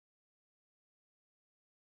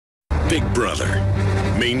Big Brother,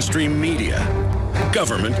 mainstream media,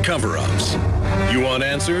 government cover-ups. You want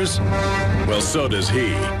answers? Well, so does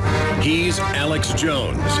he. He's Alex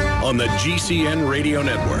Jones on the GCN Radio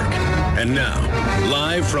Network. And now,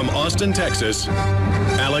 live from Austin, Texas,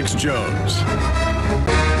 Alex Jones.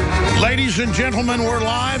 Ladies and gentlemen, we're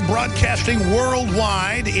live broadcasting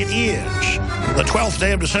worldwide. It is the 12th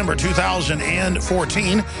day of December,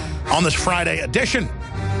 2014 on this Friday edition.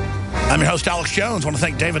 I'm your host, Alex Jones. I want to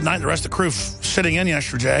thank David Knight and the rest of the crew sitting in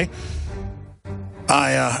yesterday.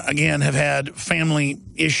 I, again, have had family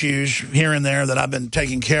issues here and there that I've been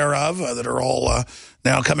taking care of that are all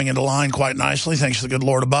now coming into line quite nicely, thanks to the good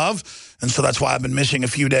Lord above. And so that's why I've been missing a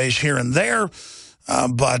few days here and there.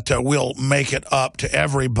 But we'll make it up to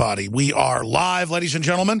everybody. We are live, ladies and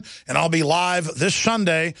gentlemen, and I'll be live this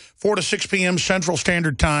Sunday, 4 to 6 p.m. Central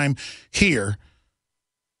Standard Time here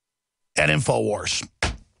at InfoWars.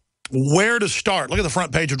 Where to start? Look at the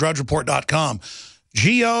front page of DrudgeReport.com.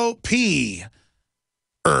 GOPers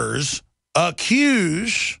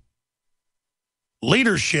accuse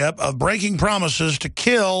leadership of breaking promises to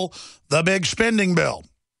kill the big spending bill.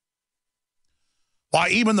 Why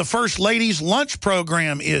even the First Lady's lunch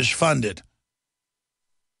program is funded.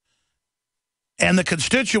 And the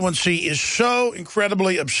constituency is so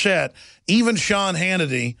incredibly upset. Even Sean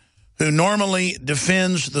Hannity, who normally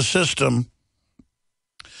defends the system,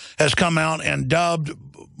 has come out and dubbed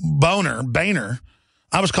Boehner.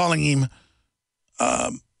 I was calling him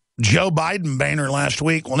Joe Biden Boehner last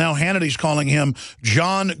week. Well, now Hannity's calling him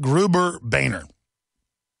John Gruber Boehner,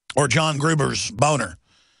 or John Gruber's Boehner.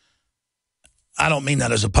 I don't mean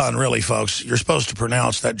that as a pun, really, folks. You're supposed to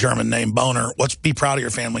pronounce that German name Boehner. Be proud of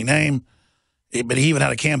your family name. But he even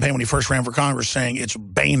had a campaign when he first ran for Congress saying it's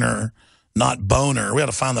Boehner, not Boner. We had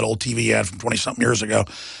to find that old TV ad from 20-something years ago.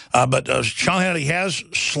 But Sean Hannity has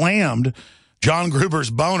slammed John Gruber's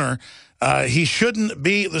Boner. He shouldn't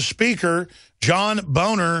be the speaker. John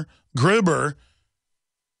Boner Gruber,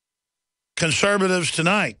 Conservatives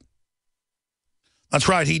Tonight. That's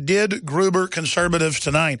right. He did Gruber Conservatives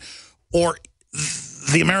Tonight. Or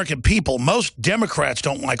the American people, most Democrats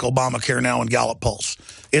don't like Obamacare now in Gallup polls.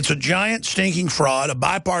 It's a giant stinking fraud, a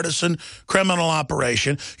bipartisan criminal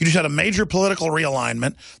operation. You just had a major political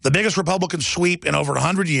realignment, the biggest Republican sweep in over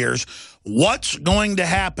 100 years. What's going to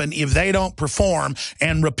happen if they don't perform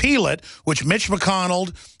and repeal it, which Mitch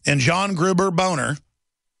McConnell and John Gruber Boner,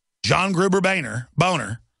 sounds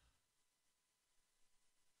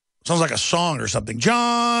like a song or something.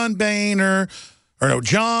 John Boehner, or no,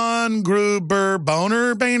 John Gruber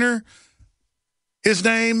Boehner. His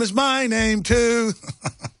name is my name, too.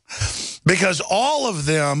 Because all of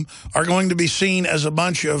them are going to be seen as a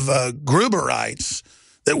bunch of Gruberites,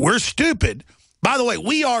 that we're stupid. By the way,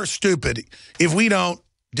 we are stupid if we don't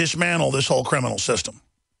dismantle this whole criminal system.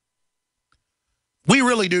 We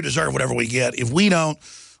really do deserve whatever we get if we don't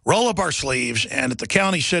roll up our sleeves and at the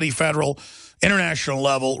county, city, federal, international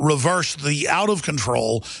level, reverse the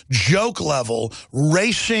out-of-control, joke-level,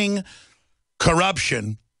 racing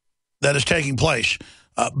corruption that is taking place.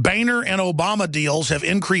 Boehner and Obama deals have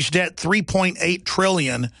increased debt $3.8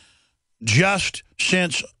 trillion just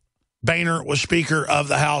since Boehner was Speaker of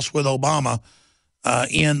the House with Obama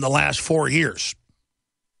in the last 4 years.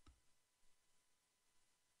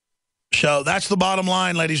 So that's the bottom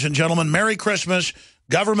line, ladies and gentlemen. Merry Christmas.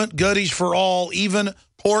 Government goodies for all, even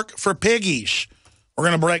pork for piggies. We're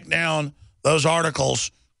going to break down those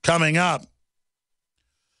articles coming up.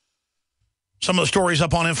 Some of the stories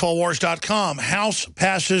up on Infowars.com. House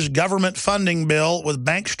passes government funding bill with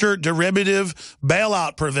bankster derivative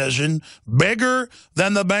bailout provision bigger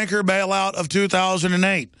than the banker bailout of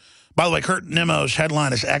 2008. By the way, Kurt Nemo's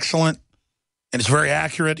headline is excellent, and it's very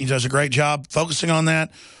accurate. He does a great job focusing on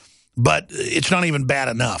that. But it's not even bad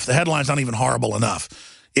enough. The headline's not even horrible enough.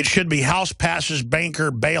 It should be House passes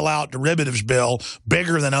banker bailout derivatives bill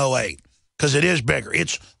bigger than 08, because it is bigger.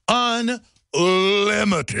 It's unlimited.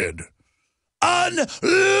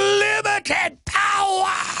 Unlimited power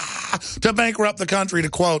to bankrupt the country, to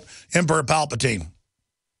quote Emperor Palpatine.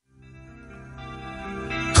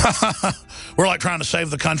 We're like trying to save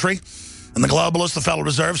the country. And the globalists, the Federal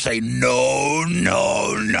Reserve, say, no,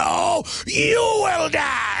 no, no, you will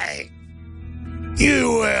die.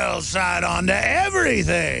 You will sign on to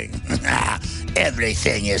everything.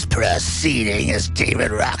 Everything is proceeding as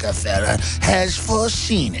David Rockefeller has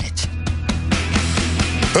foreseen it.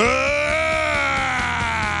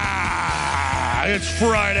 It's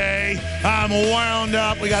Friday. I'm wound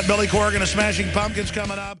up. We got Billy Corgan and Smashing Pumpkins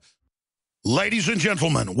coming up. Ladies and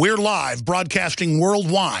gentlemen, we're live broadcasting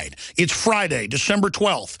worldwide. It's Friday, December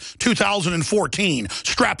 12th, 2014.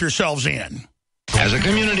 Strap yourselves in. As a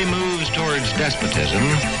community moves towards despotism,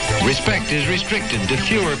 respect is restricted to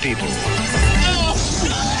fewer people.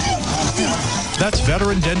 That's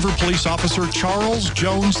veteran Denver police officer Charles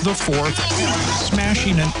Jones IV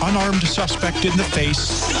smashing an unarmed suspect in the face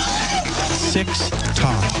 6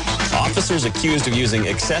 times. Officers accused of using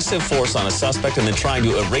excessive force on a suspect and then trying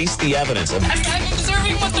to erase the evidence. I'm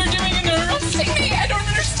observing what they're doing and they're arresting me. I don't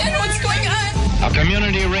understand what's going on. A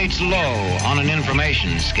community rates low on an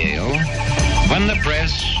information scale when the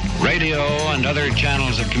press, radio, and other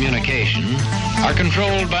channels of communication are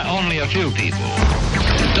controlled by only a few people.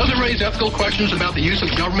 Does it raise ethical questions about the use of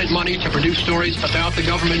government money to produce stories about the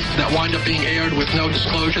government that wind up being aired with no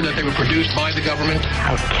disclosure that they were produced by the government?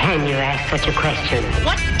 How can you ask such a question?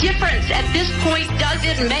 What difference at this point does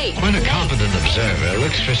it make? When a competent observer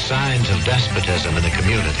looks for signs of despotism in a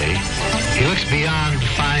community, he looks beyond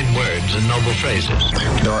fine words and noble phrases.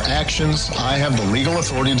 There are actions I have the legal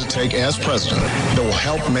authority to take as president that will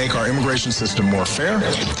help make our immigration system more fair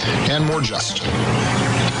and more just.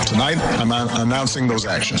 Tonight, I'm announcing those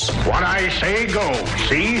actions. What I say goes,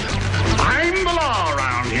 see? I'm the law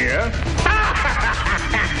around here.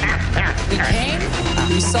 He came,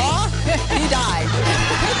 he saw, he died.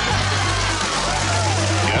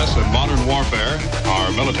 Yes, in modern warfare,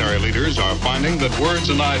 our military leaders are finding that words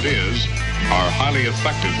and ideas are highly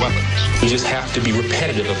effective weapons. We just have to be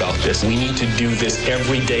repetitive about this. We need to do this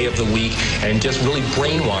every day of the week and just really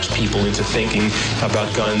brainwash people into thinking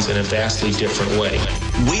about guns in a vastly different way.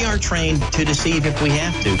 We are trained to deceive if we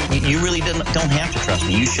have to. You really don't have to trust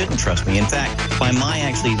me. You shouldn't trust me. In fact, by my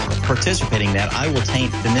actually participating in that, I will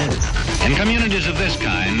taint the news. In communities of this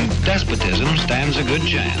kind, despotism stands a good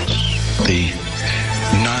chance. The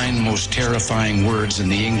 9 most terrifying words in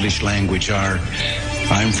the English language are,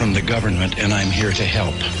 I'm from the government and I'm here to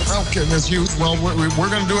help. Well, this youth, well, we're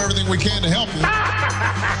going to do everything we can to help you.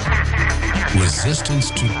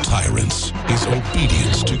 Resistance to tyrants is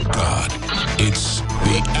obedience to God. It's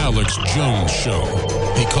the Alex Jones Show,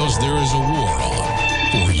 because there is a war on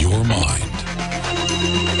for your mind.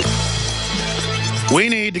 We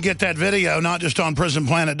need to get that video, not just on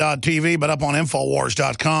prisonplanet.tv, but up on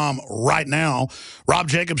Infowars.com right now. Rob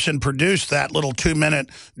Jacobson produced that little 2-minute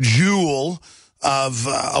jewel of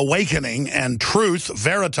awakening and truth,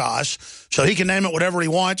 Veritas, so he can name it whatever he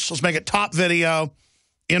wants. Let's make it top video,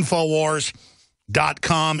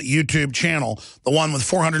 Infowars.com YouTube channel. The one with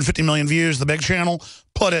 450 million views, the big channel.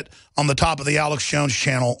 Put it on the top of the Alex Jones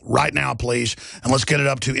channel right now, please. And let's get it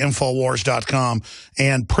up to Infowars.com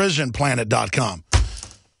and prisonplanet.com.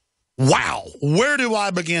 Wow, where do I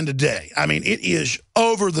begin today? I mean, it is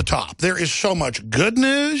over the top. There is so much good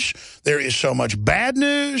news. There is so much bad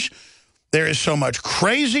news. There is so much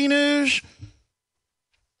crazy news.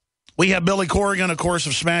 We have Billy Corgan, of course,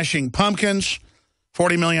 of Smashing Pumpkins.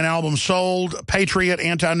 40 million albums sold. Patriot,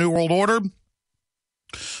 anti-New World Order.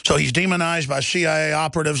 So he's demonized by CIA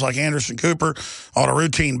operatives like Anderson Cooper on a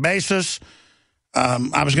routine basis.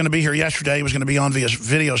 I was going to be here yesterday. He was going to be on via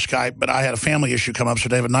video Skype, but I had a family issue come up, so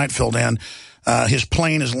David Knight filled in. His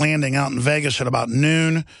plane is landing out in Vegas at about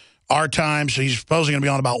noon, our time, so he's supposedly going to be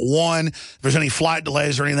on about 1. If there's any flight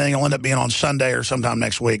delays or anything, he'll end up being on Sunday or sometime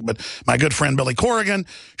next week. But my good friend Billy Corgan,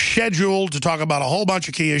 scheduled to talk about a whole bunch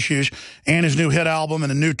of key issues and his new hit album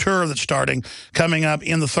and a new tour that's starting, coming up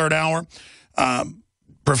in the third hour.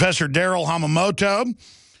 Professor Darrell Hamamoto,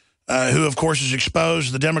 who, of course, has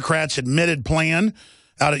exposed the Democrats' admitted plan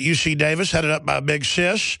out at UC Davis, headed up by Big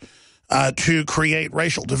Sis, to create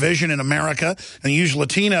racial division in America and use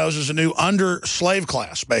Latinos as a new under-slave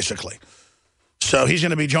class, basically. So he's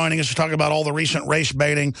going to be joining us to talk about all the recent race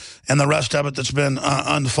baiting and the rest of it that's been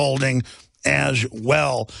unfolding as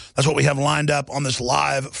well. That's what we have lined up on this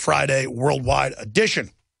live Friday worldwide edition.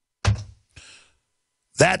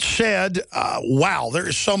 That said, wow, there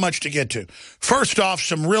is so much to get to. First off,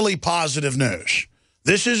 some really positive news.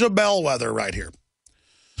 This is a bellwether right here.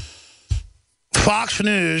 Fox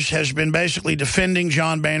News has been basically defending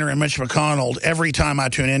John Boehner and Mitch McConnell every time I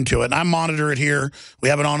tune into it. And I monitor it here. We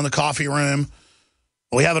have it on in the coffee room.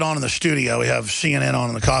 We have it on in the studio. We have CNN on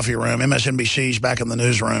in the coffee room. MSNBC's back in the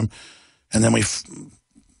newsroom. And then we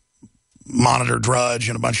monitor Drudge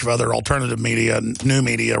and a bunch of other alternative media, new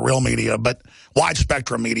media, real media, but wide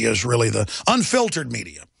spectrum media is really the unfiltered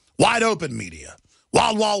media, wide open media,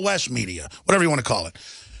 Wild Wild West media, whatever you want to call it.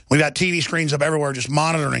 We've got TV screens up everywhere just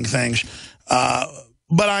monitoring things.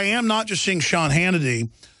 But I am not just seeing Sean Hannity.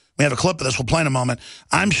 We have a clip of this we'll play in a moment.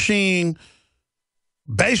 I'm seeing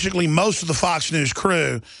basically most of the Fox News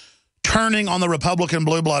crew turning on the Republican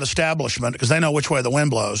blue blood establishment because they know which way the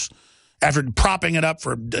wind blows. After propping it up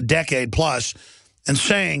for a decade plus, and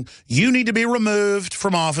saying, you need to be removed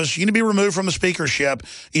from office, you need to be removed from the speakership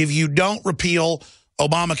if you don't repeal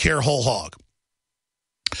Obamacare whole hog.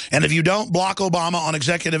 And if you don't block Obama on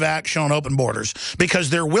executive action on open borders, because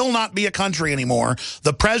there will not be a country anymore,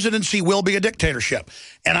 the presidency will be a dictatorship.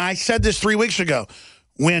 And I said this 3 weeks ago,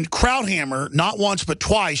 when Krauthammer, not once but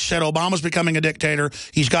twice, said Obama's becoming a dictator,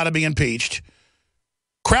 he's got to be impeached.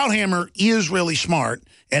 Krauthammer is really smart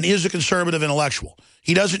and is a conservative intellectual.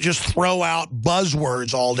 He doesn't just throw out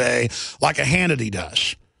buzzwords all day like a Hannity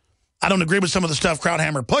does. I don't agree with some of the stuff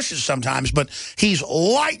Krauthammer pushes sometimes, but he's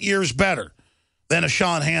light years better than a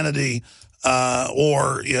Sean Hannity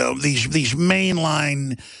or these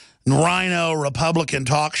mainline rhino Republican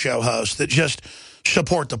talk show hosts that just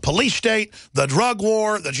support the police state, the drug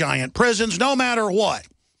war, the giant prisons, no matter what.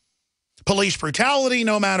 Police brutality,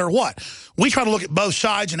 no matter what. We try to look at both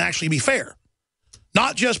sides and actually be fair.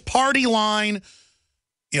 Not just party line,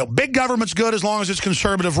 big government's good as long as it's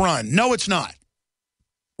conservative run. No, it's not.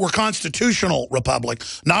 We're a constitutional republic,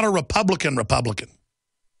 not a Republican Republican.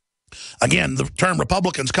 Again, the term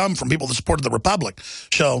Republicans come from people that supported the Republic.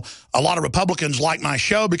 So a lot of Republicans like my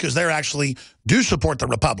show because they actually do support the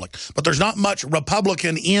Republic. But there's not much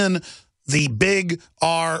Republican in the big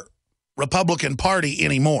R Republican Party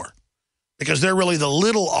anymore because they're really the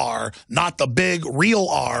little r, not the big real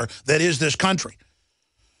R that is this country.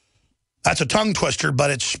 That's a tongue twister,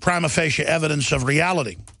 but it's prima facie evidence of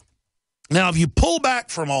reality. Now, if you pull back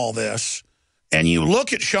from all this and you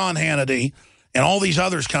look at Sean Hannity and all these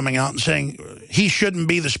others coming out and saying he shouldn't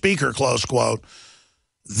be the speaker, close quote,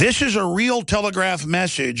 this is a real telegraph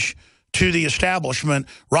message to the establishment,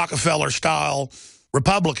 Rockefeller-style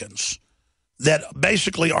Republicans that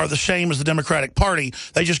basically are the same as the Democratic Party.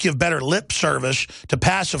 They just give better lip service to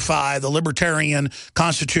pacify the libertarian,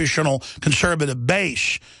 constitutional, conservative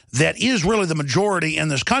base that is really the majority in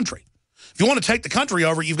this country. If you want to take the country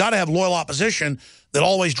over, you've got to have loyal opposition that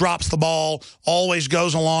always drops the ball, always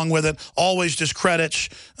goes along with it, always discredits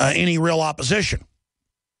any real opposition.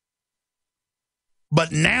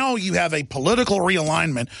 But now you have a political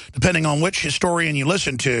realignment, depending on which historian you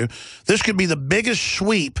listen to. This could be the biggest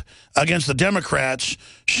sweep against the Democrats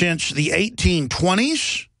since the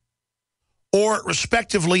 1820s or,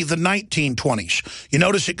 respectively, the 1920s. You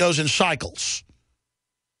notice it goes in cycles.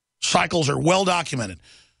 Cycles are well documented.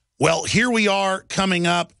 Well, here we are coming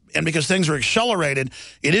up, and because things are accelerated,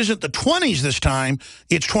 it isn't the 20s this time,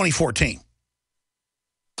 it's 2014.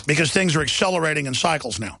 Because things are accelerating in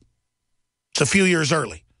cycles now. It's a few years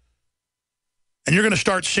early. And you're going to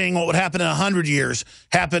start seeing what would happen in 100 years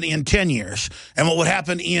happen in 10 years. And what would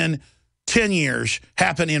happen in 10 years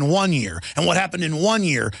happen in 1 year. And what happened in 1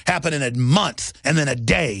 year happen in a month, and then a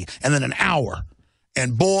day, and then an hour.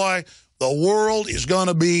 And boy, the world is going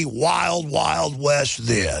to be wild, wild west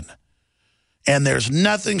then. And there's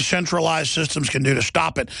nothing centralized systems can do to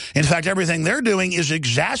stop it. In fact, everything they're doing is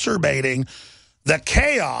exacerbating the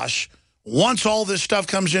chaos once all this stuff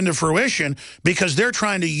comes into fruition, because they're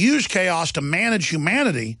trying to use chaos to manage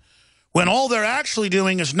humanity when all they're actually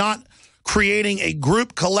doing is not creating a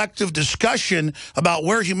group collective discussion about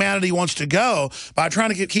where humanity wants to go. By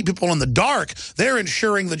trying to keep people in the dark, they're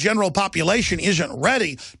ensuring the general population isn't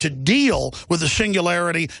ready to deal with the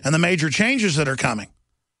singularity and the major changes that are coming.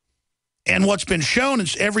 And what's been shown in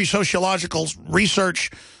every sociological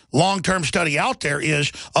research long-term study out there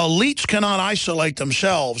is elites cannot isolate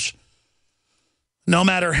themselves no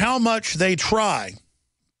matter how much they try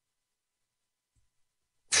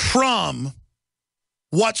from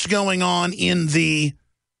what's going on in the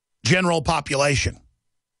general population.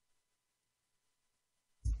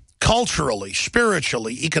 Culturally,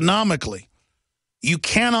 spiritually, economically, you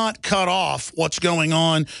cannot cut off what's going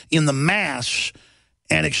on in the mass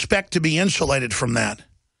and expect to be insulated from that.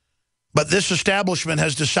 But this establishment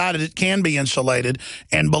has decided it can be insulated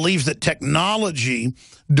and believes that technology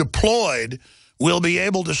deployed will be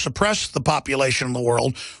able to suppress the population in the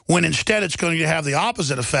world, when instead it's going to have the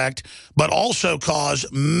opposite effect, but also cause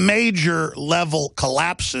major level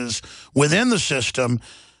collapses within the system.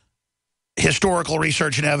 Historical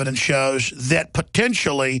research and evidence shows that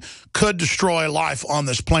potentially could destroy life on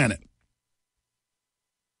this planet.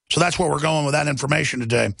 So that's where we're going with that information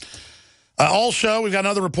today. Also, we've got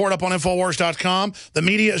another report up on Infowars.com. The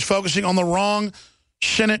media is focusing on the wrong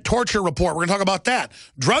Senate torture report. We're going to talk about that.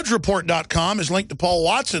 DrudgeReport.com is linked to Paul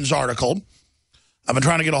Watson's article. I've been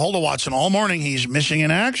trying to get a hold of Watson all morning. He's missing in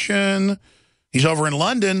action. He's over in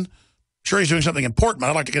London. Sure, he's doing something important, but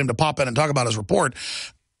I'd like to get him to pop in and talk about his report.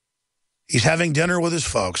 He's having dinner with his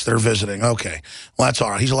folks. They're visiting. Okay. Well, that's all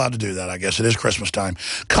right. He's allowed to do that, I guess. It is Christmas time.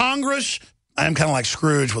 Congress, I'm kind of like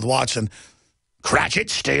Scrooge with Watson. Cratchit,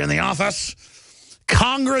 stay in the office.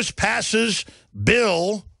 Congress passes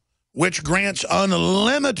bill which grants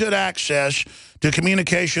unlimited access to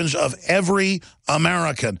communications of every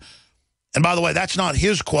American. And by the way, that's not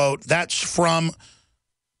his quote. That's from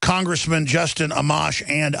Congressman Justin Amash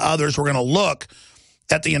and others. We're going to look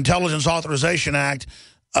at the Intelligence Authorization Act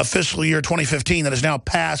of fiscal year 2015 that has now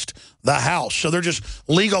passed the House. So they're just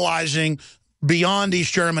legalizing beyond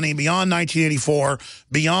East Germany, beyond 1984,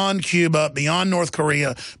 beyond Cuba, beyond North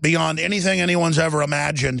Korea, beyond anything anyone's ever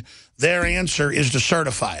imagined. Their answer is to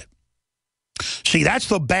certify it. See, that's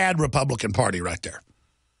the bad Republican Party right there.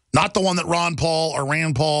 Not the one that Ron Paul or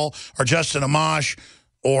Rand Paul or Justin Amash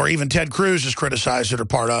or even Ted Cruz has criticized it or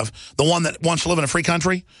part of. The one that wants to live in a free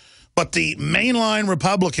country. But the mainline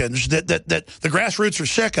Republicans that the grassroots are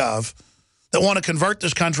sick of, that want to convert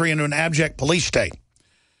this country into an abject police state.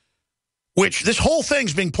 Which this whole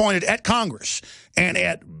thing's being pointed at Congress and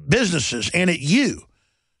at businesses and at you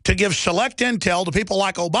to give select intel to people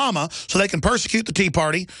like Obama so they can persecute the Tea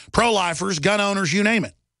Party, pro-lifers, gun owners, you name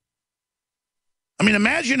it. I mean,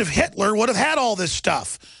 imagine if Hitler would have had all this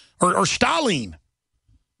stuff, or Stalin.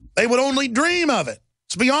 They would only dream of it.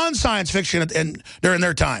 It's beyond science fiction during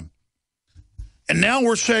their time. And now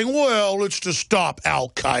we're saying, well, let's just stop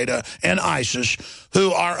Al-Qaeda and ISIS,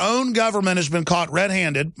 who our own government has been caught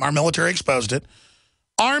red-handed, our military exposed it,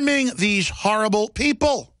 arming these horrible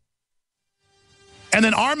people. And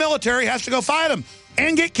then our military has to go fight them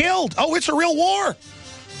and get killed. Oh, it's a real war.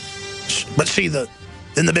 But see, then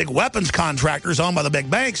the big weapons contractors owned by the big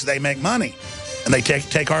banks, they make money. And they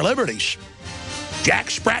take our liberties.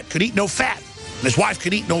 Jack Sprat could eat no fat, and his wife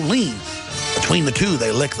could eat no lean. Between the two,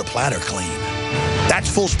 they lick the platter clean. That's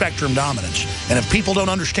full-spectrum dominance. And if people don't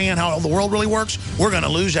understand how the world really works, we're going to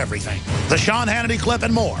lose everything. The Sean Hannity clip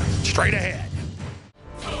and more. Straight ahead.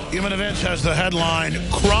 Human Events has the headline,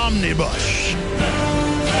 Cromnibus.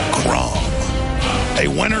 Crom. A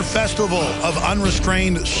winter festival of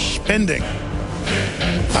unrestrained spending.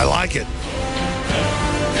 I like it.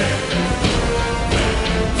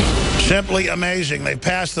 Simply amazing. They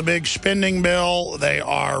passed the big spending bill. They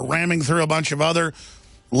are ramming through a bunch of other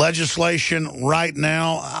legislation right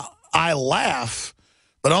now. I laugh,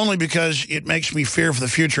 but only because it makes me fear for the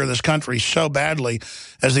future of this country so badly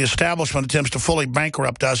as the establishment attempts to fully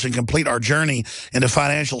bankrupt us and complete our journey into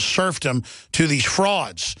financial serfdom to these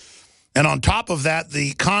frauds. And on top of that,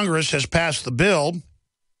 the Congress has passed the bill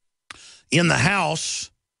in the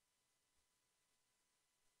House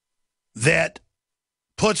that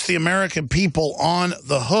puts the American people on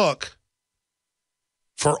the hook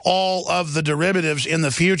for all of the derivatives in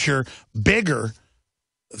the future, bigger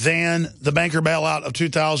than the banker bailout of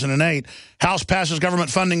 2008. House passes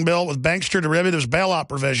government funding bill with bankster derivatives bailout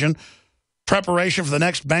provision, preparation for the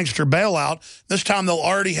next bankster bailout. This time they'll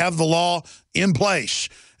already have the law in place,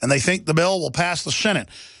 and they think the bill will pass the Senate.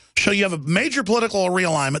 So you have a major political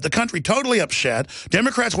realignment, the country totally upset,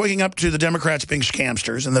 Democrats waking up to the Democrats being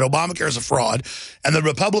scamsters and that Obamacare is a fraud, and the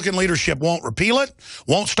Republican leadership won't repeal it,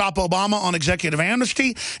 won't stop Obama on executive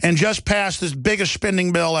amnesty, and just pass this biggest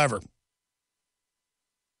spending bill ever.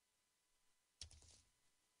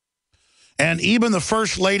 And even the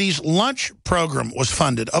First Lady's lunch program was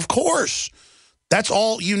funded. Of course, that's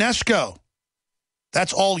all UNESCO.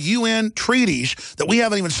 That's all UN treaties that we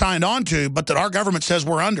haven't even signed on to, but that our government says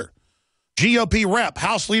we're under. GOP rep,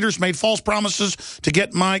 House leaders made false promises to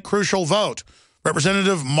get my crucial vote.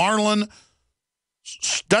 Representative Marlon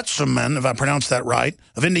Stutzman, if I pronounced that right,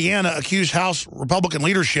 of Indiana, accused House Republican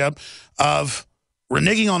leadership of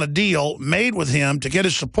reneging on a deal made with him to get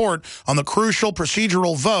his support on the crucial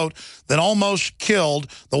procedural vote that almost killed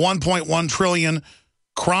the $1.1 trillion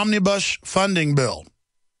Cromnibus funding bill.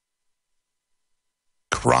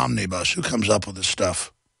 Cromnibus. Who comes up with this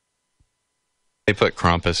stuff? They put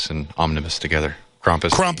Krampus and Omnibus together.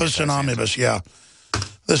 Krampus and Omnibus, yeah.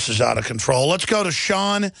 This is out of control. Let's go to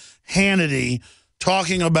Sean Hannity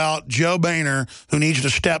talking about Joe Boehner, who needs to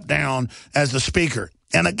step down as the speaker.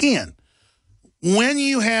 And again, when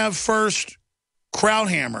you have first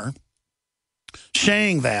Krauthammer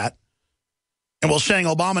saying that, and saying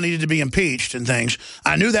Obama needed to be impeached and things,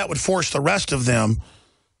 I knew that would force the rest of them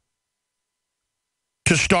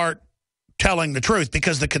to start telling the truth,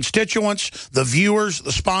 because the constituents, the viewers,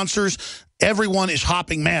 the sponsors, everyone is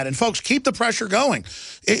hopping mad. And folks, keep the pressure going.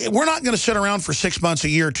 We're not going to sit around for 6 months, a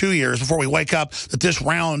year, 2 years before we wake up that this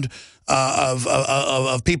round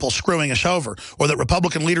of people screwing us over, or that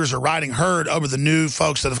Republican leaders are riding herd over the new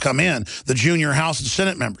folks that have come in, the junior House and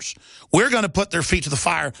Senate members. We're going to put their feet to the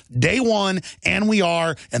fire day one, and we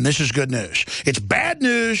are, and this is good news. It's bad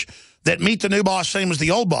news that meet the new boss, same as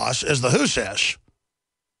the old boss, as the Who says.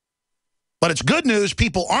 But it's good news.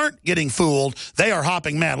 People aren't getting fooled. They are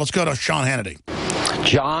hopping mad. Let's go to Sean Hannity.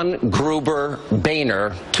 John Gruber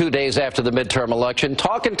Boehner, 2 days after the midterm election,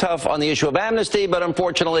 talking tough on the issue of amnesty, but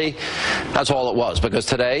unfortunately, that's all it was, because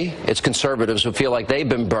today it's conservatives who feel like they've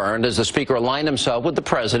been burned as the speaker aligned himself with the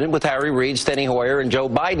president, with Harry Reid, Steny Hoyer, and Joe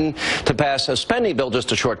Biden to pass a spending bill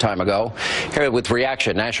just a short time ago. Here with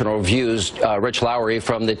reaction, National Review's Rich Lowry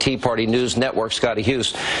from the Tea Party News Network, Scotty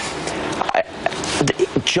Hughes.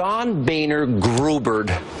 John Boehner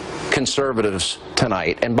Grubered conservatives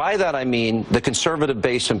tonight, and by that I mean the conservative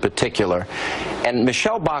base in particular. And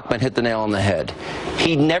Michelle Bachmann hit the nail on the head.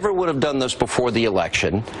 He never would have done this before the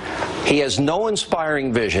election. He has no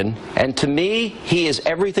inspiring vision, and to me, he is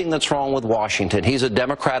everything that's wrong with Washington. He's a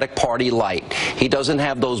Democratic Party light. He doesn't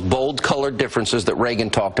have those bold colored differences that Reagan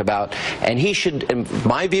talked about, and he should, in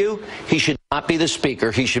my view, he should not be the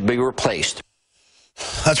speaker. He should be replaced.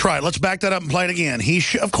 That's right. Let's back that up and play it again.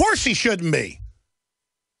 Of course he shouldn't be.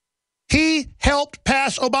 He helped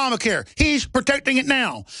pass Obamacare. He's protecting it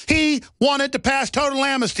now. He wanted to pass total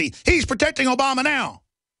amnesty. He's protecting Obama now.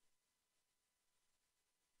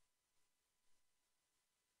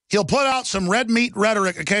 He'll put out some red meat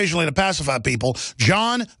rhetoric occasionally to pacify people.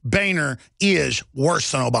 John Boehner is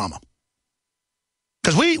worse than Obama.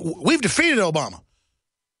 Because we've defeated Obama.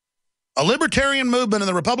 A libertarian movement in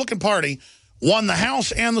the Republican Party won the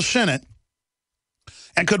House and the Senate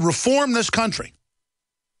and could reform this country.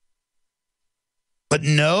 But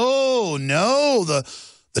no, the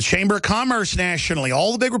Chamber of Commerce nationally,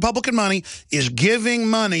 all the big Republican money is giving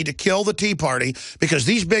money to kill the Tea Party because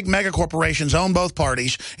these big mega corporations own both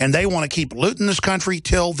parties and they want to keep looting this country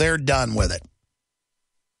till they're done with it.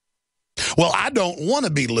 Well, I don't want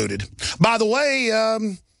to be looted. By the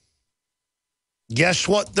way, guess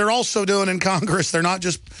what they're also doing in Congress? They're not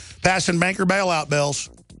just passing banker bailout bills.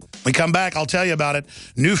 We come back, I'll tell you about it.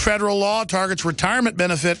 New federal law targets retirement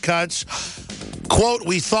benefit cuts. Quote,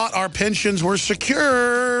 we thought our pensions were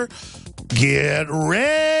secure. Get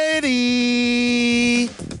ready.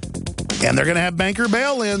 And they're going to have banker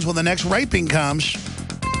bail-ins when the next raping comes.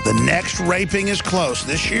 The next raping is close.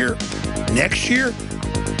 This year, next year.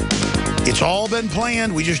 It's all been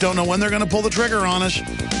planned. We just don't know when they're going to pull the trigger on us.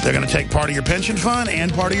 They're going to take part of your pension fund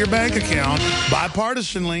and part of your bank account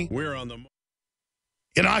bipartisanly. We're on the...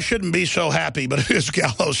 You know, I shouldn't be so happy, but it is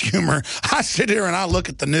gallows humor. I sit here and I look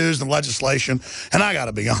at the news and legislation, and I got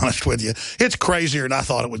to be honest with you. It's crazier than I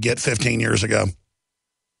thought it would get 15 years ago.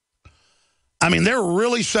 I mean, they're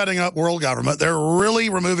really setting up world government. They're really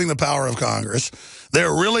removing the power of Congress.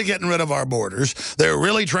 They're really getting rid of our borders. They're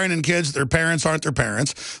really training kids that their parents aren't their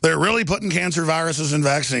parents. They're really putting cancer viruses in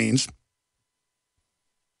vaccines.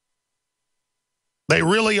 They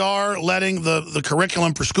really are letting the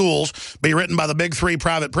curriculum for schools be written by the big three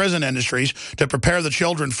private prison industries to prepare the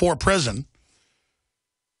children for prison.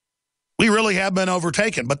 We really have been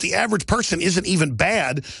overtaken, but the average person isn't even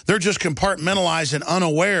bad. They're just compartmentalized and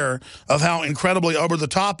unaware of how incredibly over the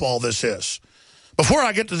top all this is. Before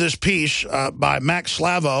I get to this piece by Max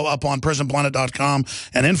Slavo up on prisonplanet.com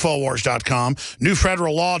and Infowars.com, new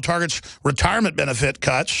federal law targets retirement benefit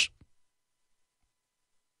cuts.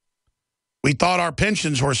 We thought our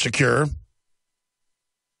pensions were secure. And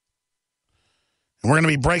we're going to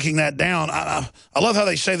be breaking that down. I love how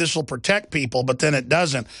they say this will protect people, but then it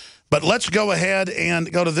doesn't. But let's go ahead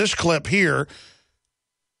and go to this clip here.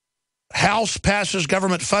 House passes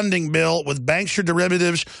government funding bill with bankster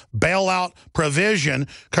derivatives bailout provision.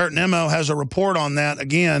 Kurt Nimmo has a report on that,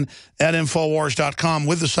 again, at Infowars.com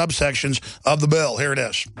with the subsections of the bill. Here it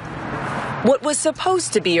is. What was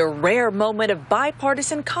supposed to be a rare moment of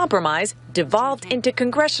bipartisan compromise devolved into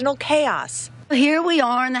congressional chaos. Here we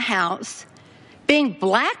are in the House being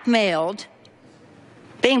blackmailed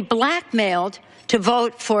to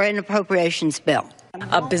vote for an appropriations bill.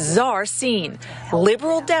 A bizarre scene.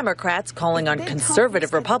 Liberal Democrats calling on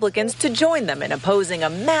conservative Republicans to join them in opposing a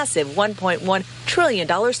massive $1.1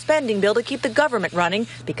 trillion spending bill to keep the government running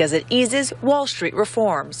because it eases Wall Street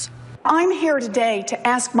reforms. I'm here today to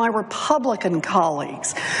ask my Republican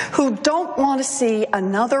colleagues who don't want to see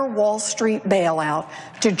another Wall Street bailout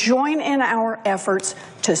to join in our efforts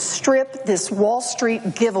to strip this Wall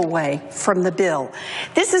Street giveaway from the bill.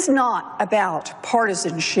 This is not about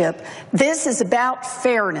partisanship. This is about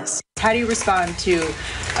fairness. How do you respond to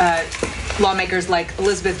lawmakers like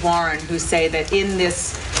Elizabeth Warren who say that in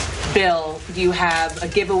this bill you have a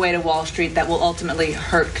giveaway to Wall Street that will ultimately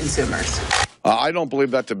hurt consumers? I don't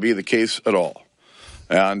believe that to be the case at all.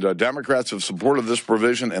 And Democrats have supported this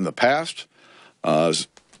provision in the past.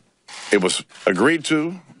 It was agreed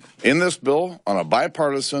to in this bill on a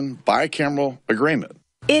bipartisan, bicameral agreement.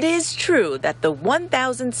 It is true that the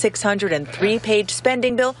 1,603-page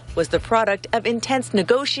spending bill was the product of intense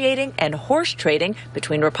negotiating and horse trading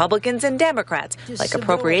between Republicans and Democrats, like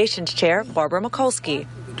Appropriations Chair Barbara Mikulski.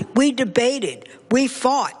 We debated. We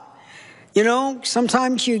fought. You know,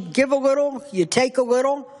 sometimes you give a little, you take a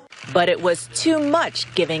little. But it was too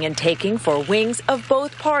much giving and taking for wings of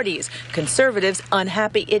both parties. Conservatives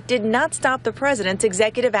unhappy it did not stop the president's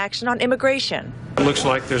executive action on immigration. It looks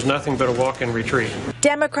like there's nothing but a walk and retreat.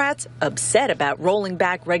 Democrats upset about rolling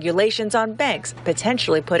back regulations on banks,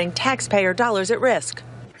 potentially putting taxpayer dollars at risk.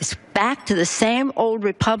 It's back to the same old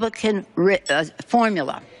Republican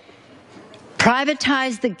formula.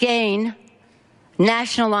 Privatize the gain,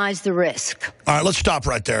 nationalize the risk. All right, let's stop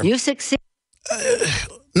right there. You succeed.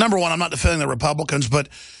 Number one, I'm not defending the Republicans, but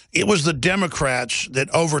it was the Democrats that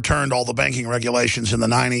overturned all the banking regulations in the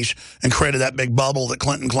 90s and created that big bubble that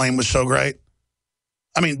Clinton claimed was so great.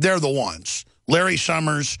 I mean, they're the ones. Larry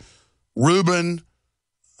Summers, Rubin,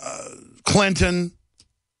 Clinton.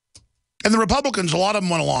 And the Republicans, a lot of them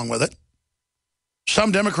went along with it.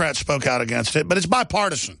 Some Democrats spoke out against it, but it's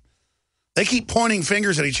bipartisan. They keep pointing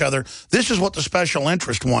fingers at each other. This is what the special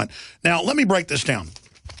interest want. Now, let me break this down.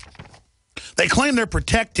 They claim they're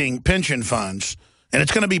protecting pension funds, and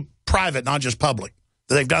it's going to be private, not just public.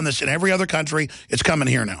 They've done this in every other country. It's coming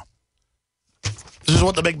here now. This is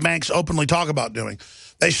what the big banks openly talk about doing.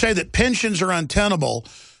 They say that pensions are untenable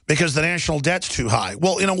because the national debt's too high.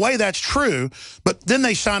 Well, in a way, that's true, but then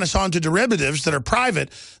they sign us on to derivatives that are private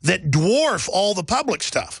that dwarf all the public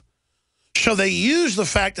stuff. So they use the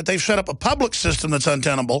fact that they've set up a public system that's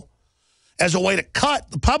untenable as a way to cut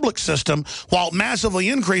the public system while massively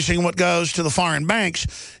increasing what goes to the foreign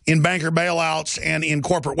banks in banker bailouts and in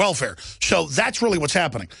corporate welfare. So that's really what's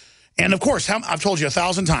happening. And, of course, I've told you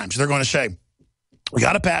 1,000 times, they're going to say, we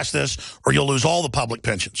got to pass this or you'll lose all the public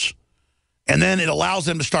pensions. And then it allows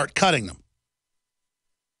them to start cutting them.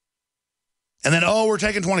 And then, oh, we're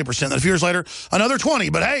taking 20%. Then a few years later, another 20.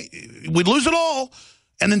 But, hey, we'd lose it all.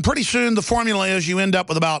 And then pretty soon the formula is you end up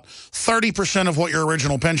with about 30% of what your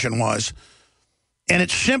original pension was. And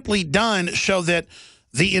it's simply done so that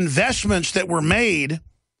the investments that were made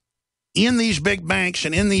in these big banks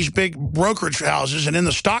and in these big brokerage houses and in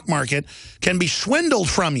the stock market can be swindled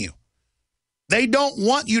from you. They don't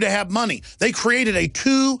want you to have money. They created a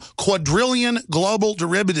 $2 quadrillion global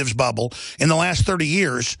derivatives bubble in the last 30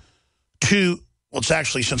 years to, well, it's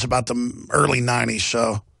actually since about the early 90s,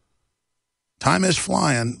 so time is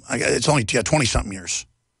flying. It's only 20-something years.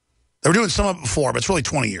 They were doing some of it before, but it's really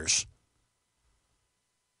 20 years.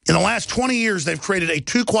 In the last 20 years, they've created a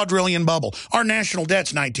 $2 quadrillion bubble. Our national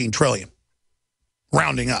debt's $19 trillion,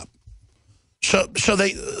 rounding up. So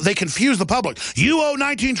they confuse the public. You owe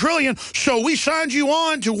 $19 trillion, so we signed you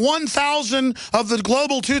on to 1,000 of the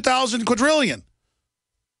global 2,000 quadrillion.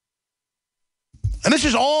 And this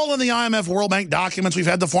is all in the IMF World Bank documents. We've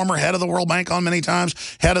had the former head of the World Bank on many times,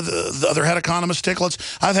 head of the other head economist,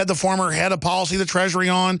 Stiglitz. I've had the former head of policy, the Treasury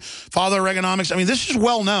on, father of economics. I mean, this is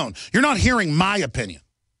well known. You're not hearing my opinion.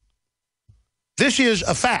 This is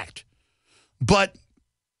a fact. But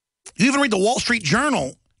you even read the Wall Street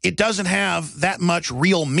Journal, it doesn't have that much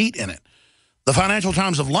real meat in it. The Financial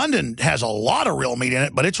Times of London has a lot of real meat in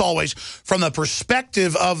it, but it's always from the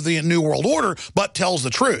perspective of the New World Order, but tells the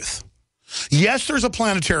truth. Yes, there's a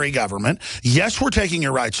planetary government. Yes, we're taking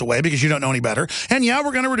your rights away because you don't know any better. And yeah,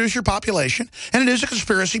 we're going to reduce your population. And it is a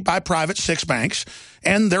conspiracy by private 6 banks.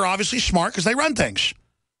 And they're obviously smart because they run things.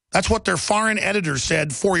 That's what their foreign editor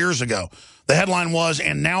said 4 years ago. The headline was,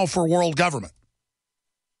 "And now for world government."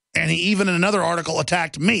 And he even in another article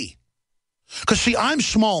attacked me. Because, see, I'm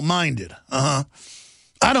small-minded. I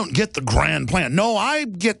don't get the grand plan. No, I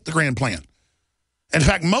get the grand plan. In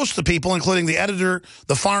fact, most of the people, including the editor,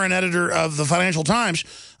 the foreign editor of the Financial Times,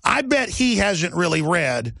 I bet he hasn't really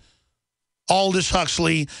read Aldous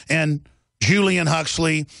Huxley and Julian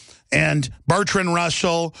Huxley and Bertrand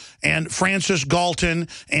Russell and Francis Galton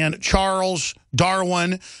and Charles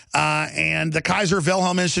Darwin and the Kaiser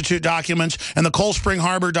Wilhelm Institute documents and the Cold Spring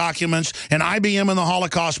Harbor documents and IBM and the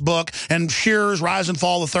Holocaust book and Shearer's Rise and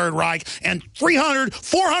Fall of the Third Reich and 300,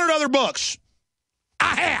 400 other books.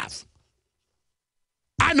 I have.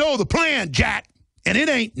 I know the plan, Jack, and it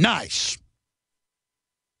ain't nice.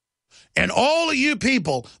 And all of you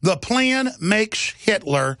people, the plan makes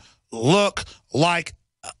Hitler look like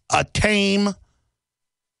a tame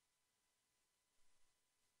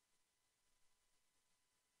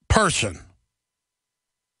person.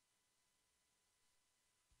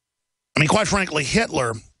 I mean, quite frankly,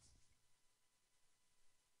 Hitler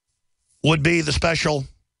would be the special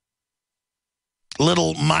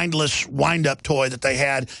little mindless wind-up toy that they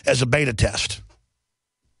had as a beta test.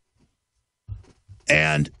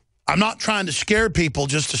 And I'm not trying to scare people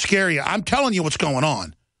just to scare you. I'm telling you what's going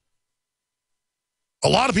on. A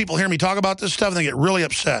lot of people hear me talk about this stuff and they get really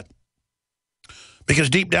upset because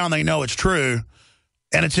deep down they know it's true.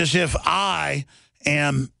 And it's as if I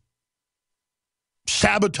am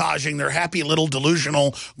sabotaging their happy little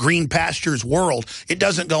delusional green pastures world. It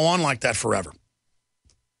doesn't go on like that forever.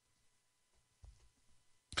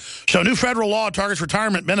 So new federal law targets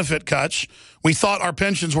retirement benefit cuts. We thought our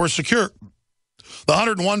pensions were secure. The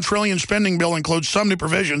 $101 trillion spending bill includes some new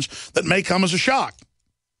provisions that may come as a shock.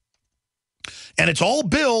 And it's all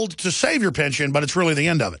billed to save your pension, but it's really the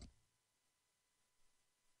end of it.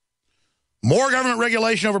 More government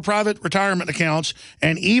regulation over private retirement accounts,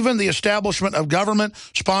 and even the establishment of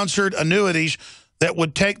government-sponsored annuities that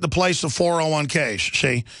would take the place of 401ks.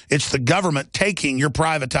 See, it's the government taking your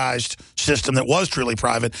privatized system that was truly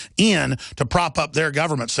private in to prop up their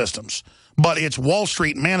government systems. But it's Wall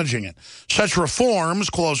Street managing it. Such reforms,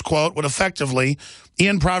 close quote, would effectively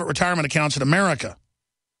end private retirement accounts in America.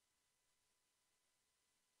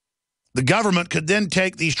 The government could then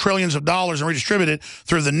take these trillions of dollars and redistribute it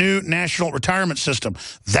through the new national retirement system.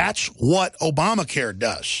 That's what Obamacare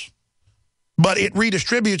does. But it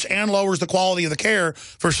redistributes and lowers the quality of the care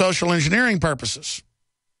for social engineering purposes.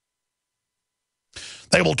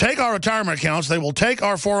 They will take our retirement accounts. They will take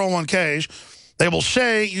our 401ks. They will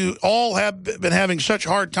say you all have been having such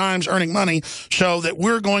hard times earning money, so that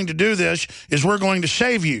we're going to do this is we're going to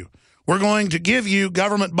save you. We're going to give you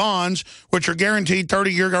government bonds, which are guaranteed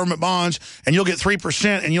 30-year government bonds, and you'll get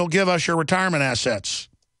 3%, and you'll give us your retirement assets.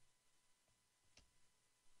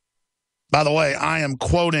 By the way, I am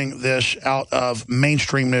quoting this out of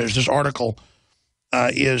mainstream news. This article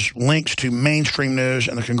is links to mainstream news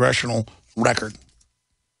and the Congressional Record.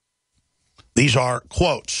 These are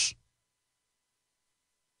quotes.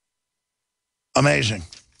 Amazing.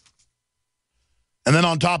 And then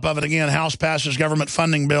on top of it, again, House passes government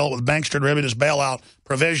funding bill with banks to distribute as bailout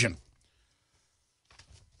provision.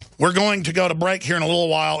 We're going to go to break here in a little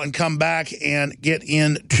while and come back and get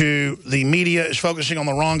into the media is focusing on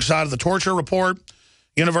the wrong side of the torture report.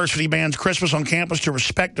 University bans Christmas on campus to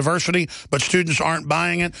respect diversity, but students aren't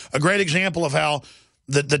buying it. A great example of how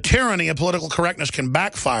the tyranny of political correctness can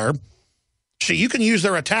backfire. See, you can use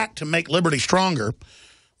their attack to make liberty stronger.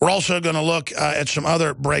 We're also going to look at some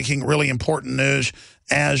other breaking, really important news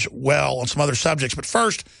as well on some other subjects. But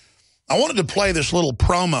first, I wanted to play this little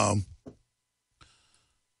promo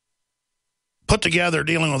put together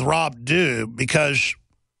dealing with Rob Dew, because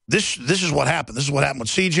this is what happened. This is what happened with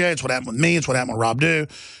CJ. It's what happened with me. It's what happened with Rob Dew.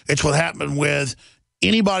 It's what happened with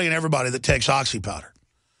anybody and everybody that takes oxy powder.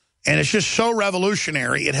 And it's just so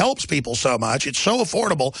revolutionary. It helps people so much. It's so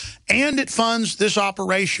affordable. And it funds this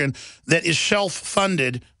operation that is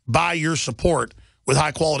self-funded by your support with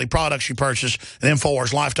high-quality products you purchase at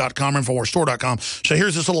InfoWarsLife.com or InfoWarsStore.com. So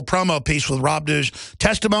here's this little promo piece with Rob Dew's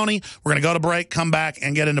testimony. We're going to go to break, come back,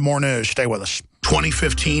 and get into more news. Stay with us.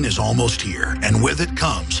 2015 is almost here, and with it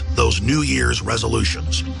comes those New Year's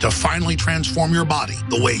resolutions to finally transform your body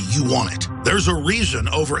the way you want it. There's a reason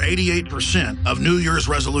over 88% of New Year's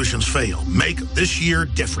resolutions fail. Make this year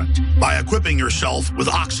different by equipping yourself with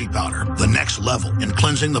Oxy Powder, the next level in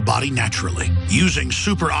cleansing the body naturally. Using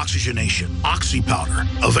super oxygenation, Oxy Powder,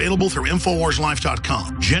 available through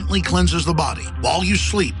InfoWarsLife.com, gently cleanses the body while you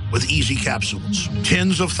sleep with easy capsules.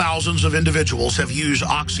 Tens of thousands of individuals have used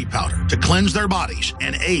Oxy Powder to cleanse their bodies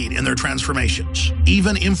and aid in their transformations.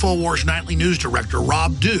 Even InfoWars Nightly News Director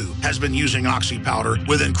Rob Dew has been using Oxy Powder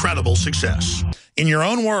with incredible success. In your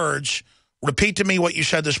own words, repeat to me what you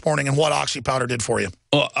said this morning and what Oxy Powder did for you.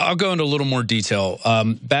 Well, I'll go into a little more detail.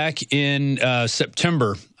 Back in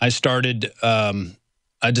September, I started.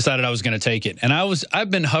 I decided I was going to take it, and I've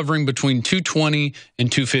been hovering between 220 and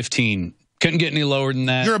 215. Couldn't get any lower than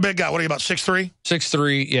that. You're a big guy. What are you, about 6'3"?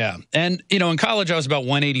 6'3", yeah. And, you know, in college, I was about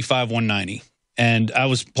 185, 190. And I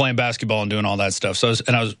was playing basketball and doing all that stuff. So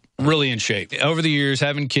I was really in shape. Over the years,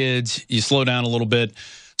 having kids, you slow down a little bit.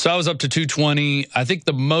 So I was up to 220. I think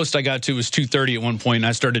the most I got to was 230 at one point, and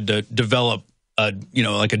I started to develop,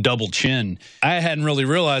 like a double chin. I hadn't really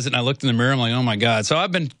realized it, and I looked in the mirror, I'm like, oh, my God. So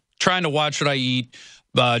I've been trying to watch what I eat,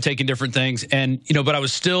 taking different things. And, but I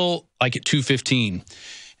was still like at 215.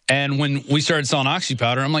 And when we started selling Oxy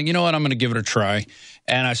Powder, I'm like, you know what, I'm going to give it a try.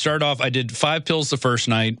 And I started off, I did 5 pills the first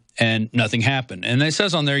night, and nothing happened. And it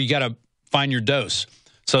says on there, you got to find your dose.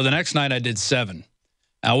 So the next night I did 7.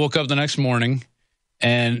 I woke up the next morning,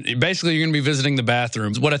 And basically, you're going to be visiting the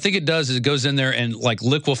bathrooms. What I think it does is it goes in there and like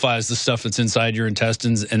liquefies the stuff that's inside your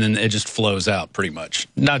intestines, and then it just flows out pretty much.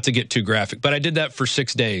 Not to get too graphic, but I did that for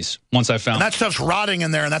 6 days once I found. And that stuff's rotting in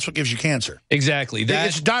there, and that's what gives you cancer. Exactly.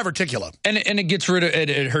 It's diverticulum. And it gets rid of it.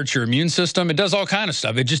 It hurts your immune system. It does all kind of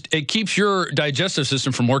stuff. It keeps your digestive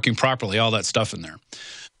system from working properly. All that stuff in there.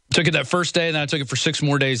 Took it that first day, and then I took it for 6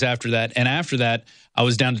 more days after that. And after that, I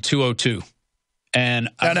was down to 202. And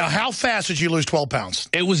now, how fast did you lose 12 pounds?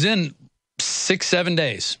 It was in 6-7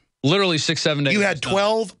 days. Literally 6-7 days. You had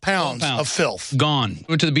 12 pounds of filth. Gone.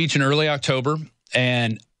 Went to the beach in early October,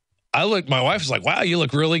 and my wife was like, wow, you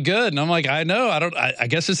look really good. And I'm like, I know. I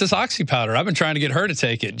guess it's this oxy powder. I've been trying to get her to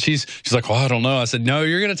take it. She's like, well, I don't know. I said, no,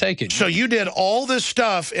 you're going to take it. So you did all this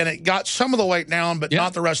stuff, and it got some of the weight down, but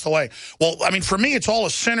not the rest of the way. Well, I mean, for me, it's all a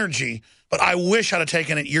synergy. But I wish I'd have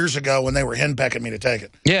taken it years ago when they were henpecking me to take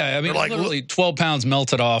it. Yeah, I mean, like, literally 12 pounds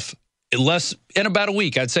melted off in about a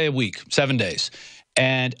week. I'd say a week, 7 days.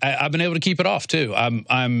 And I've been able to keep it off, too.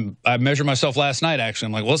 I measured myself last night, actually.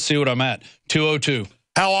 I'm like, well, let's see what I'm at. 202.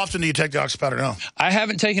 How often do you take the oxy powder now? I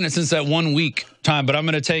haven't taken it since that 1 week time, but I'm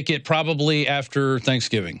going to take it probably after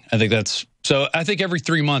Thanksgiving. I think every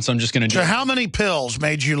 3 months I'm just going to do it. So how many pills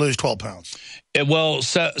made you lose 12 pounds?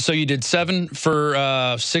 So you did 7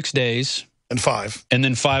 for 6 days. And 5. And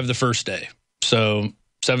then 5 the first day. So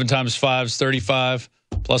 7 times 5 is 35,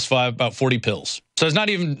 plus 5, about 40 pills. So it's not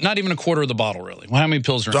even a quarter of the bottle, really. Well, how many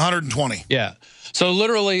pills are in? It's 120. Yeah. So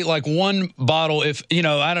literally, like one bottle, if,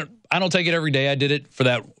 I don't take it every day. I did it for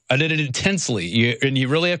that. I did it intensely. And you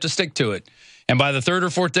really have to stick to it. And by the 3rd or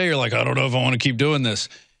 4th day, you're like, I don't know if I want to keep doing this.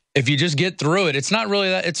 If you just get through it, it's not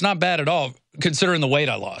bad at all, considering the weight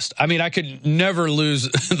I lost. I mean, I could never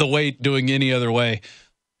lose the weight doing any other way,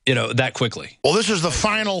 that quickly. Well, this is the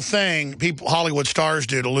final thing Hollywood stars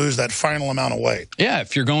do to lose that final amount of weight. Yeah,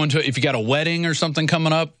 if you got a wedding or something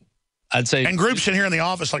coming up, I'd say. And groups in here in the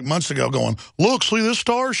office like months ago going, look, see this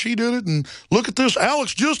star, she did it, and look at this,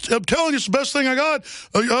 Alex, I'm telling you, it's the best thing I got.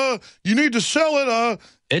 You need to sell it.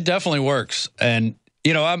 It definitely works. And,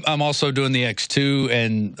 I'm also doing the X2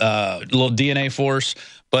 and a little DNA Force.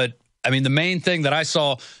 But, I mean, the main thing that I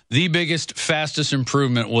saw, the biggest, fastest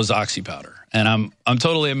improvement was oxy powder. And I'm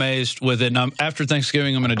totally amazed with it. And after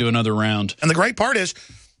Thanksgiving, I'm going to do another round. And the great part is,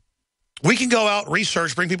 we can go out,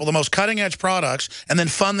 research, bring people the most cutting-edge products, and then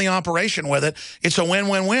fund the operation with it. It's a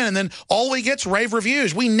win-win-win. And then all we get is rave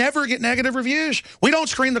reviews. We never get negative reviews. We don't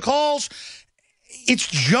screen the calls. It's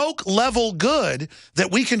joke-level good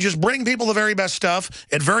that we can just bring people the very best stuff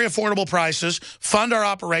at very affordable prices, fund our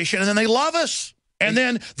operation, and then they love us. And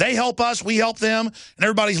then they help us, we help them, and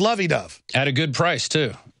everybody's lovey-dove. At a good price,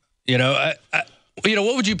 too. What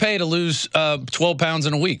would you pay to lose 12 pounds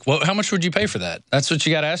in a week? Well, how much would you pay for that? That's what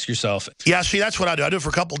you got to ask yourself. Yeah, see, that's what I do. I do it for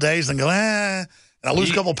a couple of days, then go, and I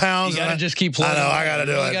lose a couple pounds. You got to just keep playing. I know, I got to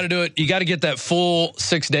do it. You got to do it. You got to get that full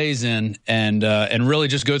 6 days in and really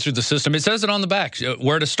just go through the system. It says it on the back,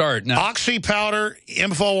 where to start. Now, Oxy powder,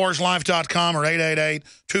 InfoWarsLife.com or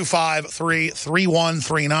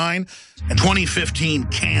 888-253-3139. And 2015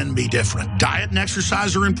 can be different. Diet and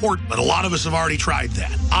exercise are important, but a lot of us have already tried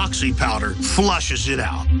that. Oxy powder flushes it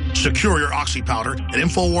out. Secure your Oxy powder at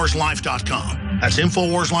InfoWarsLife.com. That's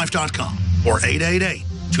InfoWarsLife.com or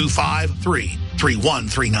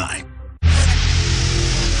 888-253-3139.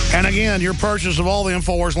 And again, your purchase of all the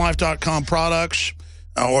InfoWarsLife.com products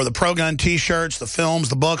or the Pro-Gun T-shirts, the films,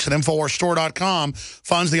 the books at InfoWarsStore.com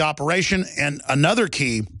funds the operation. And another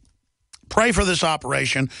key, pray for this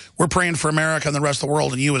operation. We're praying for America and the rest of the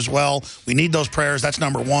world and you as well. We need those prayers. That's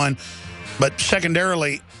number one. But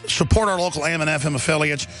secondarily, support our local AM and FM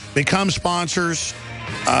affiliates. Become sponsors.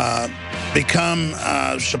 Become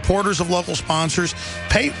supporters of local sponsors.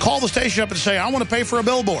 Call the station up and say, I want to pay for a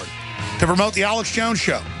billboard to promote the Alex Jones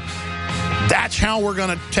Show. That's how we're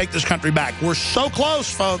going to take this country back. We're so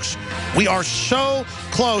close, folks. We are so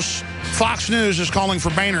close. Fox News is calling for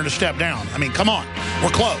Boehner to step down. I mean, come on. We're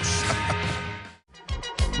close.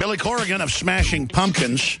 Billy Corgan of Smashing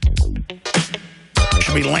Pumpkins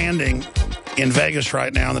should be landing in Vegas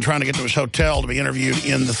right now, and they're trying to get to his hotel to be interviewed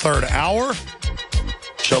in the third hour.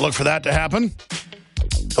 So look for that to happen.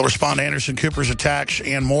 He'll respond to Anderson Cooper's attacks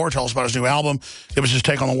and more. Tell us about his new album. It was his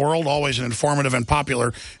take on the world. Always an informative and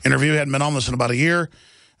popular interview. Hadn't been on this in about a year.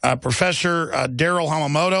 Professor Darrell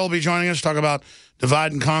Hamamoto will be joining us to talk about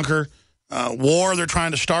divide and conquer war they're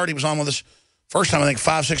trying to start. He was on with us first time, I think,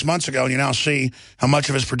 5-6 months ago, and you now see how much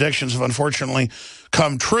of his predictions have unfortunately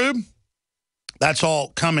come true. That's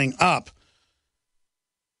all coming up.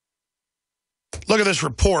 Look at this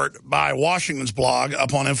report by Washington's blog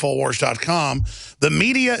up on Infowars.com. The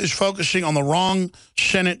media is focusing on the wrong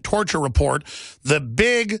Senate torture report. The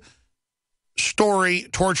big story,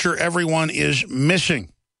 torture everyone is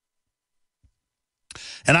missing.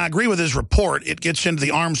 And I agree with his report. It gets into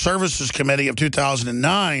the Armed Services Committee of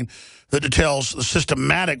 2009 that details the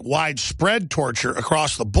systematic, widespread torture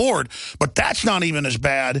across the board. But that's not even as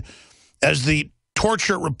bad as the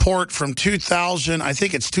torture report from 2000, I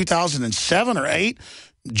think it's 2007 or 8,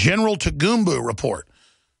 General Tagumbu report.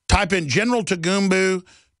 Type in General Tagumbu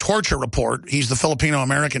torture report. He's the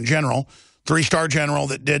Filipino-American general, 3-star general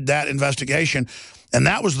that did that investigation. And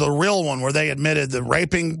that was the real one where they admitted the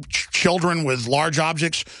raping children with large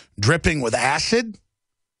objects dripping with acid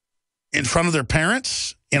in front of their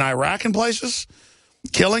parents in Iraq and places,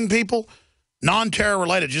 killing people. Non-terror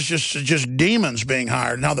related, just demons being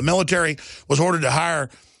hired. Now, the military was ordered to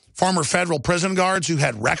hire former federal prison guards who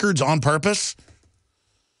had records on purpose.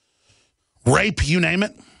 Rape, you name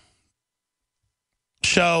it.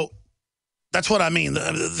 So that's what I mean.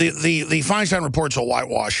 The Feinstein report's a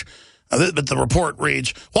whitewash. But the report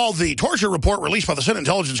reads, while the torture report released by the Senate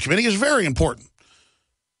Intelligence Committee is very important,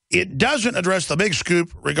 it doesn't address the big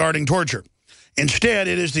scoop regarding torture. Instead,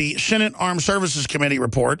 it is the Senate Armed Services Committee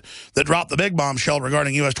report that dropped the big bombshell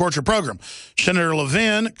regarding U.S. torture program. Senator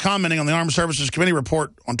Levin, commenting on the Armed Services Committee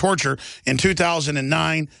report on torture in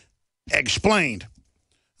 2009, explained.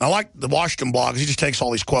 I like the Washington blog because he just takes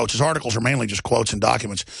all these quotes. His articles are mainly just quotes and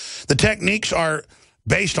documents. The techniques are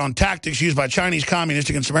based on tactics used by Chinese communists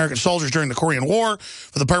against American soldiers during the Korean War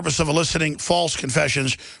for the purpose of eliciting false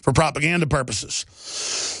confessions for propaganda purposes.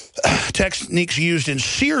 Techniques used in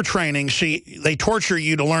SEER training, see, they torture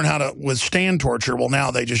you to learn how to withstand torture. Well,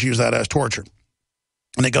 now they just use that as torture.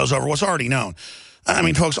 And it goes over what's already known. I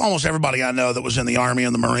mean, folks, almost everybody I know that was in the Army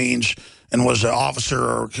and the Marines and was an officer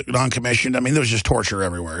or non-commissioned, I mean, there was just torture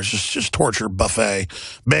everywhere. It's just torture buffet.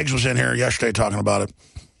 Biggs was in here yesterday talking about it.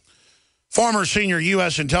 Former senior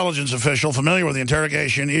U.S. intelligence official familiar with the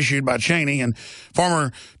interrogation issued by Cheney and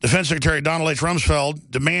former Defense Secretary Donald H. Rumsfeld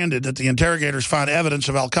demanded that the interrogators find evidence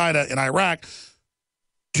of al-Qaeda in Iraq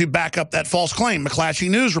to back up that false claim, McClatchy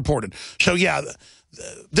News reported. So, yeah,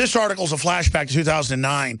 this article is a flashback to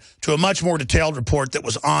 2009 to a much more detailed report that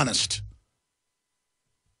was honest.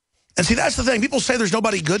 And see, that's the thing. People say there's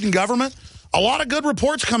nobody good in government. A lot of good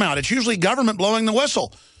reports come out. It's usually government blowing the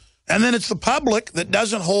whistle. And then it's the public that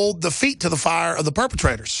doesn't hold the feet to the fire of the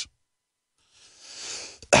perpetrators.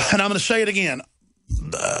 And I'm going to say it again.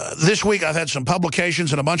 This week I've had some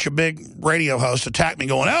publications and a bunch of big radio hosts attack me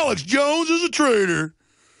going, Alex Jones is a traitor.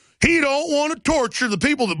 He don't want to torture the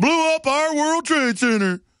people that blew up our World Trade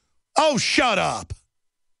Center. Oh, shut up.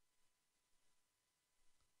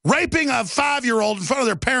 Raping a 5-year-old in front of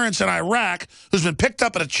their parents in Iraq who's been picked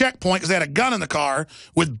up at a checkpoint because they had a gun in the car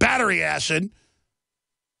with battery acid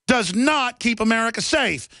does not keep America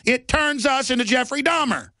safe. It turns us into Jeffrey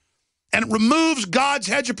Dahmer. And it removes God's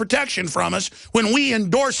hedge of protection from us when we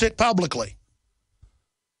endorse it publicly.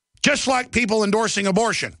 Just like people endorsing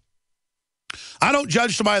abortion. I don't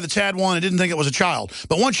judge somebody that's had one and didn't think it was a child.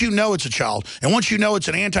 But once you know it's a child, and once you know it's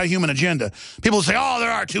an anti-human agenda, people say, oh,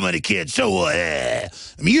 there are too many kids, so what? I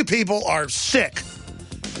mean, you people are sick.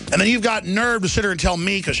 And then you've got nerve to sit here and tell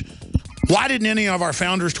me, because why didn't any of our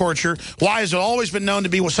founders torture? Why has it always been known to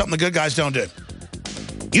be something the good guys don't do?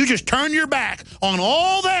 You just turn your back on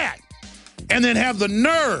all that and then have the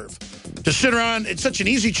nerve to sit around. It's such an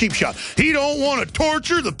easy, cheap shot. He don't want to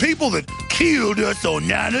torture the people that killed us on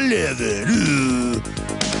 9/11.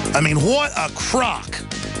 I mean, what a crock.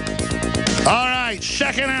 All right,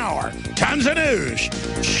 second hour. Tons of news.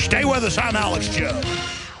 Stay with us. I'm Alex Jones.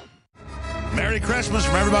 Merry Christmas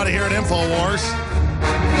from everybody here at InfoWars.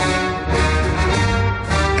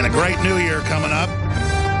 And a great new year coming up.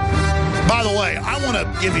 By the way, I want to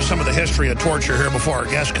give you some of the history of torture here before our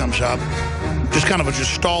guest comes up. Just kind of a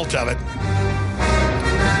gestalt of it.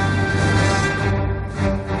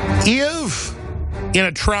 If in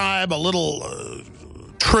a tribe, a little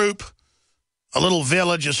troop, a little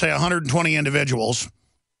village of, say, 120 individuals,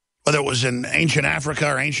 whether it was in ancient Africa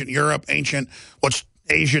or ancient Europe, what's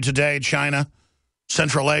Asia today, China,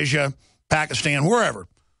 Central Asia, Pakistan, wherever,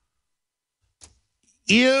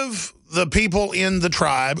 if the people in the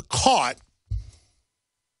tribe caught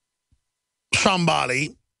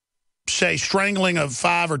somebody, say, strangling a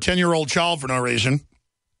 5 or 10-year-old child for no reason,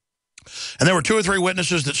 and there were 2 or 3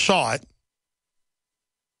 witnesses that saw it,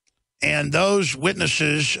 and those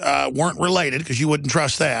witnesses weren't related, because you wouldn't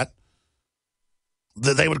trust that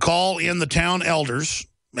they would call in the town elders,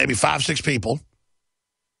 maybe 5, 6 people,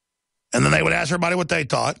 and then they would ask everybody what they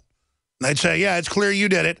thought. And they'd say, yeah, it's clear you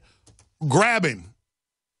did it. grab him.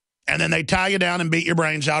 And then they tie you down and beat your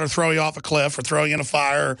brains out or throw you off a cliff or throw you in a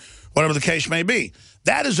fire or whatever the case may be.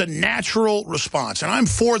 That is a natural response. And I'm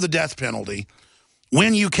for the death penalty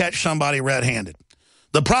when you catch somebody red-handed.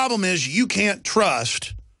 The problem is you can't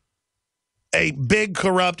trust a big,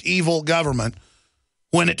 corrupt, evil government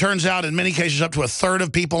when it turns out in many cases up to a third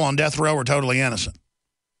of people on death row are totally innocent.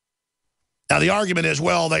 Now, the argument is,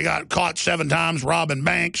 well, they got caught 7 times robbing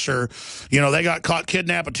banks or, you know, they got caught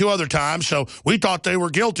kidnapping 2 other times, so we thought they were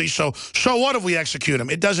guilty, so what if we execute them?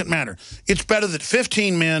 It doesn't matter. It's better that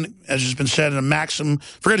 15 men, as has been said in a maxim,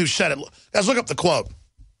 forget who said it. Guys, look up the quote.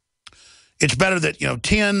 It's better that,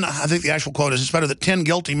 10, I think the actual quote is, it's better that 10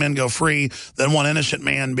 guilty men go free than 1 innocent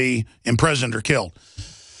man be imprisoned or killed.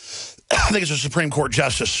 I think it's a Supreme Court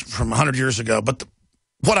justice from 100 years ago. But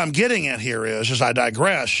what I'm getting at here is, as I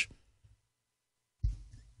digress,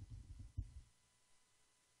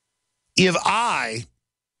 if I've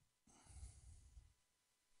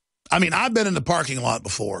been in the parking lot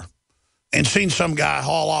before and seen some guy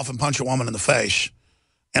haul off and punch a woman in the face.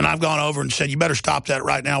 And I've gone over and said, you better stop that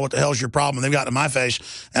right now. What the hell's your problem? And they've gotten in my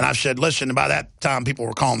face. And I've said, listen, and by that time, people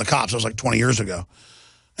were calling the cops. It was like 20 years ago.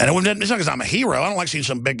 And it's not because I'm a hero. I don't like seeing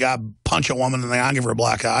some big guy punch a woman in the eye and give her a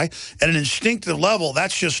black eye. At an instinctive level,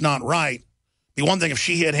 that's just not right. It'd be one thing if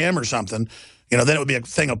she hit him or something, then it would be a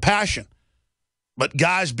thing of passion. But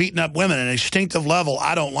guys beating up women at an instinctive level,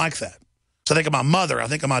 I don't like that. So I think of my mother. I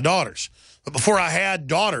think of my daughters. But before I had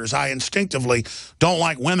daughters, I instinctively don't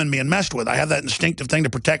like women being messed with. I have that instinctive thing to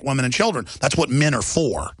protect women and children. That's what men are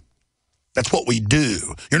for. That's what we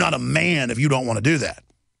do. You're not a man if you don't want to do that.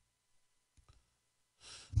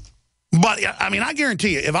 But, I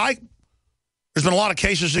guarantee you, there's been a lot of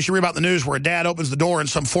cases that you read about in the news where a dad opens the door and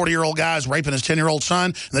some 40-year-old guy is raping his 10-year-old son,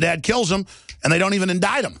 and the dad kills him, and they don't even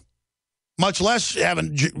indict him, much less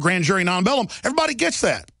having grand jury non-bellum. Everybody gets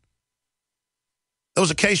that. There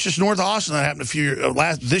was a case just north of Austin that happened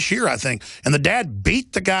this year, I think, and the dad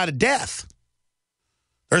beat the guy to death.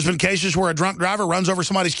 There's been cases where a drunk driver runs over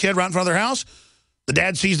somebody's kid right in front of their house. The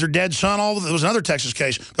dad sees their dead son. There was another Texas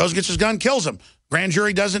case. Goes, gets his gun, kills him. Grand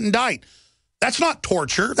jury doesn't indict. That's not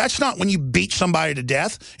torture. That's not when you beat somebody to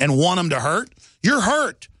death and want them to hurt. You're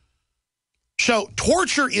hurt. So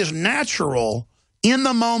torture is natural in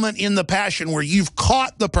the moment, in the passion, where you've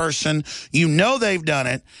caught the person, you know they've done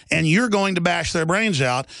it, and you're going to bash their brains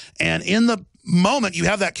out. And in the moment you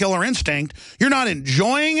have that killer instinct, you're not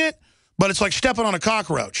enjoying it, but it's like stepping on a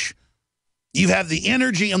cockroach. You have the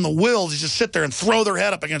energy and the will to just sit there and throw their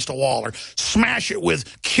head up against a wall or smash it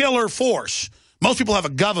with killer force. Most people have a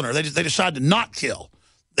governor. They decide to not kill.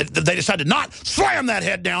 They decide to not slam that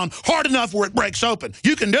head down hard enough where it breaks open.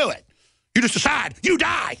 You can do it. You just decide, you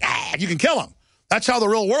die, you can kill them. That's how the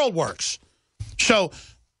real world works. So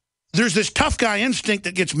there's this tough guy instinct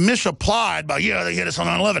that gets misapplied by, they hit us on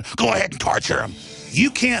 9/11. Go ahead and torture them. You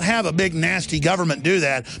can't have a big, nasty government do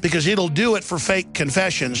that because it'll do it for fake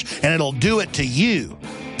confessions, and it'll do it to you.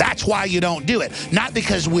 That's why you don't do it. Not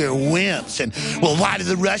because we're wimps and, well, why do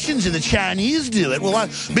the Russians and the Chinese do it? Well,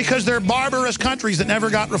 because they're barbarous countries that never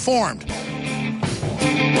got reformed.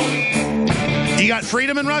 You got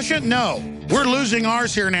freedom in Russia? No. We're losing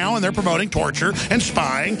ours here now, and they're promoting torture and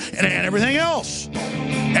spying and everything else.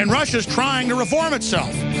 And Russia's trying to reform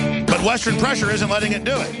itself. But Western pressure isn't letting it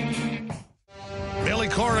do it. Billy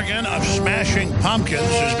Corgan of Smashing Pumpkins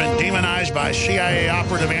has been demonized by CIA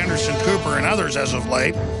operative Anderson Cooper and others as of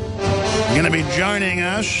late. Going to be joining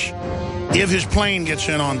us if his plane gets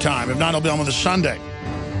in on time. If not, he'll be on with us Sunday.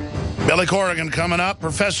 Billy Corgan coming up.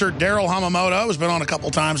 Professor Darrell Hamamoto has been on a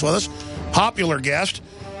couple times with us. Popular guest.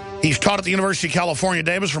 He's taught at the University of California,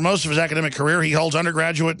 Davis for most of his academic career. He holds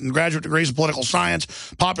undergraduate and graduate degrees in political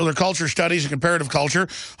science, popular culture studies, and comparative culture.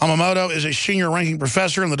 Hamamoto is a senior ranking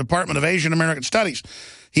professor in the Department of Asian American Studies.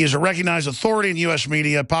 He is a recognized authority in U.S.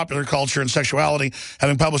 media, popular culture, and sexuality,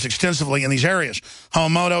 having published extensively in these areas.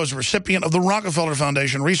 Hamamoto is a recipient of the Rockefeller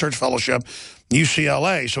Foundation Research Fellowship,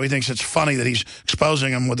 UCLA, so he thinks it's funny that he's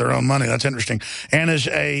exposing them with their own money. That's interesting. And is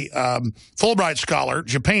a Fulbright scholar,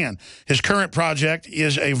 Japan. His current project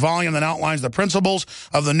is a volume that outlines the principles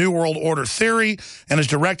of the New World Order theory and is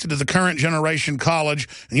directed to the current generation college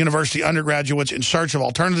and university undergraduates in search of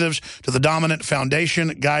alternatives to the dominant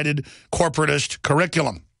foundation-guided corporatist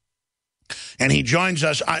curriculum. And he joins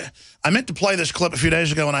us. I meant to play this clip a few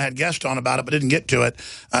days ago when I had guests on about it, but didn't get to it.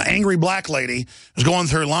 Angry black lady was going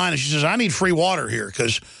through a line, and she says, I need free water here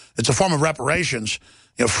because it's a form of reparations,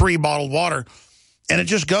 free bottled water. And it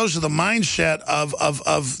just goes to the mindset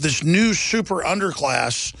of this new super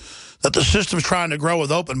underclass that the system's trying to grow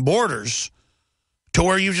with open borders to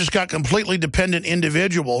where you've just got completely dependent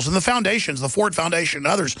individuals. And the foundations, the Ford Foundation and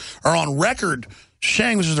others, are on record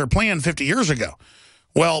saying this is their plan 50 years ago.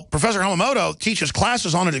 Well, Professor Hamamoto teaches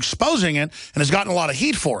classes on it, exposing it, and has gotten a lot of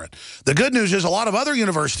heat for it. The good news is a lot of other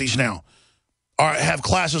universities now have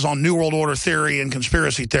classes on New World Order theory and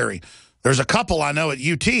conspiracy theory. There's a couple I know at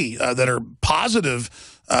UT that are positive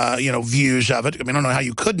views of it. I mean, I don't know how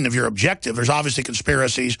you couldn't if you're objective. There's obviously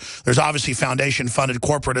conspiracies. There's obviously foundation-funded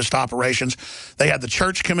corporatist operations. They had the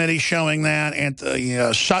church committee showing that, and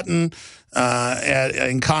Sutton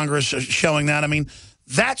in Congress showing that. I mean,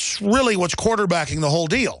 that's really what's quarterbacking the whole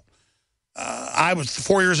deal. I was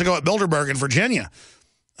 4 years ago at Bilderberg in Virginia.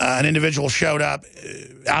 An individual showed up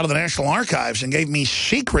out of the National Archives and gave me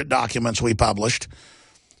secret documents we published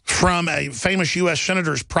from a famous U.S.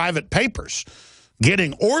 senator's private papers,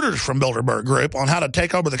 getting orders from Bilderberg Group on how to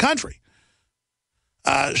take over the country.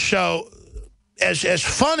 So as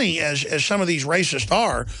funny as some of these racists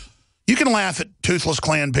are, you can laugh at toothless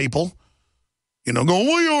Klan people, go,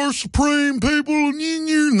 we are supreme people, and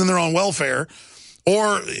then they're on welfare.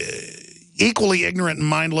 Or equally ignorant and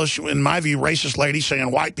mindless, in my view, racist ladies saying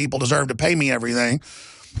white people deserve to pay me everything.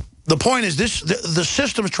 The point is the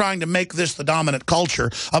system's trying to make this the dominant culture,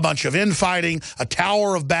 a bunch of infighting, a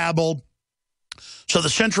Tower of Babel, so the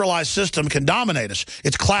centralized system can dominate us.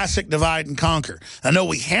 It's classic divide and conquer. I know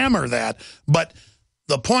we hammer that, but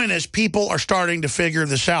the point is people are starting to figure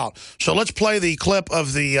this out. So let's play the clip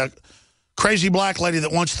of the crazy black lady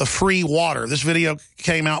that wants the free water. This video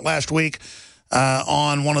came out last week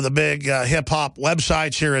on one of the big hip-hop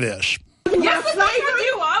websites. Here it is. Yes, slavery.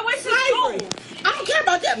 I went to school. I don't care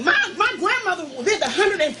about that. My grandmother lived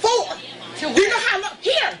 104. You know how long?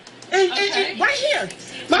 Here. And right here.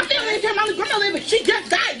 My family tell my grandmother lived, she just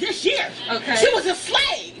died this year. Okay. She was a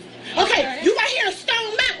slave. Okay. You right here in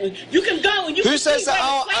Stone Mountain. You can go and you can see where the slave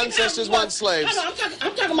our ancestors weren't slaves? No,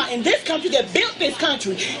 I'm talking about in this country that built this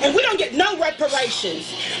country. And we don't get no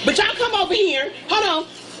reparations. But y'all come over here. Hold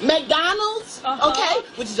on. McDonald's, okay,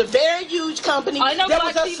 which is a very huge company. I know that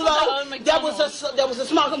was a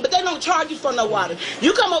small company, but they don't charge you for no water.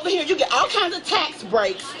 You come over here, you get all kinds of tax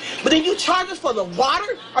breaks, but then you charge us for the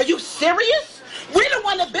water? Are you serious? We're the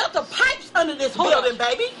one that built the pipes under this building,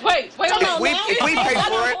 baby. Wait, if we pay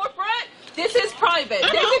for it. This is private. I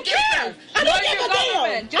don't care. I don't give a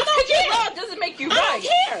damn. Just because you're law doesn't make you right. I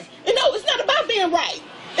don't care. No, it's not about being right.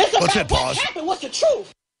 It's about what happened, what's the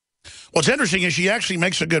truth. What's interesting is she actually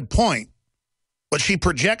makes a good point, but she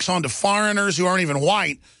projects onto foreigners who aren't even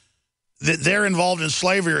white that they're involved in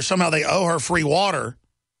slavery or somehow they owe her free water.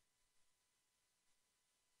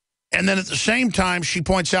 And then at the same time, she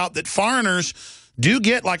points out that foreigners do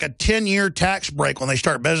get like a 10-year tax break when they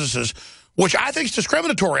start businesses, which I think is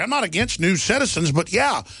discriminatory. I'm not against new citizens, but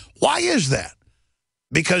yeah, why is that?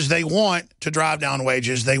 Because they want to drive down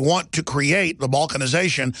wages. They want to create the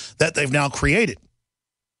balkanization that they've now created.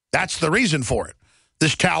 That's the reason for it.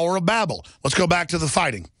 This Tower of Babel. Let's go back to the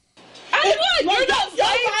fighting. You're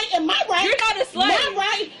right and my right. You're not a slave. My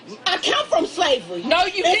right. I come from slavery. No,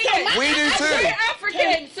 you didn't. We do too. You're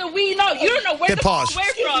African, so we know. You don't know where the fuck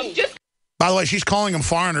we're from. Just by the way, she's calling them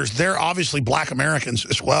foreigners. They're obviously black Americans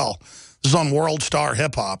as well. This is on World Star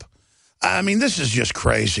Hip Hop. I mean, this is just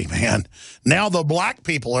crazy, man. Now the black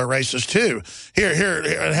people are racist, too. Here,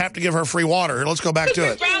 I have to give her free water. Here, let's go back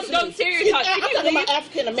to it. Brown don't stereotype.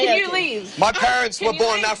 Can you leave? My parents were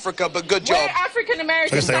born in Africa, but good job. We're African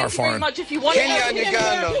Americans. I guess they are foreign. Very much. If you want Kenya and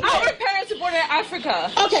Uganda. Our parents were born in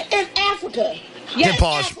Africa. Okay, in Africa. Yes,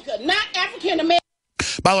 pause. Africa, not African American.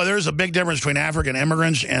 By the way, there is a big difference between African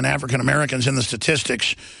immigrants and African Americans in the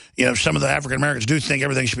statistics. You know, some of the African Americans do think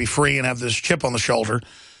everything should be free and have this chip on the shoulder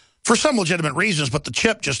for some legitimate reasons, but the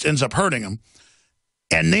chip just ends up hurting them.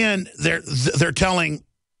 And then they're telling,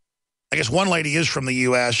 I guess one lady is from the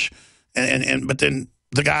U.S., but then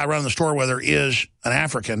the guy running the store with her is an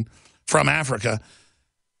African from Africa.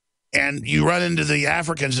 And you run into the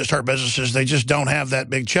Africans that start businesses, they just don't have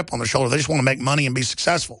that big chip on their shoulder. They just want to make money and be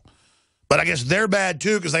successful. But I guess they're bad,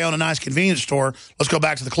 too, because they own a nice convenience store. Let's go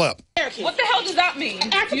back to the clip. What the hell does that mean?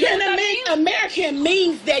 American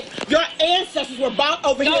means that your ancestors were brought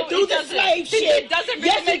over here through the slave ship. It doesn't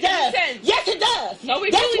really make any sense. Yes, it does. No,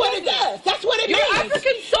 it That's really what it does. That's what it means. You're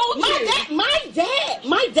African soldiers.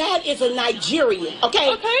 My dad is a Nigerian,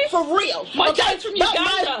 okay? For real. My dad's from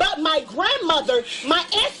Uganda. But my grandmother, my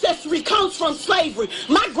ancestry comes from slavery.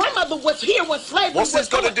 My grandmother was here when slavery was. What's this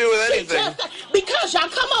got to do with anything? Because y'all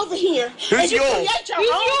come over here. Who's yours?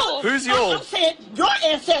 Who's yours? I'm saying your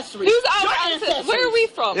ancestry. Who's our ancestry? Where are we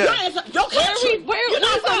from? Yeah. Your country. You're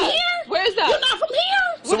not from here? Where's that? You're not from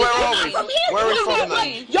here? So where are we? From here? Where are we from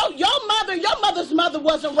then? Your mother's mother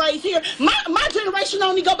wasn't raised here. My generation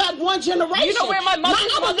we go back one generation. You know where my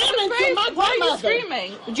mother's mother is to my Why are you grandmother.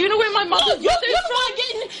 screaming? Do you know where my mother's You're the one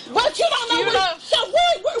getting, but you don't know.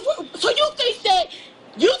 So you think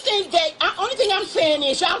that? Only thing I'm saying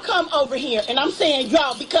is y'all come over here, and I'm saying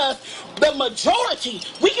y'all because the majority,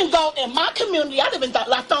 we can go in my community. I live in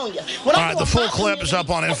Lithonia. All right, the full clip is up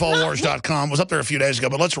on Infowars.com. It was up there a few days ago,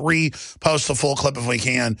 but let's repost the full clip if we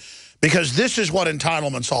can, because this is what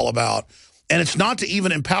entitlement's all about. And it's not to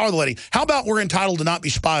even empower the lady. How about we're entitled to not be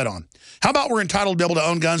spied on? How about we're entitled to be able to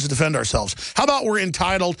own guns to defend ourselves? How about we're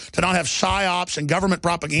entitled to not have psyops and government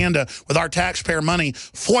propaganda with our taxpayer money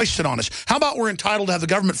foisted on us? How about we're entitled to have the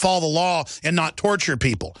government follow the law and not torture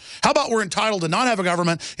people? How about we're entitled to not have a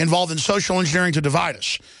government involved in social engineering to divide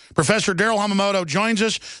us? Professor Darrell Hamamoto joins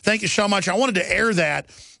us. Thank you so much. I wanted to air that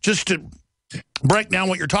just to break down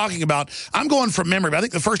what you're talking about. I'm going from memory, but I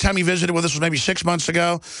think the first time you visited with us was maybe 6 months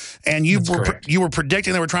ago, and you were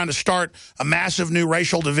predicting they were trying to start a massive new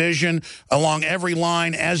racial division along every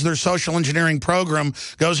line as their social engineering program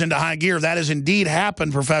goes into high gear. That has indeed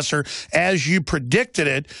happened, Professor, as you predicted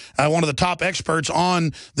it. One of the top experts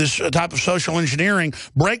on this type of social engineering.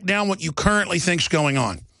 Break down what you currently think's going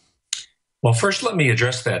on. Well, first, let me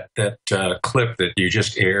address that clip that you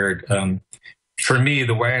just aired. For me,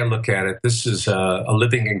 the way I look at it, this is a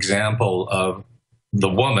living example of the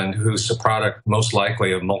woman who's a product most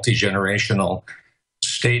likely of multi-generational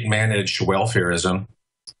state-managed welfarism,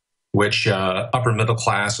 which upper middle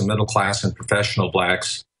class and professional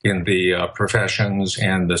blacks in the professions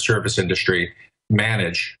and the service industry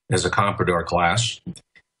manage as a comprador class.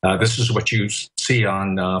 This is what you see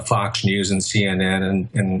on Fox News and CNN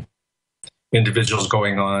and individuals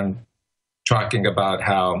going on talking about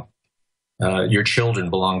how your children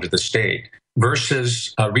belong to the state,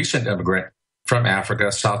 versus a recent immigrant from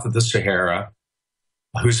Africa, south of the Sahara,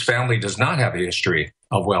 whose family does not have a history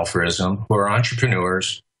of welfarism, who are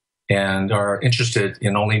entrepreneurs and are interested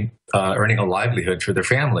in only earning a livelihood for their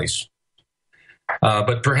families.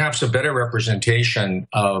 But perhaps a better representation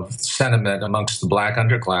of sentiment amongst the black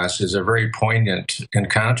underclass is a very poignant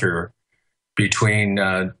encounter between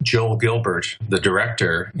Joel Gilbert, the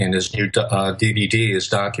director, in his new DVD, his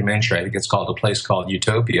documentary, I think it's called A Place Called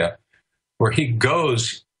Utopia, where he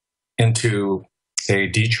goes into a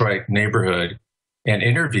Detroit neighborhood and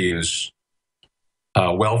interviews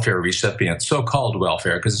welfare recipients, so-called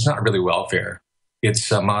welfare, because it's not really welfare.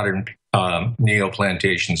 It's modern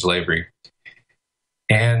neo-plantation slavery.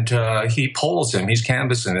 And he polls them, he's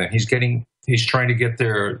canvassing them, he's trying to get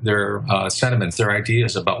their sentiments, their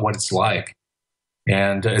ideas about what it's like.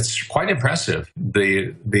 And it's quite impressive,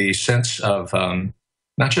 the sense of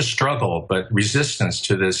not just struggle, but resistance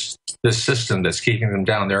to this system that's keeping them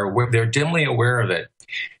down. They're dimly aware of it,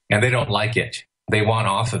 and they don't like it. They want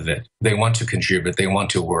off of it. They want to contribute. They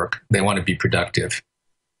want to work. They want to be productive.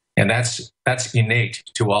 And that's innate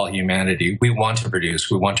to all humanity. We want to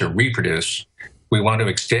produce. We want to reproduce. We want to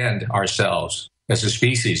extend ourselves as a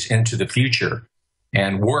species into the future.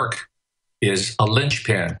 And work is a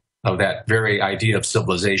linchpin of that very idea of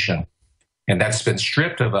civilization. And that's been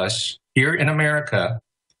stripped of us here in America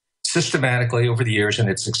systematically over the years, and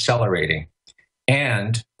it's accelerating.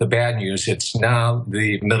 And the bad news, it's now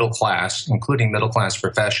the middle class, including middle class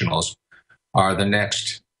professionals, are the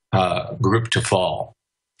next group to fall.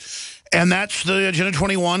 And that's the Agenda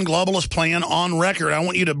 21 globalist plan on record. I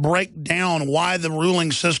want you to break down why the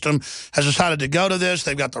ruling system has decided to go to this.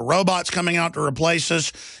 They've got the robots coming out to replace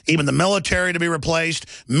us, even the military to be replaced.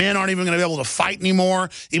 Men aren't even going to be able to fight anymore,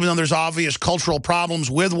 even though there's obvious cultural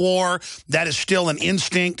problems with war. That is still an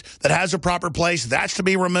instinct that has a proper place. That's to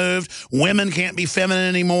be removed. Women can't be feminine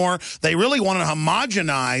anymore. They really want it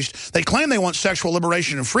homogenized. They claim they want sexual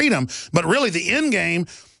liberation and freedom, but really the end game,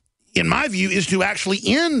 in my view, is to actually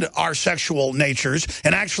end our sexual natures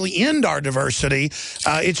and actually end our diversity.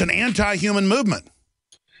 It's an anti-human movement.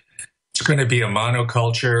 It's going to be a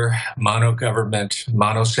monoculture, mono-government,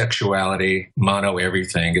 monosexuality,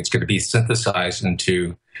 mono-everything. It's going to be synthesized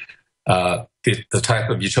into the type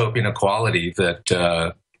of utopian equality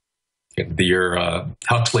that your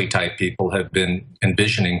Huxley-type people have been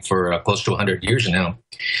envisioning for close to 100 years now.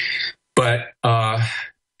 But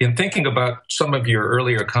in thinking about some of your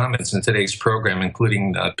earlier comments in today's program,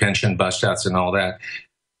 including pension bust-outs and all that,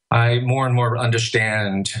 I more and more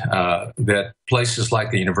understand that places like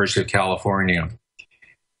the University of California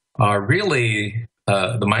are really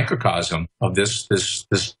the microcosm of this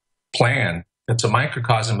plan. It's a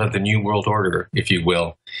microcosm of the New World Order, if you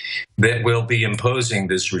will, that will be imposing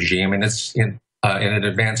this regime, and it's in an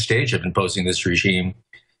advanced stage of imposing this regime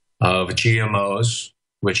of GMOs,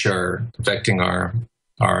 which are affecting our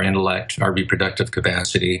intellect, our reproductive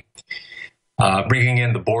capacity, bringing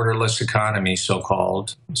in the borderless economy,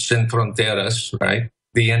 so-called, sin fronteras, right?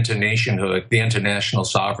 The internationhood, the international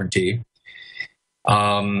sovereignty,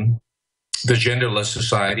 the genderless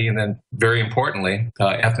society, and then, very importantly,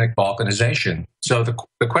 ethnic balkanization. So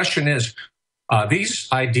the question is, these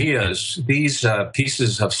ideas, these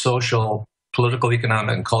pieces of social, political,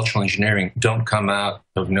 economic, and cultural engineering don't come out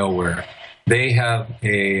of nowhere. They have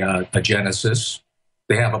a genesis.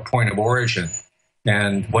 They have a point of origin.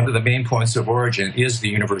 And one of the main points of origin is the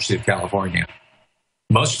University of California.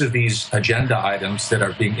 Most of these agenda items that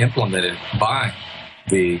are being implemented by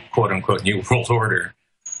the quote-unquote New World Order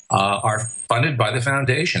are funded by the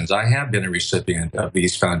foundations. I have been a recipient of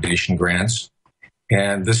these foundation grants.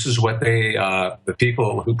 And this is what they, the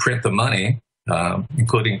people who print the money,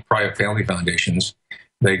 including private family foundations,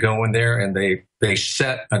 they go in there and they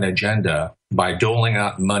set an agenda by doling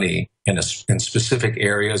out money in specific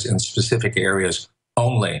areas,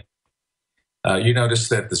 only. You notice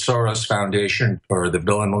that the Soros Foundation or the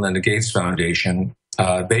Bill and Melinda Gates Foundation,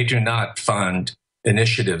 they do not fund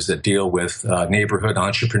initiatives that deal with neighborhood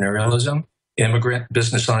entrepreneurialism, immigrant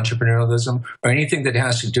business entrepreneurialism, or anything that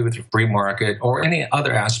has to do with the free market or any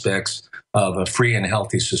other aspects of a free and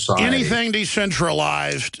healthy society. Anything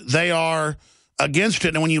decentralized, they are against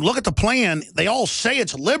it. And when you look at the plan, they all say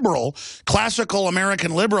it's liberal, classical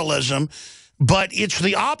American liberalism, but it's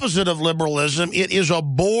the opposite of liberalism. It is a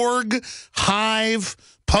Borg, hive,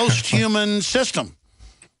 post-human system.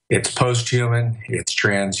 It's post-human, it's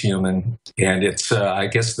transhuman, and it's, I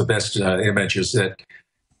guess the best image is that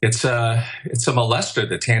it's a molester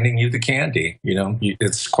that's handing you the candy. You know,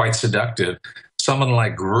 it's quite seductive. Someone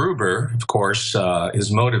like Gruber, of course,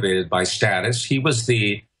 is motivated by status. He was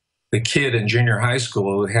the kid in junior high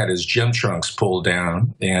school who had his gym trunks pulled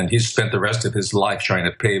down, and he spent the rest of his life trying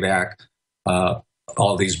to pay back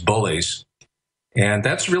all these bullies. And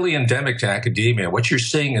that's really endemic to academia. What you're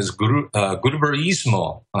seeing is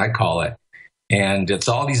Gruberismo, I call it. And it's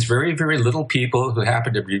all these very, very little people who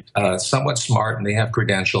happen to be somewhat smart and they have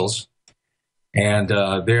credentials. And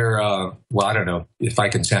they're, well, I don't know if I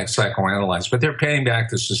can psychoanalyze, but they're paying back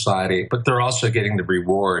to society, but they're also getting the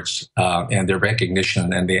rewards and their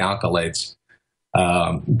recognition and the accolades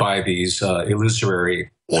by these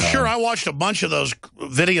illusory. Well, sure, I watched a bunch of those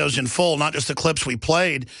videos in full, not just the clips we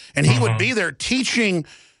played, and he would be there teaching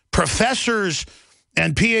professors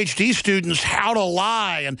and PhD students how to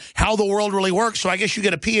lie and how the world really works. So I guess you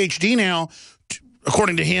get a PhD now,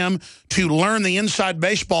 according to him, to learn the inside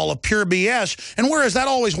baseball of pure BS. And whereas that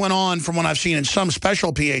always went on from what I've seen in some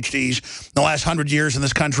special PhDs in the last 100 years in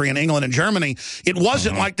this country, in England and Germany, it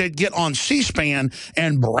wasn't like they'd get on C-SPAN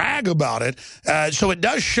and brag about it. So it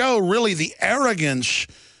does show really the arrogance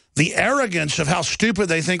of how stupid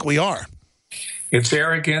they think we are. It's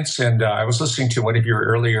arrogance, and I was listening to one of your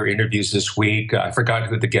earlier interviews this week. I forgot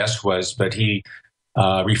who the guest was, but he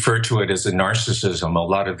referred to it as a narcissism, a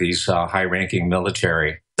lot of these high-ranking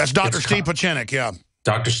military. That's Dr. Steve Pachenik, yeah.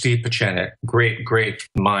 Dr. Steve Pachenik, great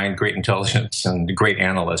mind, great intelligence, and great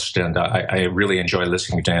analyst, and I really enjoy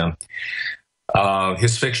listening to him.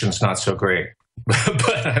 His fiction's not so great,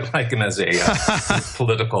 but I like him as a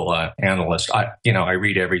political analyst. I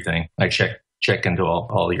read everything. I check into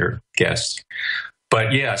all your guests.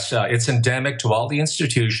 But yes, it's endemic to all the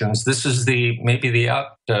institutions. This is maybe the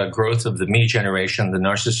outgrowth of the me generation, the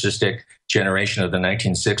narcissistic generation of the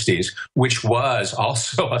 1960s, which was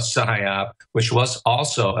also a psyop, which was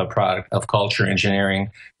also a product of culture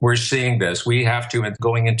engineering. We're seeing this. We have to,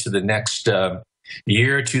 going into the next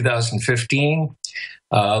year, 2015,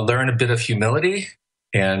 learn a bit of humility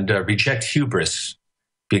and reject hubris,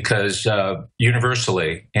 because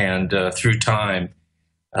universally and through time,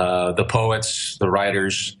 the poets, the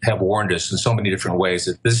writers have warned us in so many different ways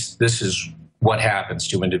that this is what happens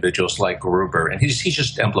to individuals like Gruber. And he's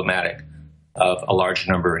just emblematic of a large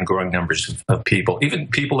number and growing numbers of people, even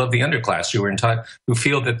people of the underclass who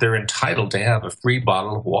feel that they're entitled to have a free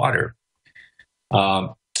bottle of water.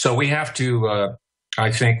 So we have to,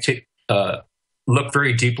 I think, look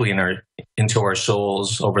very deeply into our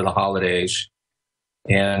souls over the holidays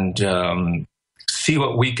and see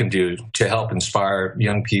what we can do to help inspire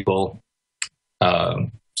young people.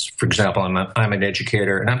 For example, I'm an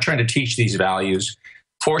educator, and I'm trying to teach these values.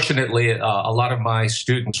 Fortunately, a lot of my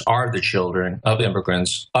students are the children of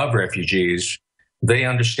immigrants, of refugees. They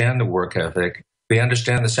understand the work ethic. They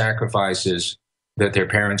understand the sacrifices that their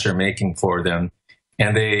parents are making for them.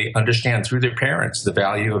 And they understand through their parents the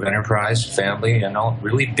value of enterprise, family, and all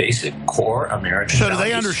really basic core American values. So do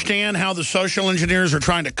they understand how the social engineers are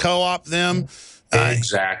trying to co-opt them?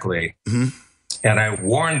 Exactly. And I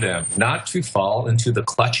warned them not to fall into the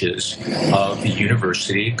clutches of the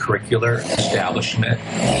university curricular establishment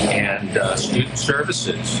and student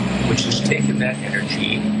services, which has taken that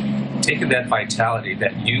energy, taken that vitality,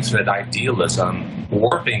 that youth, that idealism,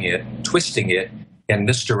 warping it, twisting it, and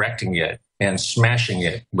misdirecting it, and smashing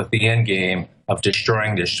it with the end game of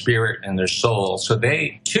destroying their spirit and their soul. So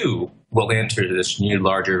they, too, will enter this new,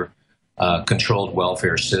 larger controlled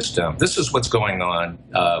welfare system. This is what's going on,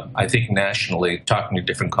 I think, nationally, talking to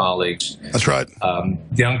different colleagues. That's right.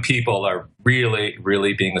 Young people are really,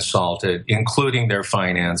 really being assaulted, including their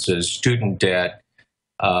finances, student debt.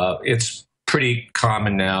 It's pretty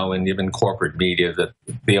common now, and even corporate media, that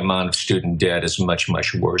the amount of student debt is much,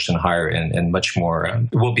 much worse and higher, and much more,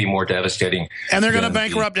 will be more devastating. And they're going to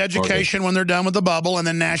bankrupt education when they're done with the bubble and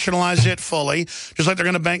then nationalize it fully, just like they're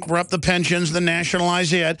going to bankrupt the pensions, then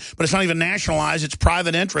nationalize it. But it's not even nationalized, it's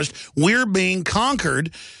private interest. We're being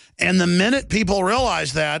conquered, and the minute people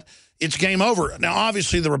realize that, it's game over. Now,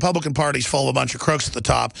 obviously, the Republican Party's full of a bunch of crooks at the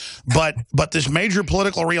top, but this major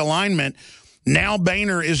political realignment, now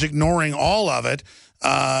Boehner is ignoring all of it.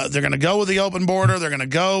 They're going to go with the open border. They're going to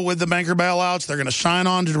go with the banker bailouts. They're going to sign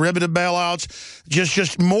on to derivative bailouts.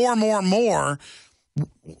 Just more and more and more.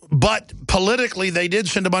 But politically, they did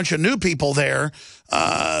send a bunch of new people there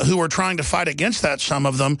who are trying to fight against that, some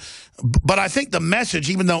of them. But I think the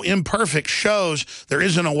message, even though imperfect, shows there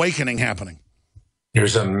is an awakening happening.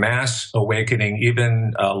 There's a mass awakening,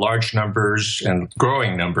 even large numbers and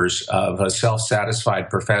growing numbers of self-satisfied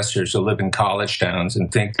professors who live in college towns and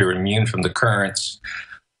think they're immune from the currents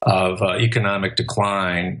of economic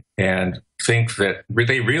decline, and think that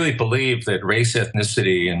they really believe that race,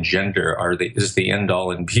 ethnicity, and gender is the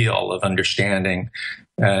end-all and be-all of understanding.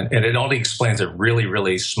 And it only explains a really,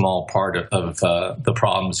 really small part of the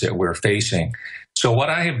problems that we're facing. So what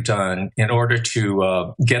I have done in order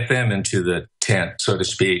to get them into the tent, so to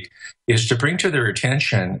speak, is to bring to their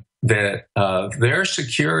attention that their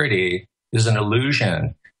security is an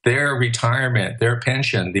illusion. Their retirement, their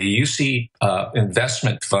pension, the UC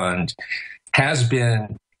investment fund has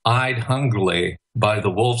been eyed hungrily by the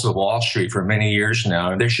wolves of Wall Street for many years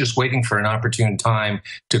now. And they're just waiting for an opportune time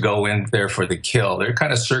to go in there for the kill. They're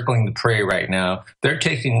kind of circling the prey right now. They're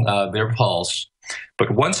taking their pulse.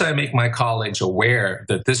 But once I make my colleagues aware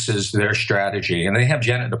that this is their strategy, and they have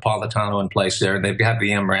Janet Napolitano in place there, and they've got the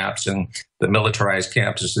MRAPs and the militarized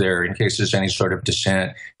campuses there in case there's any sort of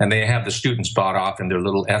dissent, and they have the students bought off in their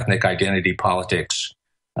little ethnic identity politics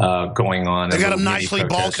going on. They got them nicely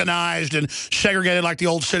balkanized and segregated like the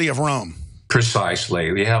old city of Rome.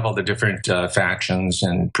 Precisely. We have all the different factions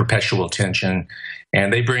and perpetual tension.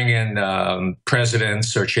 And they bring in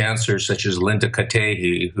presidents or chancellors such as Linda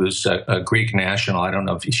Katehi, who's a Greek national. I don't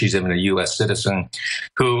know if she's even a U.S. citizen,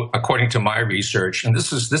 who, according to my research, and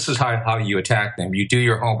this is how you attack them. You do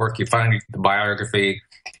your homework, you find the biography.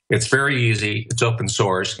 It's very easy. It's open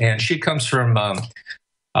source. And she comes from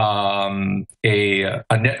a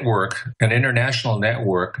network, an international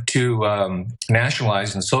network to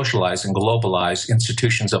nationalize and socialize and globalize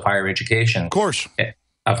institutions of higher education. Of course.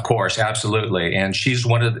 Of course, absolutely. And she was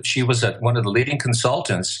one of the leading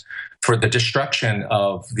consultants for the destruction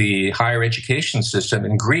of the higher education system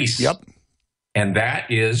in Greece. Yep. And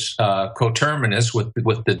that is coterminous with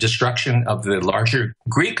the destruction of the larger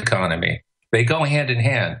Greek economy. They go hand in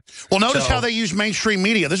hand. Well, notice how they use mainstream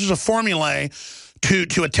media. This is a formula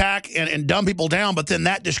to attack and dumb people down, but then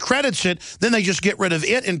that discredits it. Then they just get rid of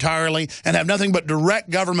it entirely and have nothing but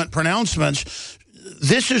direct government pronouncements.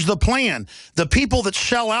 This is the plan. The people that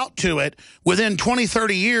sell out to it within 20,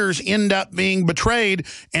 30 years end up being betrayed,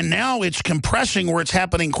 and now it's compressing where it's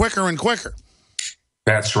happening quicker and quicker.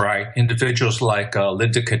 That's right. Individuals like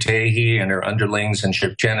Linda Katehi and her underlings and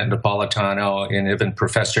Janet Napolitano and even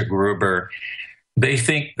Professor Gruber, they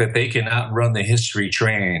think that they can outrun the history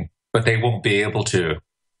train, but they won't be able to.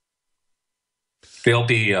 They'll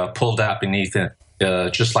be pulled out beneath it,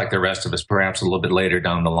 just like the rest of us, perhaps a little bit later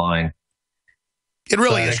down the line. It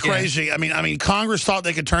really is crazy. I mean, Congress thought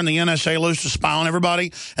they could turn the NSA loose to spy on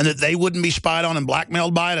everybody and that they wouldn't be spied on and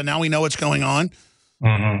blackmailed by it, and now we know what's going on.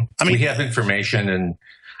 Mm-hmm. I mean, we have information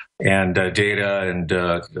and data, and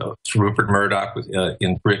Rupert Murdoch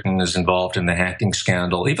in Britain is involved in the hacking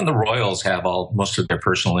scandal. Even the royals have most of their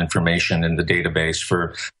personal information in the database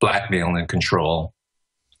for blackmail and control.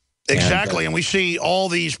 Exactly, and we see all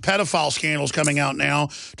these pedophile scandals coming out now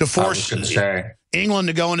to force England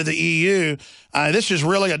to go into the EU. This is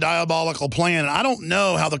really a diabolical plan, and I don't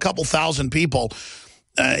know how the couple thousand people,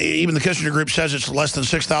 even the Kissinger Group says it's less than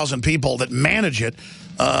 6,000 people that manage it,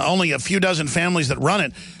 only a few dozen families that run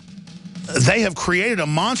it. they have created a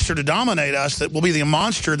monster to dominate us that will be the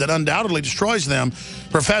monster that undoubtedly destroys them.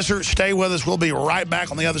 Professor, stay with us. We'll be right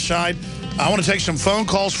back on the other side. I want to take some phone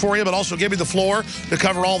calls for you, but also give you the floor to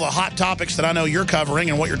cover all the hot topics that I know you're covering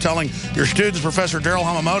and what you're telling your students. Professor Darrell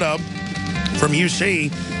Hamamoto from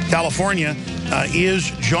UC, California,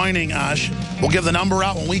 is joining us. We'll give the number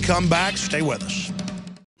out when we come back. Stay with us.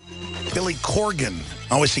 Billy Corgan.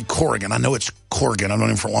 I always see Corgan. I know it's Corgan. I've known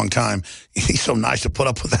him for a long time. He's so nice to put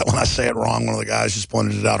up with that when I say it wrong. One of the guys just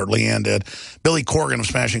pointed it out, or Leanne did. Billy Corgan of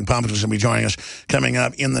Smashing Pumpkins is going to be joining us coming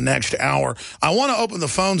up in the next hour. I want to open the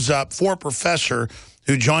phones up for Professor,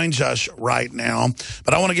 who joins us right now.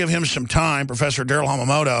 But I want to give him some time, Professor Darrell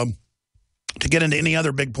Hamamoto, to get into any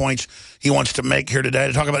other big points he wants to make here today,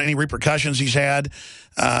 to talk about any repercussions he's had.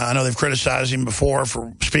 I know they've criticized him before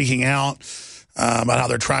for speaking out about how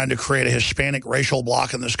they're trying to create a Hispanic racial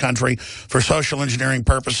bloc in this country for social engineering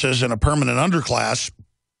purposes and a permanent underclass,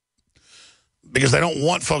 because they don't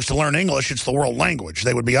want folks to learn English. It's the world language.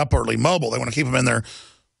 They would be upwardly mobile. They want to keep them in their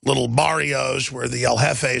little barrios where the El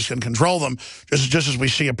Jefes can control them, just as we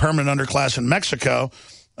see a permanent underclass in Mexico.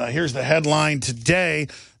 Here's the headline today: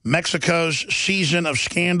 Mexico's season of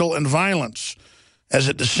scandal and violence as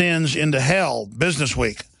it descends into hell. Business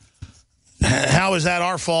Week. How is that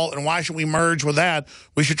our fault, and why should we merge with that?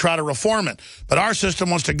 We should try to reform it. But our system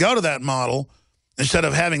wants to go to that model instead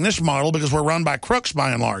of having this model, because we're run by crooks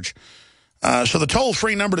by and large. So the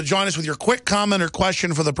toll-free number to join us with your quick comment or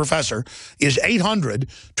question for the professor is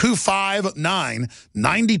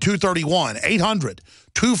 800-259-9231.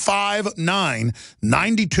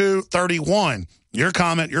 800-259-9231. Your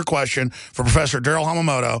comment, your question for Professor Darrell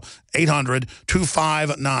Hamamoto,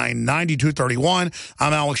 800-259-9231.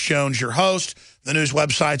 I'm Alex Jones, your host. The news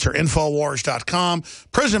websites are Infowars.com,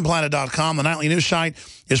 PrisonPlanet.com. The nightly news site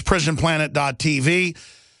is PrisonPlanet.tv.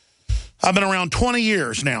 I've been around 20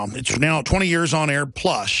 years now. It's now 20 years on air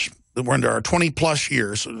plus. We're into our 20-plus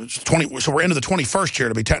years. It's 20, so we're into the 21st year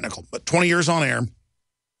to be technical, but 20 years on air.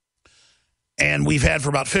 And we've had for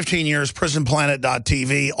about 15 years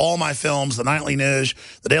PrisonPlanet.tv, all my films, the nightly news,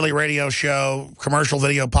 the daily radio show, commercial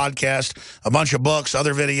video podcast, a bunch of books,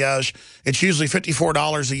 other videos. It's usually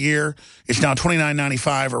 $54 a year. It's now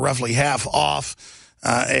 $29.95, or roughly half off.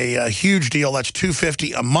 A huge deal. That's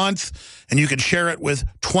 $250 a month, and you can share it with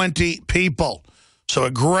 20 people. So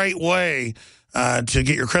a great way to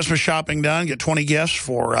get your Christmas shopping done. Get 20 gifts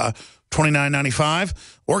for $29.95,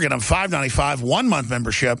 or get them $5.95 1-month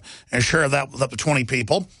membership and share that with up to 20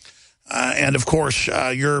 people. And of course,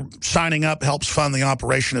 your signing up helps fund the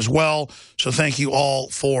operation as well. So thank you all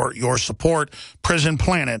for your support.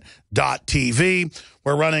 PrisonPlanet.tv.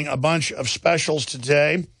 We're running a bunch of specials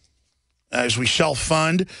today as we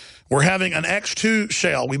self-fund. We're having an X2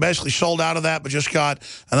 sale. We basically sold out of that, but just got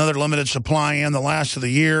another limited supply in, the last of the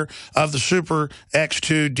year, of the Super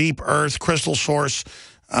X2 Deep Earth Crystal Source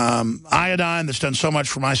iodine that's done so much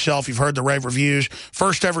for myself. You've heard the rave reviews.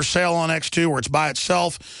 First ever sale on X2 where it's by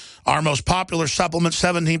itself. Our most popular supplement,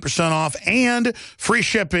 17% off, and free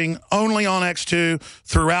shipping only on X2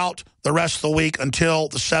 throughout the rest of the week until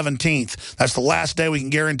the 17th. That's the last day we can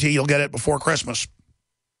guarantee you'll get it before Christmas.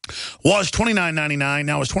 Was $29.99,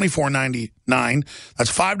 now it's $24.99.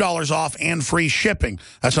 That's $5 off and free shipping.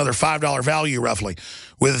 That's another $5 value, roughly.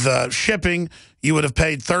 With shipping, you would have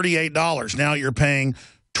paid $38. Now you're paying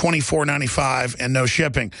 $24.95 and no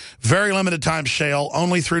shipping. Very limited time sale,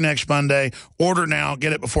 only through next Monday. Order now,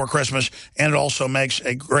 get it before Christmas, and it also makes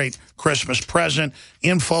a great Christmas present.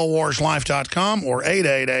 Infowarslife.com or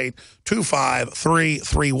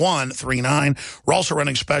 888-253-3139. We're also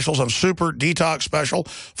running specials on Super Detox Special,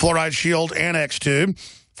 Fluoride Shield, and X2.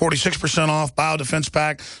 46% off Biodefense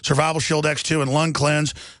Pack, Survival Shield X2, and Lung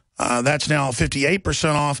Cleanse. That's now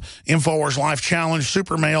 58% off. InfoWars Life Challenge,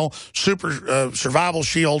 Super Male, Super Survival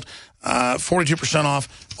Shield, 42%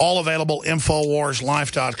 off. All available,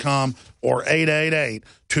 InfoWarsLife.com or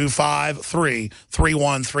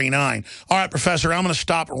 888-253-3139. All right, Professor, I'm going to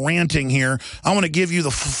stop ranting here. I want to give you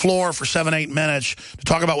the floor for 7-8 minutes to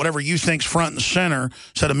talk about whatever you think's front and center,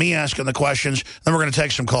 instead of me asking the questions. Then we're going to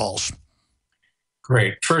take some calls.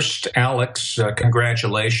 Great. First, Alex,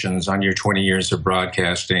 congratulations on your 20 years of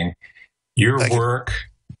broadcasting. Your work,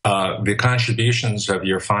 the contributions of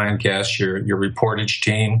your fine guests, your reportage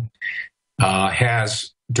team,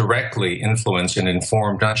 has directly influenced and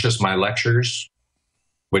informed not just my lectures,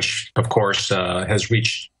 which, of course, has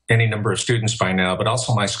reached any number of students by now, but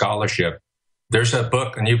also my scholarship. There's a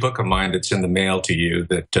new book of mine that's in the mail to you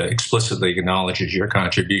that explicitly acknowledges your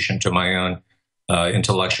contribution to my own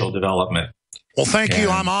intellectual development. Well, thank you.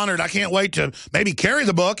 I'm honored. I can't wait to maybe carry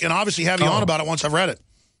the book and obviously have you on about it once I've read it.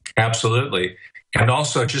 Absolutely. And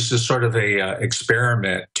also, just as sort of a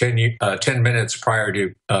experiment, 10 minutes prior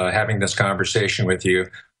to having this conversation with you,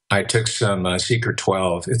 I took some Secret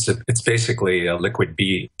 12. It's basically a liquid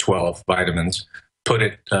B12 vitamins, put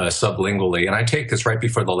it sublingually. And I take this right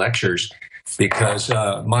before the lectures because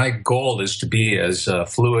my goal is to be as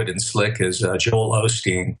fluid and slick as Joel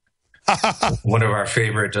Osteen, one of our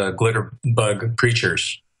favorite glitter bug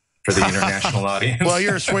preachers for the international audience. Well,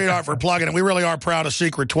 you're a sweetheart for plugging it. We really are proud of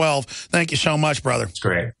Secret 12. Thank you so much, brother. It's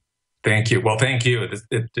great. Thank you. Well, thank you.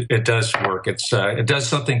 It does work. It does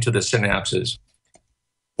something to the synapses.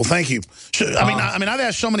 Well, thank you. So, I mean, I've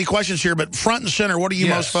asked so many questions here, but front and center, what are you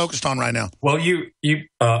most focused on right now? Well, you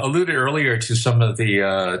alluded earlier to some of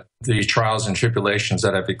the trials and tribulations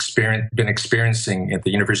that I've been experiencing at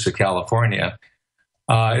the University of California.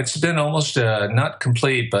 It's been almost not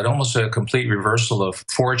complete, but almost a complete reversal of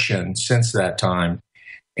fortune since that time.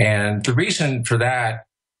 And the reason for that,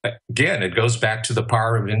 again, it goes back to the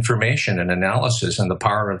power of information and analysis and the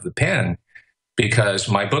power of the pen, because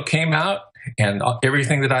my book came out and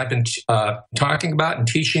everything that I've been talking about and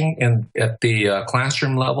teaching at the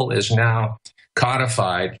classroom level is now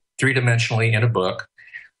codified three-dimensionally in a book.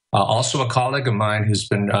 Also a colleague of mine who's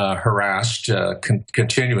been harassed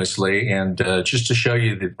continuously, and just to show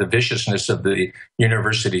you the viciousness of the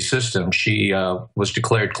university system, she was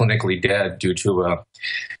declared clinically dead due to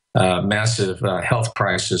a massive health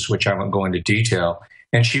crisis, which I won't go into detail.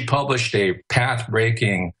 And she published a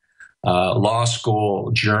path-breaking law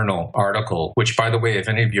school journal article, which, by the way, if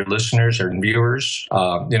any of your listeners or viewers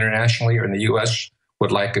internationally or in the U.S.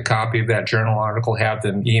 would like a copy of that journal article, have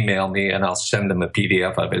them email me and I'll send them a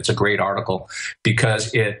PDF of it. It's a great article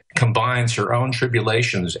because it combines her own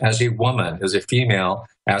tribulations as a woman, as a female,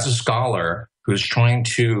 as a scholar who's trying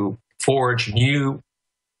to forge new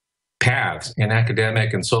paths in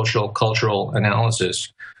academic and social cultural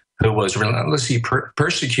analysis, who was relentlessly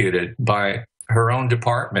persecuted by her own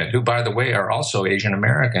department, who, by the way, are also Asian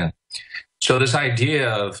American. So this idea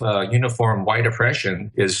of uniform white oppression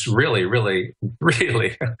is really, really,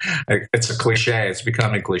 really, it's a cliche. It's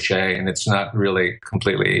becoming cliche, and it's not really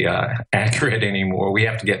completely accurate anymore. We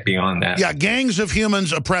have to get beyond that. Yeah, gangs of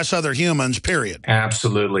humans oppress other humans, period.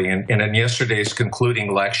 Absolutely. And in yesterday's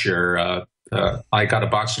concluding lecture, I got a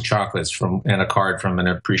box of chocolates and a card from an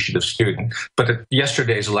appreciative student. But at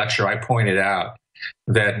yesterday's lecture, I pointed out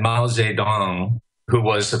that Mao Zedong, who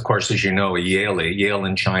was, of course, as you know, a Yale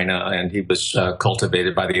in China, and he was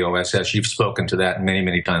cultivated by the OSS. You've spoken to that many,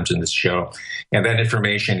 many times in this show. And that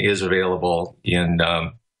information is available in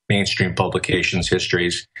mainstream publications,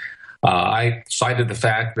 histories. I cited the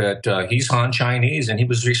fact that he's Han Chinese, and he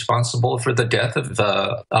was responsible for the death of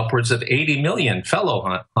upwards of 80 million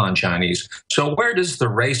fellow Han Chinese. So where does the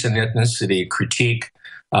race and ethnicity critique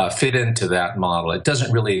fit into that model? It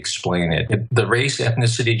doesn't really explain it. The race,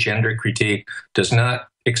 ethnicity, gender critique does not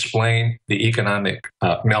explain the economic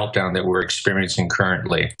meltdown that we're experiencing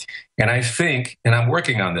currently. And I think, and I'm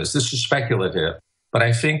working on this is speculative, but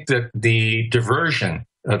I think that the diversion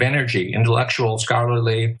of energy, intellectual,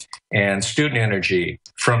 scholarly, and student energy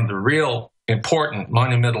from the real important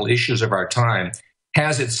monumental issues of our time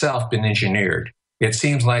has itself been engineered. It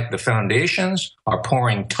seems like the foundations are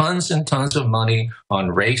pouring tons and tons of money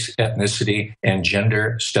on race, ethnicity, and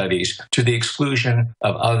gender studies to the exclusion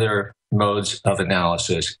of other modes of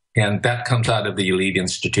analysis. And that comes out of the elite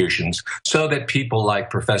institutions so that people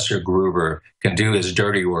like Professor Gruber can do his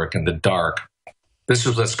dirty work in the dark. This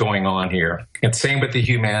is what's going on here. And same with the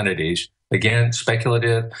humanities. Again,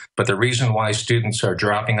 speculative, but the reason why students are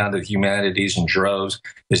dropping out of the humanities in droves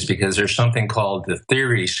is because there's something called the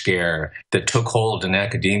theory scare that took hold in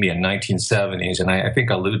academia in the 1970s. And I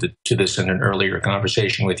think I alluded to this in an earlier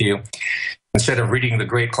conversation with you. Instead of reading the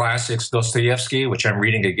great classics, Dostoevsky, which I'm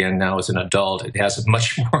reading again now as an adult, it has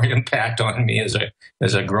much more impact on me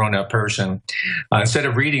as a grown-up person. Instead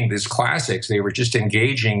of reading these classics, they were just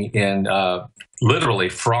engaging in literally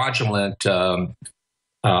fraudulent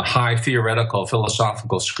high theoretical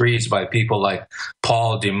philosophical screeds by people like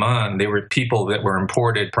Paul Dimon. They were people that were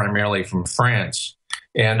imported primarily from France.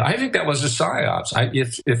 And I think that was a psyops.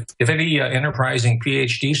 If any enterprising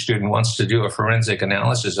PhD student wants to do a forensic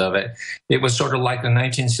analysis of it, it was sort of like the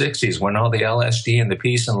 1960s when all the LSD and the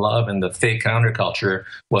peace and love and the fake counterculture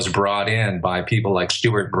was brought in by people like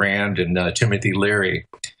Stuart Brand and Timothy Leary.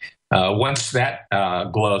 Once that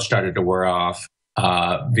glow started to wear off,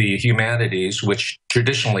 the humanities, which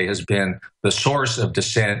traditionally has been the source of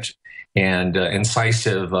dissent and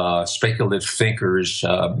incisive speculative thinkers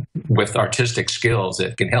with artistic skills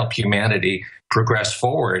that can help humanity progress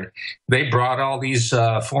forward, they brought all these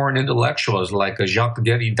foreign intellectuals like Jacques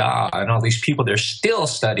Derrida and all these people. They're still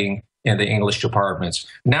studying in the English departments.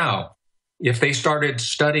 Now, if they started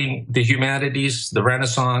studying the humanities, the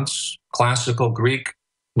Renaissance, classical Greek,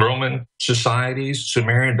 Roman societies,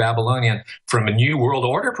 Sumerian, Babylonian, from a New World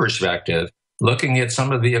Order perspective, looking at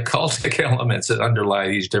some of the occultic elements that underlie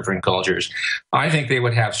these different cultures, I think they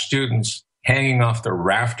would have students hanging off the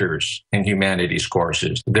rafters in humanities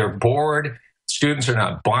courses. They're bored. Students are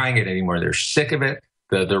not buying it anymore. They're sick of it.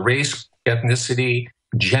 The race, ethnicity,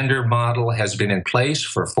 gender model has been in place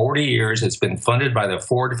for 40 years. It's been funded by the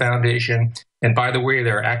Ford Foundation. And by the way,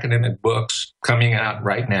 there are academic books coming out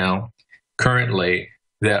right now, currently,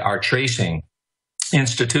 that are tracing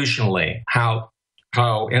institutionally how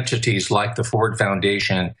entities like the Ford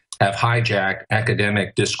Foundation have hijacked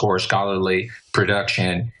academic discourse, scholarly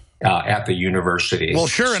production at the university. Well,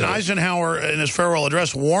 sure, and Eisenhower, in his farewell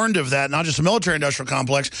address, warned of that, not just the military-industrial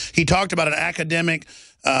complex. He talked about an academic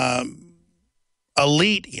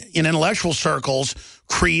elite in intellectual circles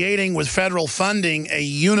creating, with federal funding, a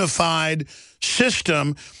unified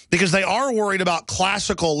system, because they are worried about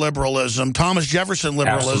classical liberalism, Thomas Jefferson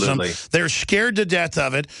liberalism. Absolutely. They're scared to death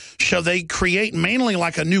of it, so they create mainly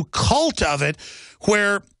like a new cult of it,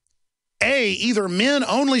 where either men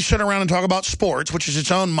only sit around and talk about sports, which is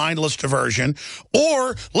its own mindless diversion,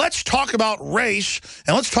 or let's talk about race,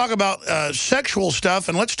 and let's talk about sexual stuff,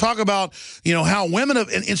 and let's talk about, you know, how women have,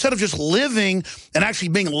 instead of just living and actually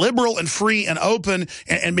being liberal and free and open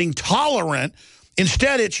and being tolerant,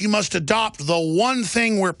 instead it's you must adopt the one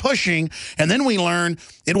thing we're pushing. And then we learn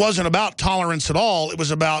it wasn't about tolerance at all. It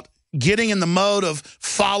was about getting in the mode of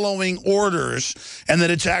following orders, and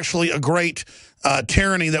that it's actually a great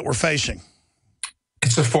tyranny that we're facing.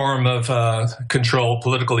 It's a form of control,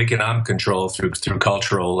 political, economic control through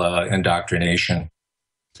cultural indoctrination.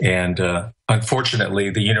 And unfortunately,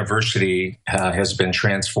 the university has been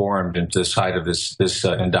transformed into the site of this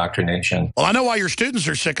indoctrination. Well, I know why your students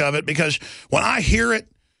are sick of it, because when I hear it,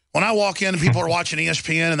 when I walk in and people are watching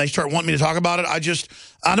ESPN and they start wanting me to talk about it,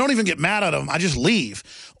 I don't even get mad at them. I just leave.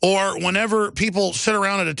 Or whenever people sit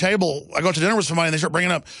around at a table, I go to dinner with somebody and they start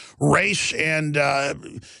bringing up race and, I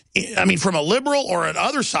mean, from a liberal or an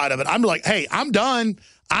other side of it, I'm like, hey, I'm done.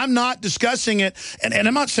 I'm not discussing it. And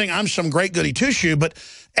I'm not saying I'm some great goody two-shoe, but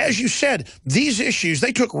as you said, these issues,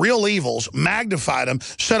 they took real evils, magnified them,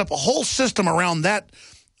 set up a whole system around that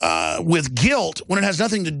with guilt when it has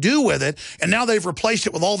nothing to do with it. And now they've replaced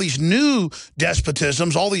it with all these new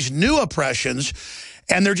despotisms, all these new oppressions.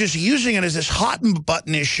 And they're just using it as this hot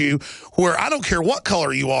button issue where I don't care what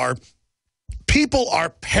color you are, people are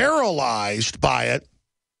paralyzed by it.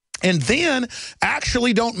 And then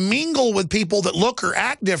actually don't mingle with people that look or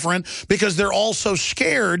act different because they're all so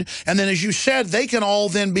scared. And then, as you said, they can all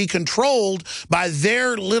then be controlled by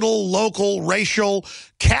their little local racial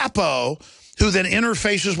capo, who then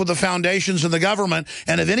interfaces with the foundations and the government.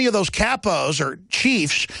 And if any of those capos or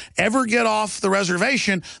chiefs ever get off the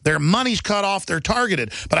reservation, their money's cut off, they're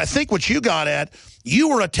targeted. But I think what you got at, you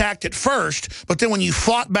were attacked at first, but then when you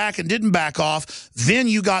fought back and didn't back off, then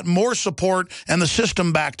you got more support and the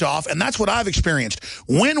system backed off. And that's what I've experienced.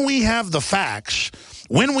 When we have the facts,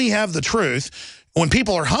 when we have the truth, when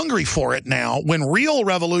people are hungry for it now, when real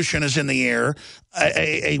revolution is in the air,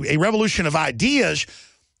 a revolution of ideas,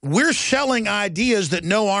 we're selling ideas that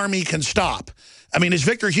no army can stop. I mean, as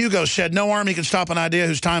Victor Hugo said, no army can stop an idea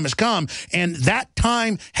whose time has come. And that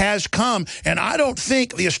time has come. And I don't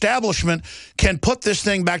think the establishment can put this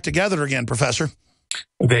thing back together again, Professor.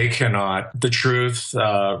 They cannot. The truth,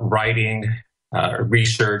 writing,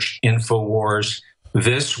 research, InfoWars,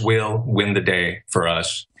 this will win the day for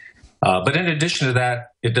us. But in addition to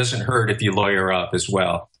that, it doesn't hurt if you lawyer up as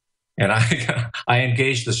well. And I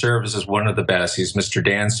engaged the service as one of the best. He's Mr.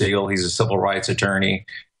 Dan Siegel. He's a civil rights attorney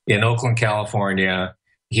in Oakland, California.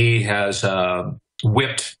 He has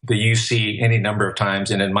whipped the UC any number of times.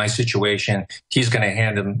 And in my situation, he's going to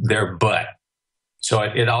hand them their butt. So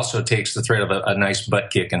it also takes the threat of a nice butt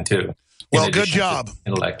kicking, too. Well, good job.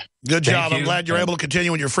 Good job. I'm glad you're able to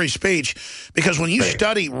continue in your free speech, because when you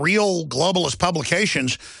study real globalist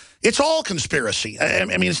publications, it's all conspiracy. I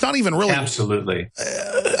mean, it's not even really... Absolutely.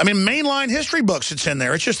 I mean, mainline history books, it's in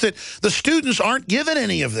there. It's just that the students aren't given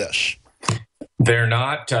any of this. They're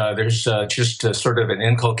not. There's just sort of an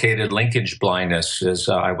inculcated linkage blindness, as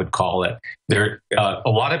I would call it. A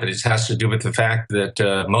lot of it has to do with the fact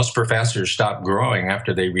that most professors stop growing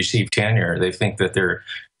after they receive tenure. They think that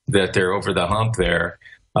they're over the hump there.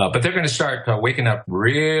 But they're going to start waking up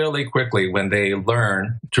really quickly when they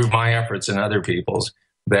learn, through my efforts and other people's,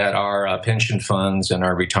 that our pension funds and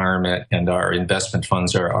our retirement and our investment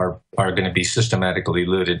funds are going to be systematically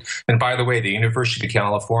looted. And by the way, the University of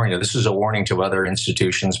California, this is a warning to other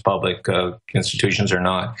institutions, public institutions or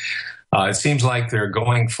not. It seems like they're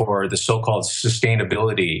going for the so-called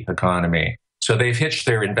sustainability economy. So they've hitched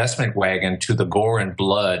their investment wagon to the gore and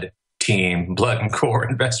blood team, blood and gore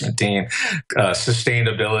investment team,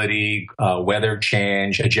 sustainability, weather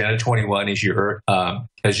change, Agenda 21, as you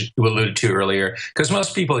alluded to earlier. Because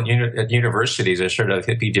most people at universities are sort of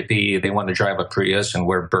hippy-dippy. They want to drive a Prius and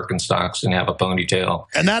wear Birkenstocks and have a ponytail.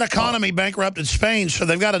 And that economy bankrupted Spain, so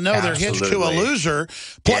they've got to know they're hitched to a loser.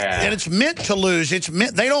 Yeah. And it's meant to lose. They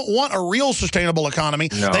don't want a real sustainable economy.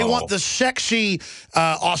 No. They want the sexy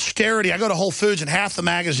austerity. I go to Whole Foods and half the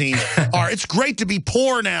magazines are, it's great to be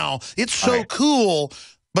poor now. It's so cool.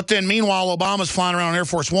 But then meanwhile, Obama's flying around on Air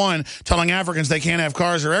Force One telling Africans they can't have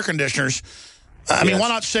cars or air conditioners. I mean, why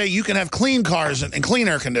not say you can have clean cars and clean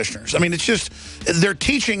air conditioners? I mean, it's just, they're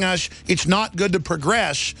teaching us it's not good to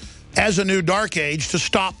progress as a new dark age to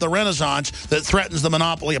stop the renaissance that threatens the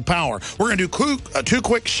monopoly of power. We're going to do two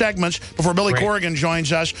quick segments before Billy Corgan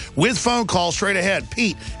joins us with phone calls straight ahead.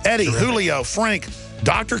 Pete, Eddie, Julio, Frank,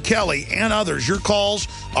 Dr. Kelly, and others. Your calls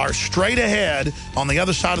are straight ahead on the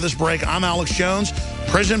other side of this break. I'm Alex Jones,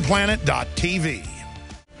 prisonplanet.tv.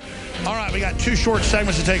 All right, we got two short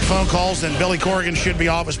segments to take phone calls. Then Billy Corgan should be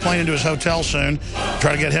off his plane into his hotel soon.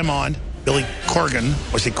 Try to get him on. Billy Corgan.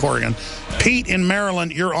 Was he Corgan? Pete in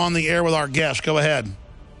Maryland, you're on the air with our guest. Go ahead.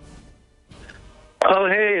 Oh,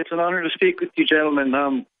 hey, it's an honor to speak with you,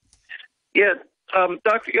 gentlemen. Dr.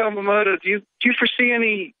 Hamamoto, do you foresee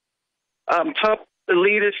any top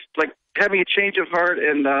elitists like having a change of heart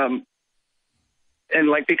and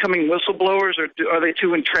like becoming whistleblowers, or are they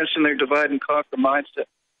too entrenched in their divide and conquer mindset?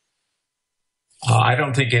 I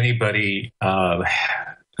don't think anybody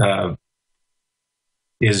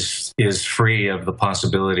is free of the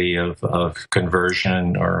possibility of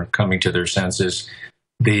conversion or coming to their senses.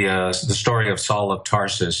 The story of Saul of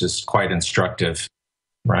Tarsus is quite instructive,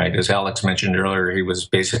 right? As Alex mentioned earlier, he was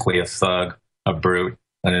basically a thug, a brute,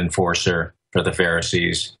 an enforcer for the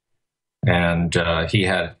Pharisees, and he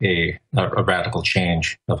had a radical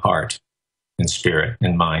change of heart and spirit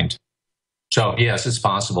and mind. So yes, it's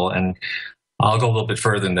possible, and I'll go a little bit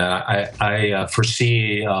further than that. I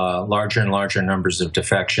foresee larger and larger numbers of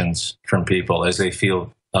defections from people as they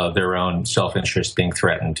feel their own self-interest being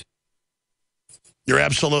threatened. You're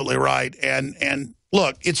absolutely right. And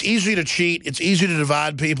look, it's easy to cheat. It's easy to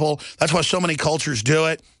divide people. That's why so many cultures do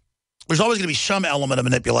it. There's always going to be some element of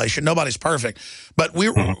manipulation. Nobody's perfect. But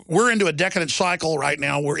we're into a decadent cycle right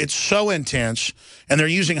now where it's so intense, and they're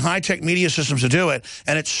using high-tech media systems to do it,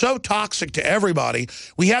 and it's so toxic to everybody.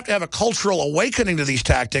 We have to have a cultural awakening to these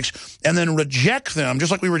tactics and then reject them,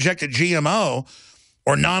 just like we rejected GMO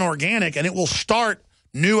or non-organic, and it will start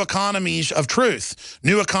new economies of truth,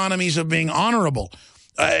 new economies of being honorable.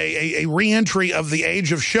 A re-entry of the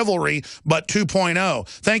age of chivalry, but 2.0.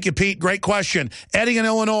 Thank you, Pete. Great question. Eddie in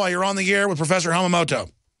Illinois, you're on the air with Professor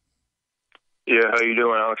Hamamoto. Yeah, how you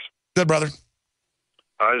doing, Alex? Good, brother.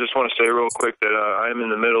 I just want to say real quick that I'm in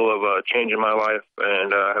the middle of changing my life,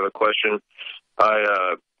 and I have a question.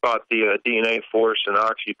 I bought the DNA Force and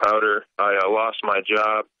Oxy powder. I lost my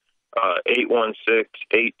job.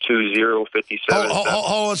 816-820-57.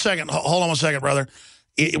 Hold on a second. Hold on one second, brother.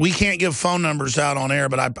 We can't give phone numbers out on air,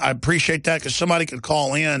 but I appreciate that because somebody could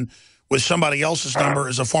call in with somebody else's number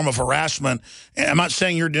as a form of harassment. And I'm not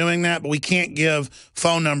saying you're doing that, but we can't give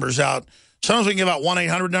phone numbers out. Sometimes we can give out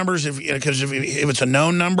 1-800 numbers because if it's a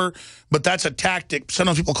known number, but that's a tactic.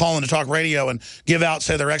 Sometimes people call in to talk radio and give out,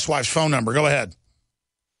 say, their ex-wife's phone number. Go ahead.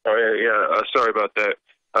 Oh, yeah. Sorry about that.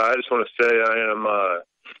 I just want to say I am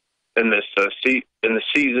in the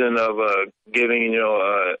season of giving,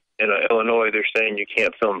 in Illinois, they're saying you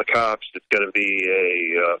can't film the cops. It's going to be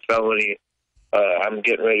a felony. I'm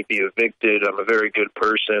getting ready to be evicted. I'm a very good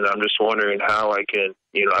person. I'm just wondering how I can,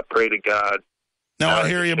 I pray to God. No, I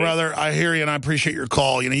hear you, brother. I hear you, and I appreciate your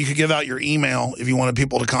call. You could give out your email if you wanted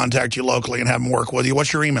people to contact you locally and have them work with you.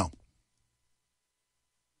 What's your email?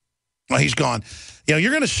 Well, he's gone.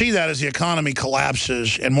 You're going to see that as the economy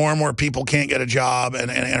collapses and more people can't get a job and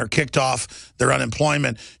are kicked off their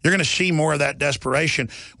unemployment. You're going to see more of that desperation.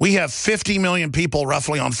 We have 50 million people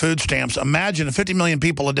roughly on food stamps. Imagine 50 million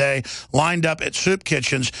people a day lined up at soup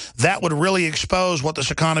kitchens. That would really expose what this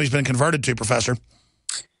economy's been converted to, Professor.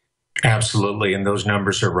 Absolutely, and those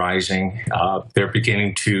numbers are rising. They're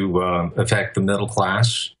beginning to affect the middle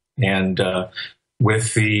class. And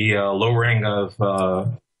with the lowering of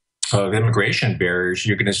immigration barriers,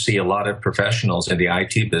 you're going to see a lot of professionals in the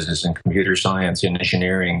IT business and computer science and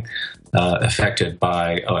engineering affected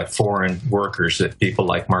by foreign workers that people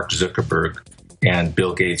like Mark Zuckerberg and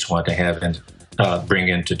Bill Gates want to have and bring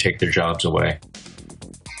in to take their jobs away.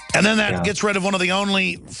 And then that gets rid of one of the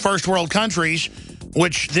only first world countries,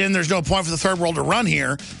 which then there's no point for the third world to run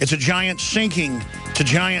here. It's a giant sinking, it's a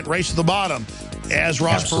giant race to the bottom, as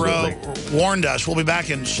Ross Perot warned us. We'll be back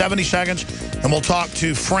in 70 seconds, and we'll talk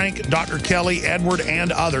to Frank, Dr. Kelly, Edward,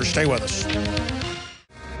 and others. Stay with us.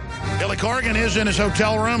 Billy Corgan is in his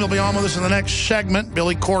hotel room. He'll be on with us in the next segment.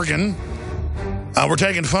 Billy Corgan. We're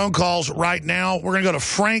taking phone calls right now. We're going to go to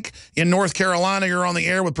Frank in North Carolina. You're on the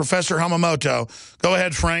air with Professor Hamamoto. Go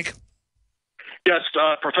ahead, Frank. Yes,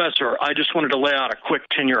 Professor, I just wanted to lay out a quick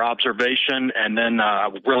 10-year observation, and then I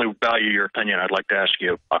would really value your opinion. I'd like to ask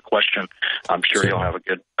you a question. I'm sure you'll have a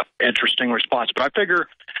good, interesting response. But I figure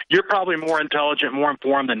you're probably more intelligent, more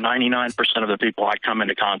informed than 99% of the people I come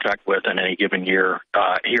into contact with in any given year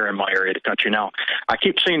here in my area of the country. Now, I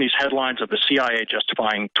keep seeing these headlines of the CIA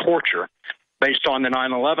justifying torture based on the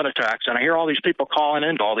 9/11 attacks. And I hear all these people calling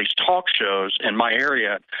into all these talk shows in my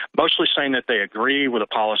area, mostly saying that they agree with a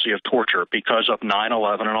policy of torture because of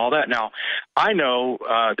 9/11 and all that. Now, I know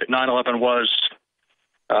that 9/11 was,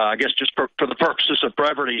 I guess just for the purposes of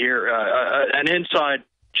brevity here, an inside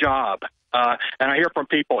job. And I hear from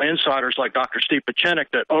people, insiders like Dr. Steve Pachinik,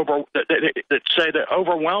 that say that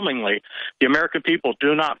overwhelmingly the American people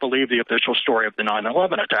do not believe the official story of the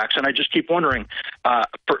 9/11 attacks. And I just keep wondering,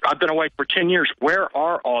 I've been awake for 10 years. Where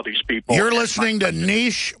are all these people? You're listening to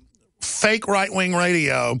niche, fake right-wing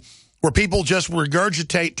radio where people just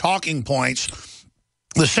regurgitate talking points,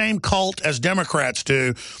 the same cult as Democrats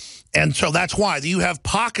do. And so that's why you have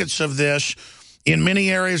pockets of this in many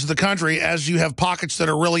areas of the country, as you have pockets that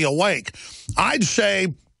are really awake. I'd say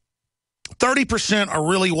 30% are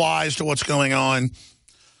really wise to what's going on.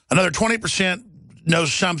 Another 20%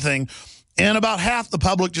 knows something. And about half the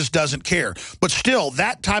public just doesn't care. But still,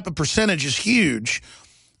 that type of percentage is huge.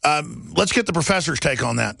 Let's get the professor's take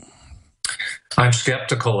on that. I'm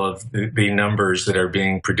skeptical of the numbers that are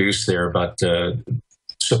being produced there about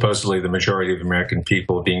supposedly the majority of American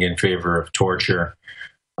people being in favor of torture.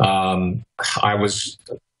 I was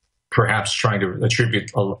perhaps trying to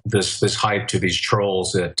attribute this hype to these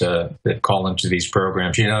trolls that call into these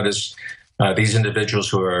programs. You notice these individuals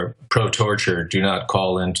who are pro-torture do not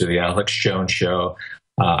call into the Alex Jones show.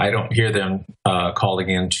 I don't hear them calling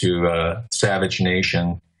into Savage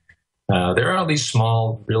Nation. There are all these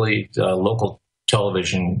small, really local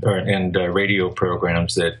television and radio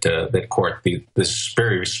programs that court this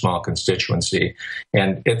very small constituency,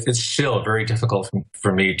 and it's still very difficult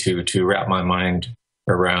for me to wrap my mind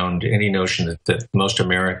around any notion that most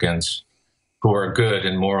Americans who are good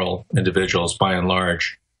and moral individuals, by and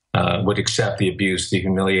large, would accept the abuse, the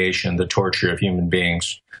humiliation, the torture of human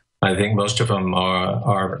beings. I think most of them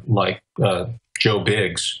are like Joe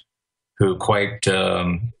Biggs, who quite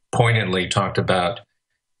poignantly talked about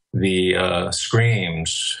the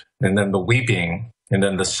screams, and then the weeping, and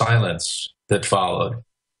then the silence that followed,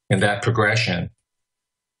 and that progression.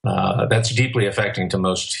 That's deeply affecting to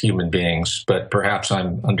most human beings, but perhaps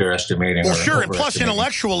I'm underestimating. Well, sure, and plus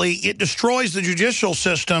intellectually, it destroys the judicial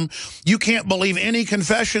system. You can't believe any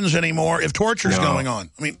confessions anymore if torture's going on.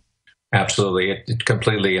 I mean, absolutely, it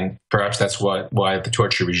completely, and perhaps that's why the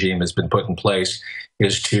torture regime has been put in place,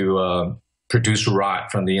 is to produce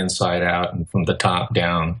rot from the inside out and from the top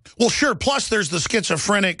down. Well, sure. Plus, there's the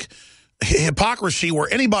schizophrenic hypocrisy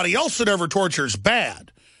where anybody else that ever tortures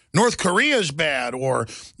bad. North Korea's bad, or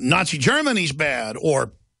Nazi Germany's bad,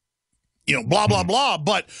 or, you know, blah, blah, blah.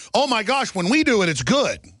 But, oh, my gosh, when we do it, it's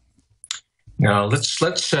good. Now, let's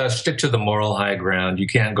stick to the moral high ground. You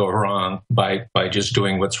can't go wrong by just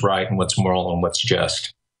doing what's right and what's moral and what's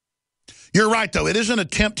just. You're right, though. It is an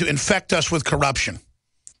attempt to infect us with corruption.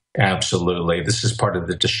 Absolutely. This is part of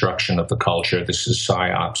the destruction of the culture. This is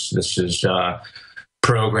psyops. This is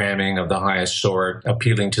programming of the highest sort,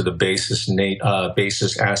 appealing to the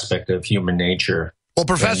basis aspect of human nature. Well,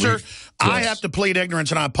 Professor, I have to plead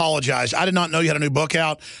ignorance, and I apologize. I did not know you had a new book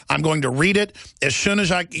out. I'm going to read it as soon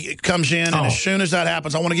as it comes in, and as soon as that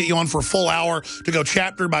happens, I want to get you on for a full hour to go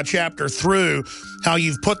chapter by chapter through how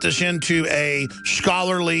you've put this into a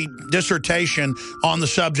scholarly dissertation on the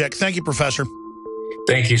subject. Thank you, Professor.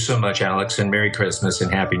 Thank you so much, Alex, and Merry Christmas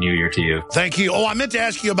and Happy New Year to you. Thank you. Oh, I meant to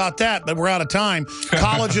ask you about that, but we're out of time.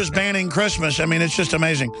 Colleges banning Christmas. I mean, it's just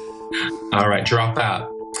amazing. All right, drop out.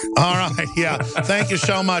 All right, yeah. Thank you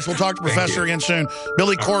so much. We'll talk to Professor again soon.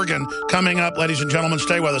 Billy Corgan coming up, ladies and gentlemen.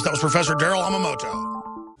 Stay with us. That was Professor Darrell Hamamoto.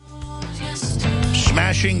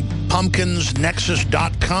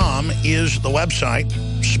 SmashingPumpkinsNexus.com is the website.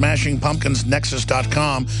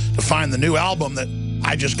 SmashingPumpkinsNexus.com to find the new album that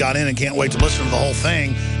I just got in and can't wait to listen to the whole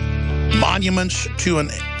thing. Monuments to an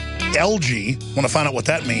Elegy. Want to find out what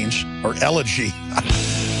that means, or elegy.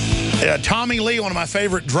 Tommy Lee, one of my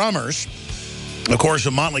favorite drummers, of course,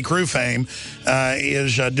 of Motley Crue fame,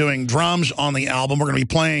 is doing drums on the album. We're going to be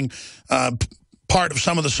playing part of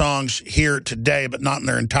some of the songs here today, but not in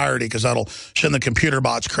their entirety, because that'll send the computer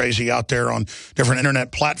bots crazy out there on different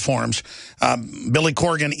internet platforms. Billy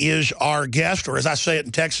Corgan is our guest, or as I say it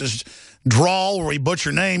in Texas, drawl, where we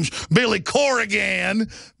butcher names, Billy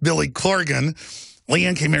Corgan. Billy Corgan.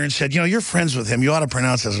 Leanne came here and said, you know, you're friends with him. You ought to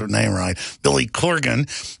pronounce his name right. Billy Corgan.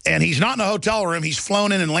 And he's not in a hotel room. He's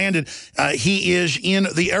flown in and landed. He is in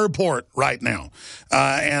the airport right now.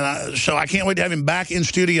 So I can't wait to have him back in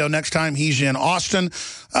studio next time he's in Austin.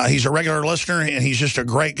 He's a regular listener, and he's just a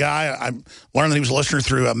great guy. I learned that he was a listener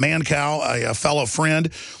through Mancow, a fellow friend.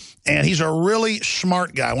 And he's a really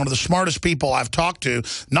smart guy, one of the smartest people I've talked to,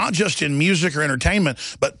 not just in music or entertainment,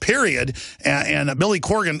 but period. And Billy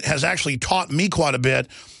Corgan has actually taught me quite a bit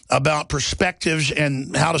about perspectives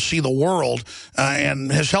and how to see the world,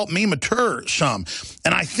 and has helped me mature some.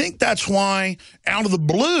 And I think that's why, out of the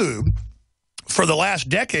blue, for the last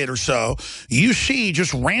decade or so, you see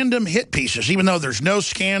just random hit pieces, even though there's no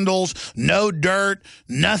scandals, no dirt,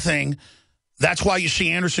 nothing. That's why you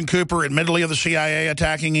see Anderson Cooper, admittedly of the CIA,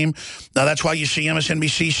 attacking him. That's why you see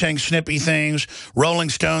MSNBC saying snippy things,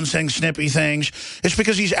 Rolling Stone saying snippy things. It's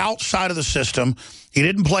because he's outside of the system. He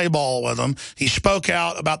didn't play ball with them. He spoke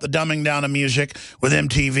out about the dumbing down of music with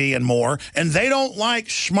MTV and more. And they don't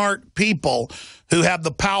like smart people who have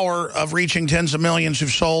the power of reaching tens of millions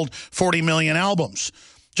who've sold 40 million albums.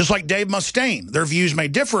 Just like Dave Mustaine. Their views may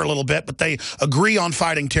differ a little bit, but they agree on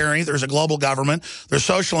fighting tyranny. There's a global government. There's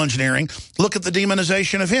social engineering. Look at the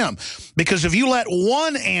demonization of him. Because if you let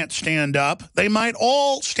one ant stand up, they might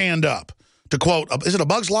all stand up. To quote, is it A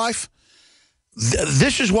Bug's Life?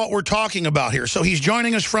 This is what we're talking about here. So he's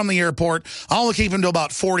joining us from the airport. I'll only keep him to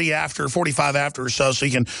about 45 after or so he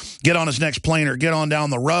can get on his next plane or get on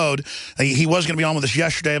down the road. He was going to be on with us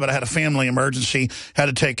yesterday, but I had a family emergency had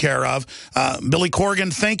to take care of. Billy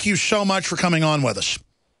Corgan, thank you so much for coming on with us.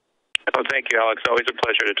 Oh, thank you, Alex. Always a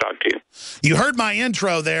pleasure to talk to you. You heard my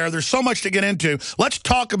intro there. There's so much to get into. Let's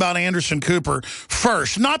talk about Anderson Cooper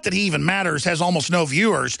first. Not that he even matters, has almost no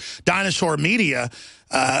viewers, dinosaur media.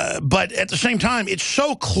 But at the same time, it's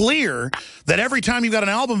so clear that every time you've got an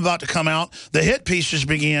album about to come out, the hit pieces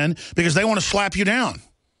begin because they want to slap you down.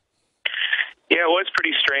 Yeah, well, it's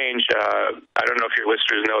pretty strange. I don't know if your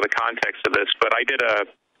listeners know the context of this, but I did a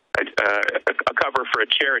cover for a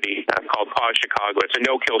charity called Pause Chicago. It's a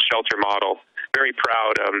no-kill shelter model. Very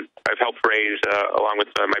proud. I've helped raise, along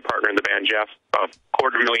with my partner in the band, Jeff, about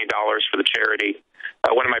 $250,000 for the charity.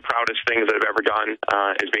 One of my proudest things that I've ever done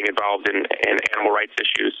is being involved in animal rights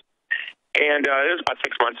issues. And it was about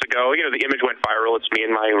 6 months ago. You know, the image went viral. It's me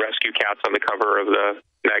and my rescue cats on the cover of the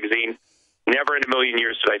magazine. Never in a million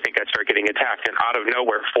years did I think I'd start getting attacked. And out of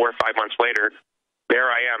nowhere, 4 or 5 months later, there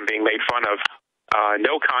I am being made fun of.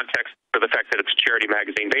 No context for the fact that it's a charity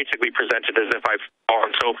magazine, basically presented as if I've fallen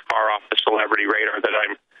so far off the celebrity radar that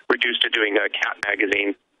I'm reduced to doing a cat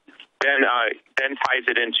magazine. Then ties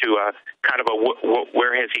it into kind of a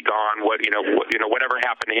where has he gone? Whatever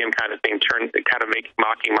happened to him kind of thing.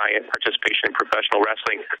 Mocking my participation in professional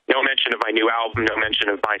wrestling. No mention of my new album. No mention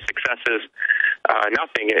of my successes.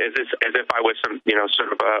 Nothing. As if I was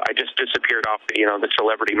I just disappeared off the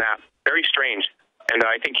celebrity map. Very strange. And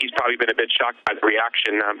I think he's probably been a bit shocked by the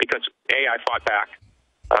reaction because I fought back.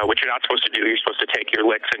 Which you're not supposed to do. You're supposed to take your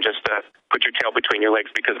licks and just put your tail between your legs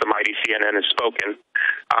because the mighty CNN has spoken.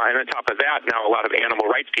 And on top of that, now a lot of animal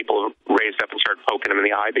rights people raised up and started poking him in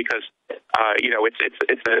the eye because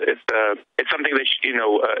it's something that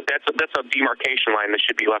that's a demarcation line that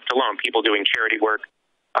should be left alone. People doing charity work.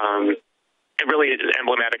 It really is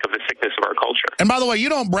emblematic of the sickness of our culture. And by the way, you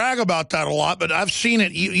don't brag about that a lot, but I've seen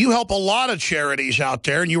it. You help a lot of charities out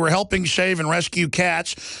there, and you were helping save and rescue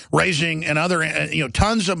cats, raising and other,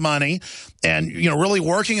 tons of money, and, really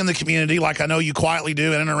working in the community like I know you quietly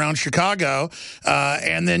do in and around Chicago,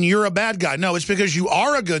 and then you're a bad guy. No, it's because you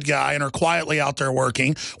are a good guy and are quietly out there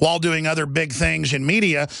working while doing other big things in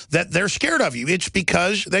media that they're scared of you. It's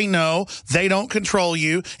because they know they don't control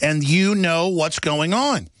you, and you know what's going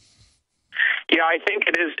on. Yeah, I think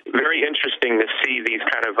it is very interesting to see these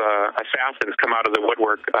kind of assassins come out of the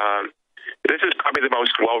woodwork. This is probably the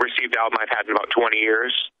most well-received album I've had in about 20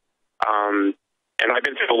 years. And I've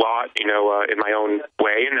been through a lot, in my own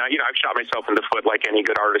way. And, I've shot myself in the foot like any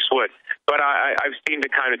good artist would. But I've seemed to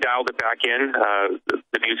kind of dialed it back in.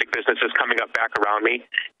 The music business is coming up back around me.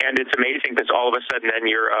 And it's amazing because all of a sudden then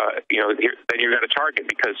you're at a target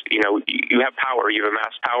because, you have power. You've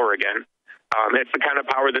amassed power again. It's the kind of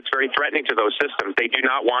power that's very threatening to those systems. They do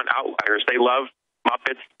not want outliers. They love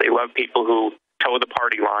Muppets. They love people who toe the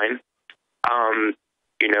party line.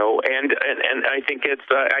 And I think it's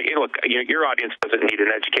look. Your audience doesn't need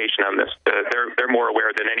an education on this. They're more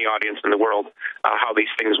aware than any audience in the world how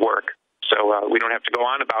these things work. So we don't have to go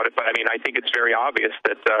on about it. But I mean, I think it's very obvious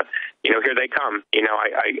that here they come.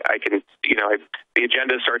 I can the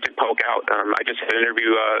agenda starts to poke out. I just had an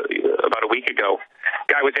interview about a week ago.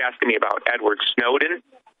 Guy was asking me about Edward Snowden.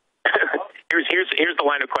 here's the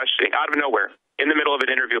line of questioning out of nowhere in the middle of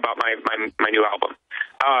an interview about my new album.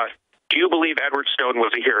 Do you believe Edward Snowden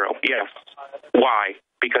was a hero? Yes. Why?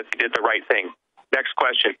 Because he did the right thing. Next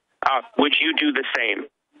question. Would you do the same?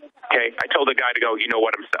 Okay. I told the guy to go,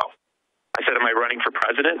 himself. I said, am I running for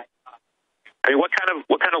president? I mean, what kind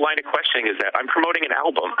of line of questioning is that? I'm promoting an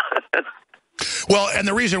album. Well, and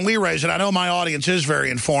the reason we raise it, I know my audience is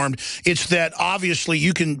very informed, it's that obviously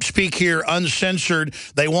you can speak here uncensored.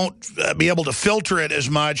 They won't be able to filter it as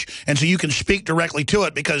much, and so you can speak directly to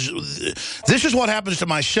it because this is what happens to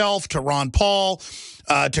myself, to Ron Paul,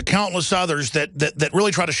 to countless others that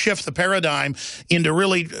really try to shift the paradigm into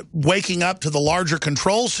really waking up to the larger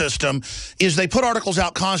control system, is they put articles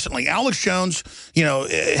out constantly. Alex Jones,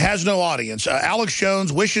 has no audience. Alex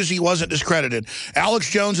Jones wishes he wasn't discredited.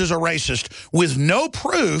 Alex Jones is a racist with no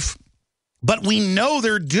proof, but we know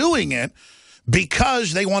they're doing it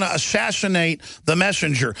because they want to assassinate the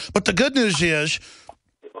messenger. But the good news is,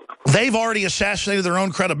 they've already assassinated their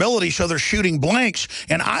own credibility, so they're shooting blanks.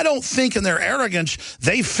 And I don't think in their arrogance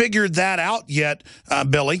they've figured that out yet,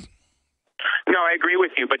 Billy. No, I agree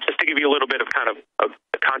with you. But just to give you a little bit of kind of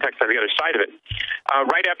the context on the other side of it,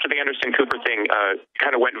 right after the Anderson Cooper thing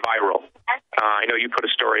kind of went viral, I know you put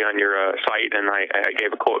a story on your site, and I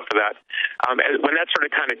gave a quote for that. When that sort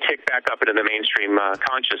of kind of ticked back up into the mainstream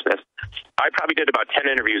consciousness, I probably did about 10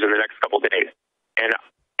 interviews in the next couple of days. And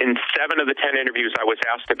in 7 of the 10 interviews, I was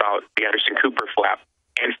asked about the Anderson Cooper flap,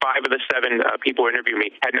 and 5 of the 7 people who interviewed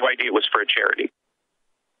me had no idea it was for a charity.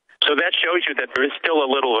 So that shows you that there is still a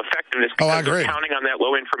little effectiveness because they're counting on that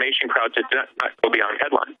low information crowd to not go beyond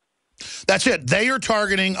headline. That's it. They are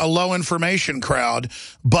targeting a low information crowd,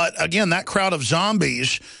 but again, that crowd of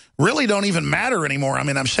zombies really don't even matter anymore. I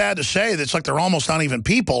mean, I'm sad to say that it's like they're almost not even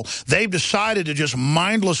people. They've decided to just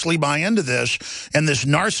mindlessly buy into this, and this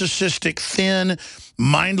narcissistic, thin,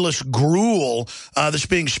 mindless gruel that's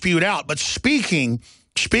being spewed out. But speaking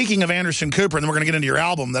of Anderson Cooper, and then we're going to get into your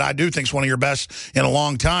album that I do think is one of your best in a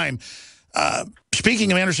long time.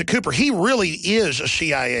 Speaking of Anderson Cooper, he really is a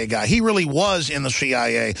CIA guy. He really was in the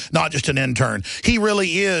CIA, not just an intern. He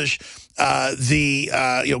really is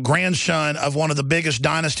the grandson of one of the biggest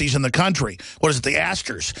dynasties in the country. What is it, the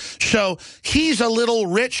Astors? So he's a little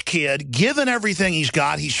rich kid, given everything he's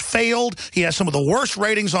got. He's failed. He has some of the worst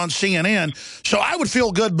ratings on CNN. So I would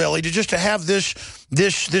feel good, Billy, to have this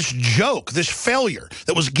joke, this failure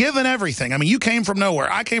that was given everything. I mean, you came from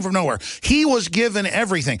nowhere. I came from nowhere. He was given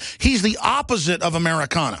everything. He's the opposite of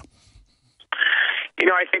Americana.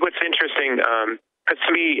 I think what's interesting, because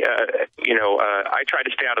to me, I try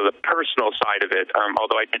to stay out of the personal side of it,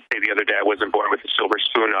 although I did say the other day I wasn't born with a silver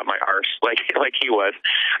spoon up my arse like he was.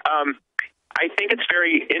 I think it's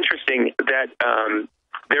very interesting that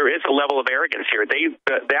there is a level of arrogance here.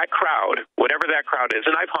 That crowd, whatever that crowd is,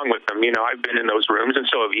 and I've hung with them. I've been in those rooms, and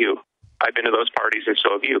so have you. I've been to those parties, and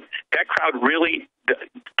so have you. That crowd really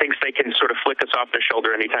thinks they can sort of flick us off their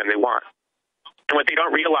shoulder anytime they want. And what they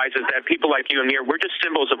don't realize is that people like you and me, we're just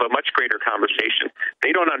symbols of a much greater conversation.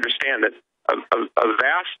 They don't understand that a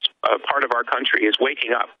vast part of our country is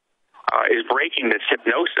waking up, is breaking this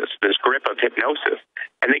hypnosis, this grip of hypnosis,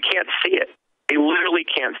 and they can't see it. They literally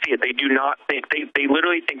can't see it. They do not think, they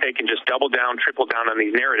literally think they can just double down, triple down on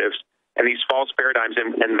these narratives and these false paradigms,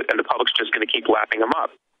 and the public's just going to keep lapping them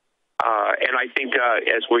up. And I think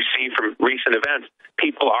as we see from recent events,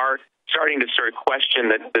 people are starting to sort of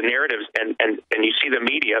question the narratives, and you see the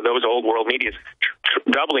media, those old world medias,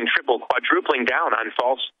 doubling, triple, quadrupling down on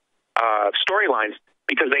false storylines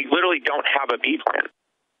because they literally don't have a B plan.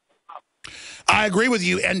 I agree with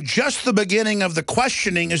you, and just the beginning of the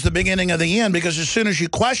questioning is the beginning of the end, because as soon as you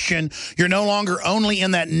question, you're no longer only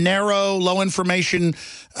in that narrow, low-information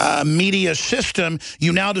media system.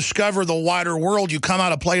 You now discover the wider world. You come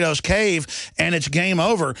out of Plato's cave, and it's game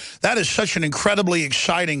over. That is such an incredibly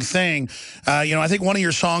exciting thing. You know, I think one of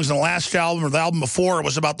your songs in the last album or the album before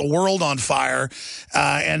was about the world on fire,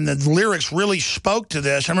 and the lyrics really spoke to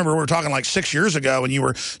this. I remember we were talking like 6 years ago, and you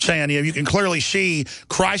were saying, you know, you can clearly see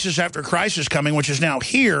crisis after crisis coming, which is now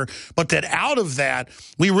here, but that out of that,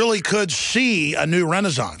 we really could see a new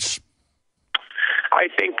renaissance. I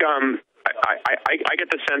think I get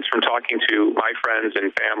the sense from talking to my friends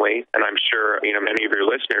and family, and I'm sure, you know, many of your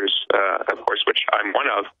listeners, of course, which I'm one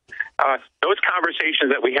of, those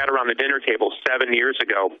conversations that we had around the dinner table 7 years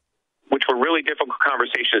ago, which were really difficult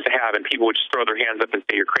conversations to have, and people would just throw their hands up and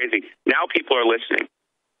say, you're crazy. Now people are listening.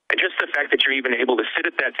 And just the fact that you're even able to sit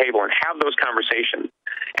at that table and have those conversations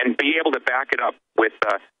and be able to back it up with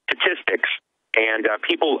statistics and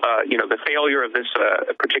people, you know, the failure of this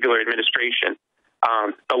particular administration,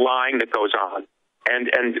 the lying that goes on,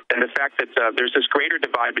 and the fact that there's this greater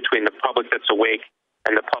divide between the public that's awake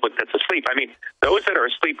and the public that's asleep. I mean, those that are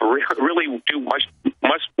asleep really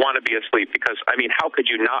must want to be asleep, because, I mean, how could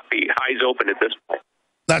you not be eyes open at this point?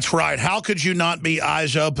 That's right. How could you not be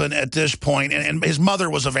eyes open at this point? And his mother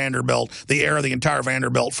was a Vanderbilt, the heir of the entire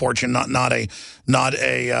Vanderbilt fortune, not a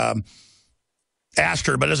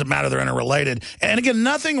Astor, but it doesn't matter. They're interrelated. And again,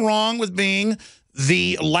 nothing wrong with being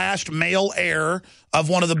the last male heir of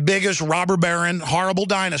one of the biggest robber baron, horrible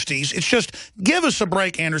dynasties. It's just, give us a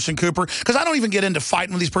break, Anderson Cooper, because I don't even get into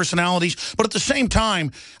fighting with these personalities. But at the same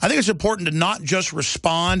time, I think it's important to not just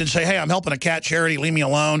respond and say, hey, I'm helping a cat charity, leave me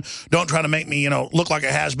alone. Don't try to make me, you know, look like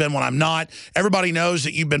a has-been when I'm not. Everybody knows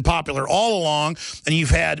that you've been popular all along, and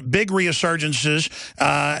you've had big resurgences.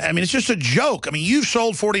 I mean, it's just a joke. I mean, you've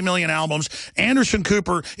sold 40 million albums. Anderson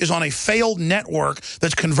Cooper is on a failed network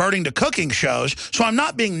that's converting to cooking shows. So I'm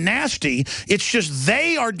not being nasty. It's just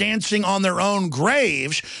they are dancing on their own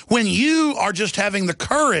graves when you are just having the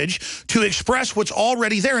courage to express what's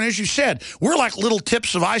already there. And as you said, we're like little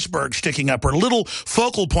tips of icebergs sticking up, or little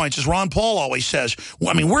focal points, as Ron Paul always says.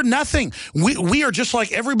 I mean, we're nothing. We are just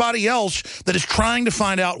like everybody else that is trying to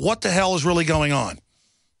find out what the hell is really going on.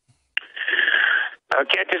 I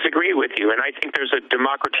can't disagree with you, and I think there's a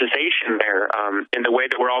democratization there in the way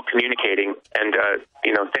that we're all communicating. And,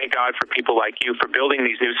 you know, thank God for people like you for building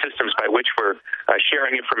these new systems by which we're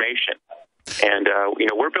sharing information. And, you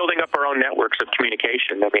know, we're building up our own networks of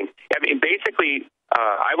communication. I mean, basically,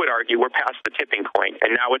 I would argue we're past the tipping point,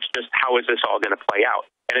 and now it's just how is this all going to play out?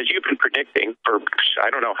 And as you've been predicting for I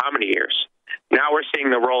don't know how many years, now we're seeing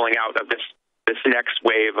the rolling out of this next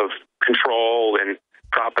wave of control and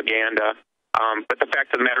propaganda. But the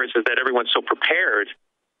fact of the matter is that everyone's so prepared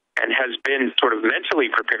and has been sort of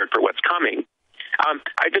mentally prepared for what's coming.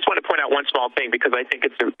 I just want to point out one small thing, because I think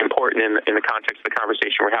it's important in the context of the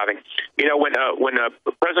conversation we're having. You know, when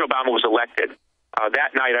President Obama was elected,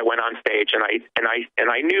 that night I went on stage and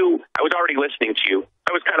I knew I was already listening to you.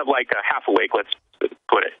 I was kind of like half awake, let's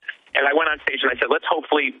put it. And I went on stage and I said, let's hope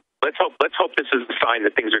this is the sign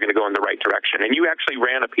that things are going to go in the right direction. And you actually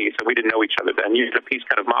ran a piece, and we didn't know each other then. You did a piece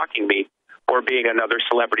kind of mocking me or being another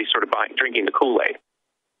celebrity sort of drinking the Kool-Aid.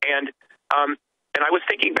 And I was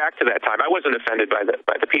thinking back to that time. I wasn't offended by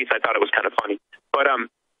the piece. I thought it was kind of funny. But I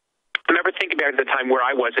remember thinking back to the time where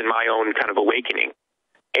I was in my own kind of awakening.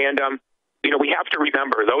 And, you know, we have to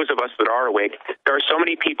remember, those of us that are awake, there are so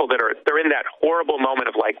many people they're in that horrible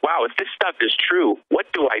moment of like, wow, if this stuff is true,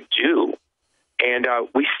 what do I do? And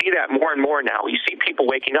we see that more and more now. You see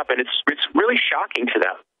people waking up, and it's really shocking to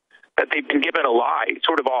them that they've been given a lie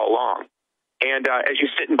sort of all along. And as you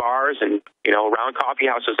sit in bars and, you know, around coffee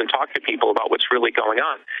houses and talk to people about what's really going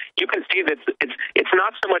on, you can see that it's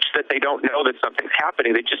not so much that they don't know that something's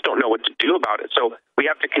happening; they just don't know what to do about it. So we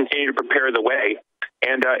have to continue to prepare the way.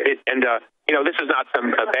 And you know, this is not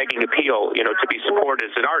some begging appeal, you know, to be supported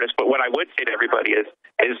as an artist. But what I would say to everybody is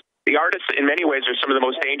the artists, in many ways, are some of the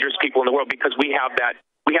most dangerous people in the world, because we have that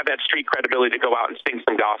street credibility to go out and sing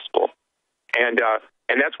some gospel.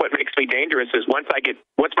 And that's what makes me dangerous, is once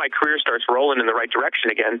my career starts rolling in the right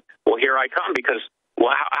direction again, well, here I come, because,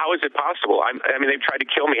 well, how is it possible? I mean, they've tried to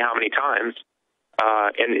kill me how many times?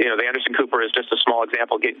 And, you know, the Anderson Cooper is just a small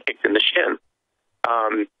example, getting kicked in the shin.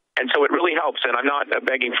 And so it really helps, and I'm not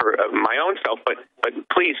begging for my own self, but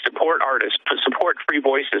please support artists, support free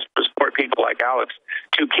voices, support people like Alex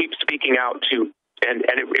to keep speaking out to. And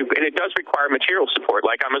it does require material support.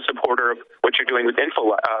 Like, I'm a supporter of what you're doing with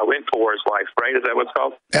InfoWars Life, right? Is that what it's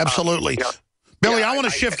called? Absolutely. You know, Billy, I want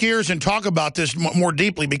to shift gears and talk about this more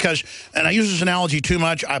deeply because, and I use this analogy too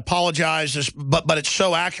much, I apologize, but it's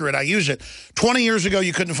so accurate, I use it. 20 years ago,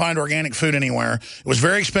 you couldn't find organic food anywhere. It was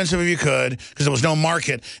very expensive if you could because there was no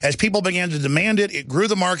market. As people began to demand it, it grew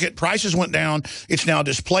the market, prices went down. It's now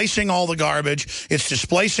displacing all the garbage. It's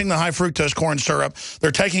displacing the high fructose corn syrup. They're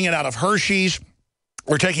taking it out of Hershey's.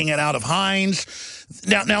 We're taking it out of Heinz.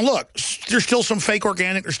 Now, look, there's still some fake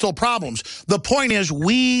organic. There's still problems. The point is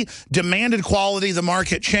we demanded quality. The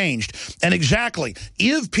market changed. And exactly,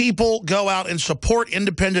 if people go out and support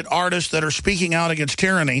independent artists that are speaking out against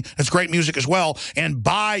tyranny, that's great music as well, and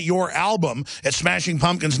buy your album at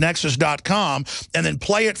smashingpumpkinsnexus.com and then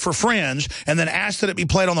play it for friends and then ask that it be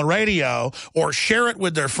played on the radio or share it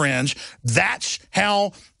with their friends, that's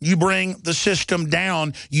how you bring the system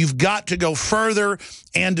down. You've got to go further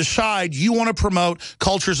and decide you want to promote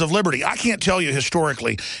cultures of liberty. I can't tell you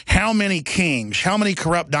historically how many kings, how many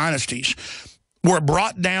corrupt dynasties were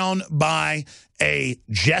brought down by a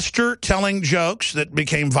jester telling jokes that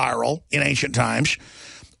became viral in ancient times,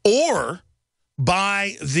 or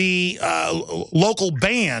by the local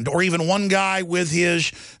band, or even one guy with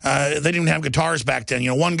his, they didn't even have guitars back then, you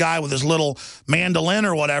know, one guy with his little mandolin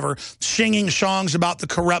or whatever, singing songs about the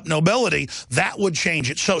corrupt nobility. That would change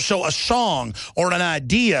it. So a song or an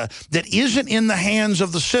idea that isn't in the hands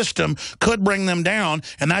of the system could bring them down,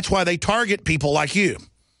 and that's why they target people like you.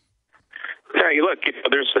 Yeah, look,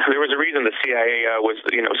 there was a reason the CIA was,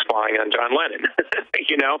 spying on John Lennon.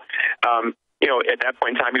 At that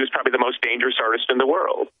point in time, he was probably the most dangerous artist in the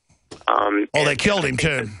world. They killed him,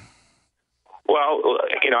 too. Well,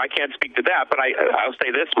 I can't speak to that, but I'll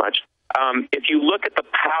say this much. If you look at the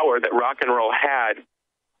power that rock and roll had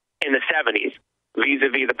in the 70s,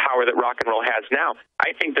 vis-a-vis the power that rock and roll has now,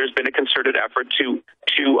 I think there's been a concerted effort to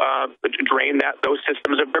drain those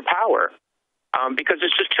systems of their power because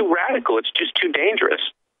it's just too radical. It's just too dangerous.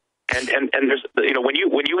 And there's when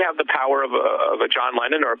you have the power of a John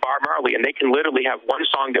Lennon or a Bob Marley, and they can literally have one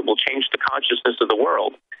song that will change the consciousness of the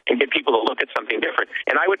world and get people to look at something different.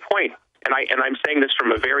 And I would point, and I'm saying this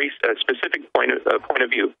from a very specific point of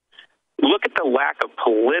view. Look at the lack of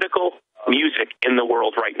political music in the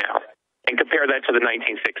world right now, and compare that to the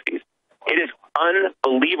 1960s. It is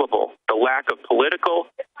unbelievable the lack of political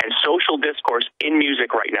and social discourse in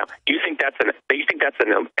music right now. Do you think that's an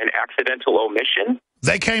accidental omission?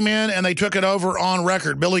 They came in and they took it over on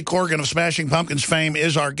record. Billy Corgan of Smashing Pumpkins fame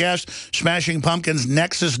is our guest.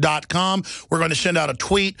 SmashingPumpkinsNexus.com. We're going to send out a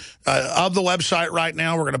tweet of the website right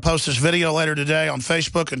now. We're going to post this video later today on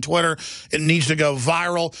Facebook and Twitter. It needs to go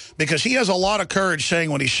viral because he has a lot of courage saying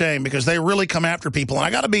what he's saying because they really come after people. And I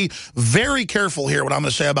got to be very careful here what I'm going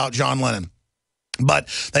to say about John Lennon. But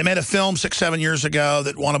they made a film 6-7 years ago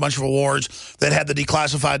that won a bunch of awards that had the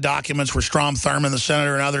declassified documents where Strom Thurmond, the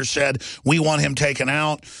senator, and others said, we want him taken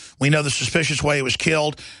out. We know the suspicious way he was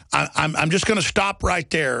killed. I'm just going to stop right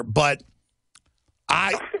there. But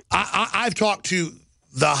I've talked to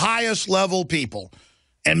the highest level people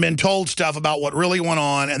and been told stuff about what really went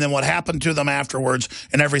on and then what happened to them afterwards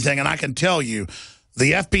and everything. And I can tell you,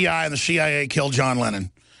 the FBI and the CIA killed John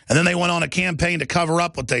Lennon. And then they went on a campaign to cover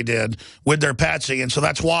up what they did with their patsy. And so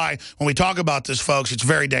that's why when we talk about this, folks, it's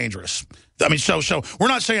very dangerous. I mean, so we're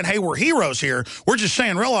not saying, hey, we're heroes here. We're just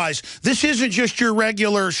saying, realize this isn't just your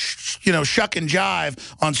regular, shuck and jive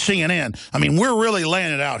on CNN. I mean, we're really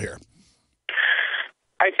laying it out here.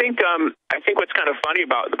 I think what's kind of funny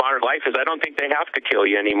about the modern life is I don't think they have to kill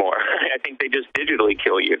you anymore. I think they just digitally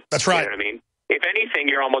kill you. That's right. You know what I mean? If anything,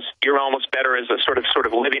 you're almost better as a sort of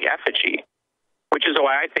living effigy. Which is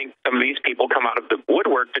why I think some of these people come out of the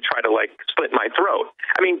woodwork to try to split my throat.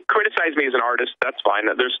 I mean, criticize me as an artist, that's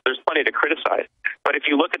fine. There's plenty to criticize. But if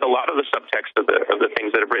you look at a lot of the subtext of the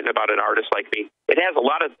things that are written about an artist like me, it has a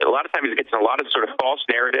lot of times it gets in a lot of sort of false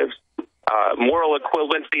narratives, moral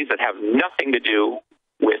equivalencies that have nothing to do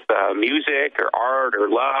with music or art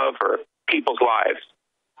or love or people's lives.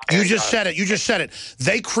 You just said it. You just said it.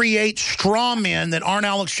 They create straw men that aren't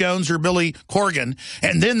Alex Jones or Billy Corgan,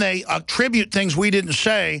 and then they attribute things we didn't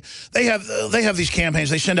say. They have these campaigns.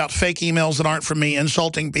 They send out fake emails that aren't from me,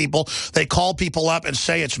 insulting people. They call people up and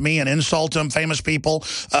say it's me and insult them, famous people.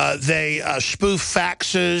 They spoof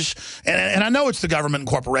faxes, and I know it's the government and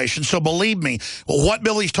corporations, so believe me, what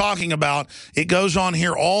Billy's talking about, it goes on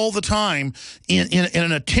here all the time in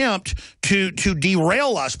an attempt to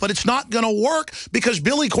derail us, but it's not going to work because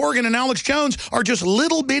Billy Corgan and Alex Jones are just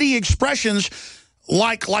little bitty expressions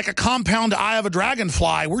like a compound eye of a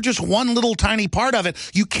dragonfly. We're just one little tiny part of it.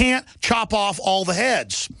 You can't chop off all the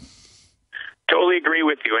heads. Totally agree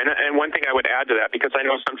with you. And one thing I would add to that, because I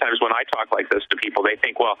know sometimes when I talk like this to people, they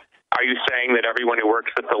think, well, Are you saying that everyone who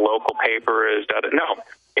works at the local paper is... No.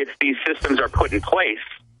 It's these systems are put in place,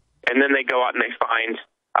 and then they go out and they find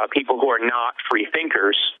people who are not free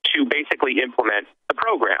thinkers to basically implement the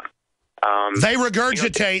program. They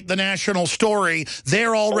regurgitate the national story.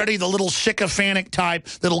 They're already the little sycophantic type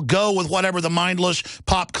that'll go with whatever the mindless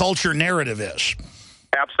pop culture narrative is.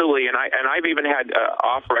 Absolutely, and I've even had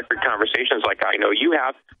off-record conversations like I know you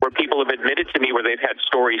have, where people have admitted to me where they've had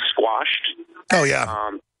stories squashed. Oh, yeah.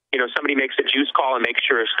 Somebody makes a juice call and makes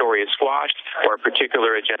sure a story is squashed or a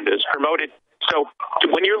particular agenda is promoted. So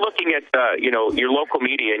when you're looking at your local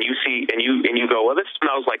media and you see and you go, well, this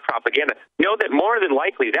smells like propaganda, know that more than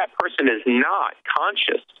likely that person is not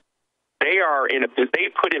conscious. They are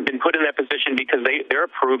been put in that position because they're a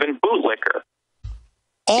proven bootlicker.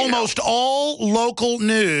 Almost all local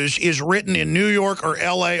news is written in New York or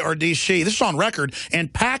L.A. or D.C. This is on record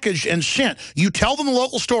and packaged and sent. You tell them the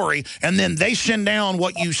local story, and then they send down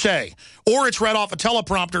what you say. Or it's read off a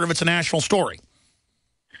teleprompter if it's a national story.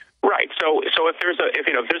 Right. So if there's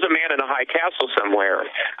a man in a high castle somewhere,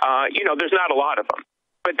 there's not a lot of them.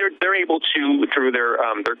 But they're able to, through their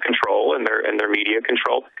control and their media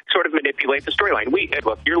control, sort of manipulate the storyline.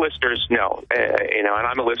 Look, your listeners know, and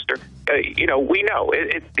I'm a listener. We know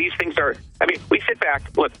these things are. I mean, we sit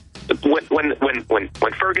back. Look, when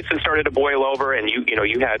Ferguson started to boil over, and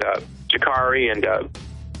you had Jakari and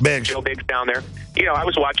Joe Biggs down there. I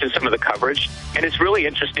was watching some of the coverage, and it's really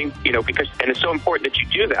interesting. Because it's so important that you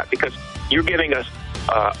do that because you're giving us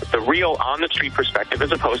the real on-the-street perspective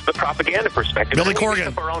as opposed to the propaganda perspective. Billy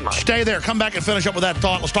Corgan, stay there. Come back and finish up with that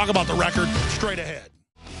thought. Let's talk about the record straight ahead.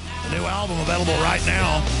 The new album available right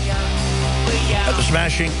now at the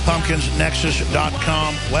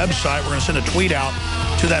SmashingPumpkinsNexus.com website. We're going to send a tweet out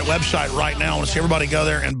to that website right now. I want to see everybody go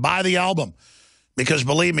there and buy the album. Because,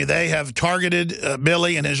 believe me, they have targeted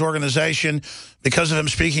Billy and his organization because of him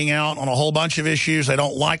speaking out on a whole bunch of issues. They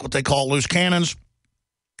don't like what they call loose cannons.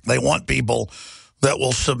 They want people that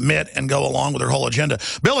will submit and go along with their whole agenda.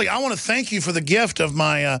 Billy, I want to thank you for the gift of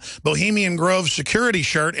my Bohemian Grove security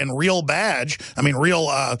shirt and real badge. I mean, real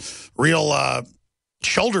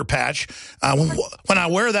shoulder patch. When I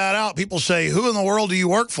wear that out, people say, who in the world do you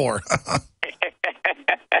work for? Yeah,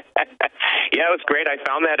 it was great. I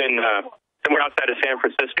found that in somewhere outside of San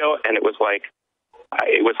Francisco, and it was like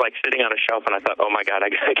sitting on a shelf, and I thought, oh, my God, I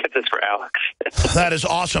got to get this for Alex. That is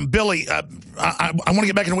awesome. Billy, I want to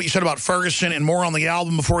get back into what you said about Ferguson and more on the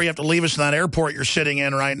album before you have to leave us in that airport you're sitting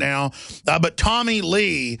in right now. But Tommy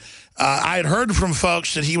Lee, I had heard from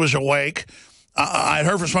folks that he was awake. I had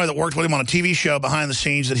heard from somebody that worked with him on a TV show behind the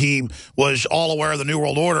scenes that he was all aware of the New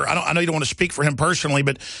World Order. I know you don't want to speak for him personally,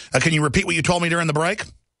 but can you repeat what you told me during the break?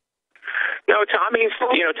 No, Tommy's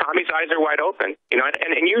eyes are wide open,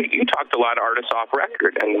 and you talked a lot of artists off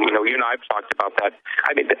record, and, you and I have talked about that.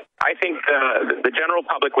 I mean, I think the general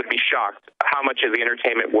public would be shocked how much of the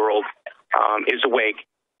entertainment world is awake,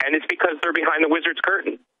 and it's because they're behind the wizard's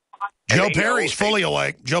curtain. Joe Perry's fully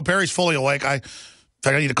awake. Joe Perry's fully awake. In fact,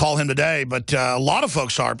 I need to call him today, but a lot of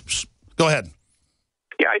folks are. Go ahead.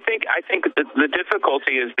 Yeah, I think the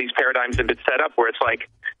difficulty is these paradigms have been set up where it's like,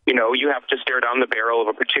 you have to stare down the barrel of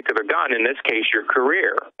a particular gun. In this case, your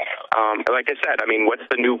career. Like I said, I mean, what's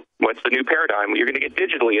the new paradigm? You're going to get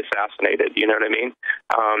digitally assassinated. You know what I mean?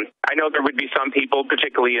 I know there would be some people,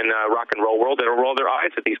 particularly in the rock and roll world, that'll roll their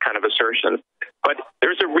eyes at these kind of assertions. But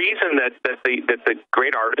there's a reason that the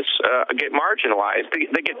great artists get marginalized.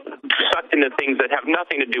 They get sucked into things that have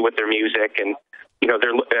nothing to do with their music, and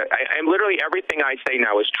I'm literally everything I say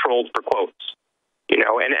now is trolled for quotes.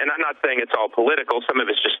 And I'm not saying it's all political. Some of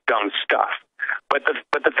it's just dumb stuff. But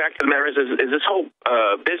the fact of the matter is this whole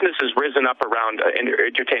business has risen up around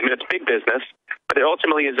entertainment. It's big business, but it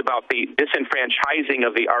ultimately is about the disenfranchising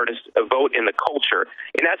of the artist's vote in the culture.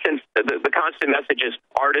 In essence, the constant message is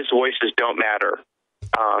artists' voices don't matter.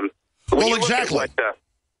 Well, exactly.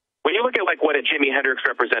 When you look at what a Jimi Hendrix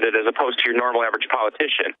represented as opposed to your normal average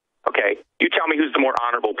politician, okay, you tell me who's the more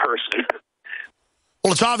honorable person.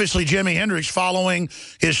 Well, it's obviously Jimi Hendrix following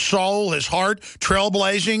his soul, his heart,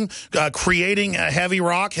 trailblazing, creating heavy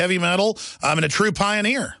rock, heavy metal, and a true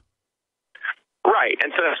pioneer. Right,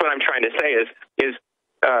 and so that's what I'm trying to say is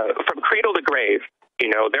from cradle to grave,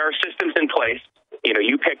 there are systems in place,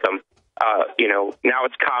 you pick them, now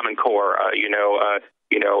it's Common Core,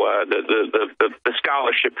 the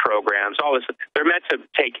scholarship programs, all this. They're meant to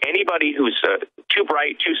take anybody who's too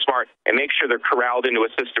bright, too smart, and make sure they're corralled into a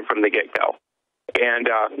system from the get-go. And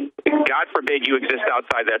God forbid you exist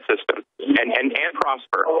outside that system and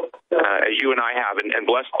prosper as you and I have, and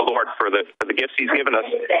bless the Lord for the gifts He's given us.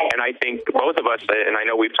 And I think both of us, and I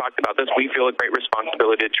know we've talked about this, we feel a great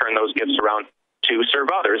responsibility to turn those gifts around to serve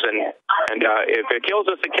others. And if it kills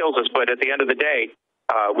us, it kills us. But at the end of the day,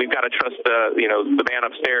 we've got to trust the man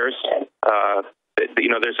upstairs.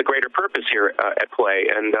 There's a greader purpose here at play.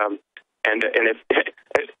 And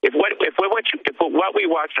if what we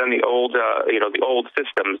watched on the old the old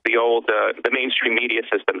systems, the mainstream media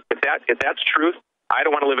systems, if that's truth, I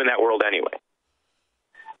don't want to live in that world anyway.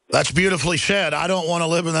 That's beautifully said. I don't want to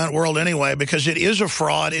live in that world anyway, because it is a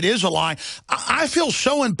fraud. It is a lie. I feel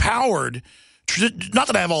so empowered. Not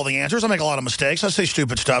that I have all the answers. I make a lot of mistakes. I say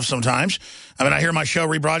stupid stuff sometimes. I mean, I hear my show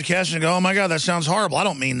rebroadcast and go, oh, my God, that sounds horrible. I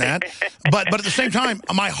don't mean that. But at the same time,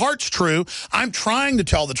 my heart's true. I'm trying to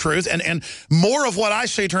tell the truth. And more of what I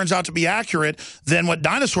say turns out to be accurate than what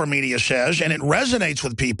dinosaur media says. And it resonates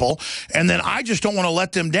with people. And then I just don't want to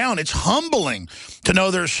let them down. It's humbling to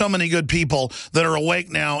know there's so many good people that are awake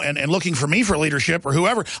now and looking for me for leadership or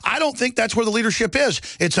whoever. I don't think that's where the leadership is.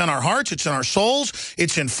 It's in our hearts. It's in our souls.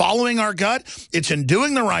 It's in following our gut. It's in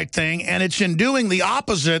doing the right thing, and it's in doing the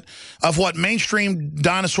opposite of what mainstream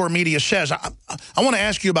dinosaur media says. I want to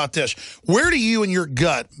ask you about this. Where do you in your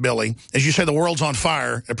gut, Billy, as you say the world's on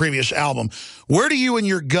fire, a previous album, where do you in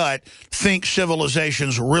your gut think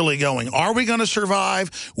civilization's really going? Are we going to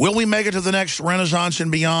survive? Will we make it to the next Renaissance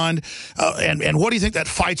and beyond? And what do you think that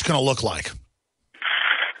fight's going to look like?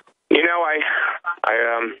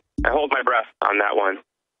 I hold my breath on that one.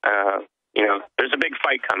 There's a big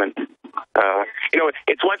fight coming.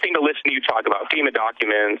 It's one thing to listen to you talk about FEMA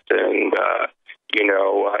documents and,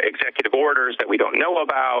 executive orders that we don't know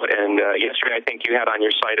about. And yesterday, I think you had on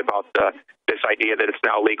your site about this idea that it's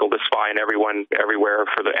now legal to spy on everyone, everywhere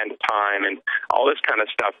for the end of time and all this kind of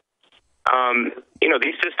stuff.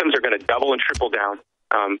 These systems are going to double and triple down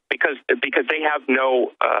because they have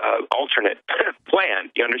no alternate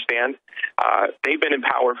plan. You understand? They've been in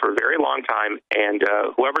power for a very long time, and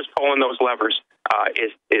whoever's pulling those levers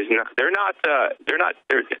is not.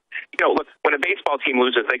 Look, when a baseball team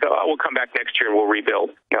loses, they go, "Oh, we'll come back next year and we'll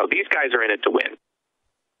rebuild." No, these guys are in it to win.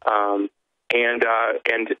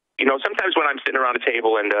 Sometimes when I'm sitting around a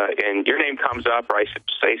table and your name comes up, or I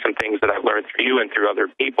say some things that I've learned through you and through other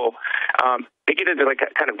people, they get into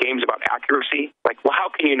kind of games about accuracy. Like, well, how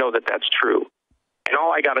can you know that that's true? And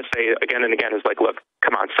all I got to say again and again is like, look,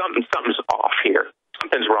 come on, something's off here.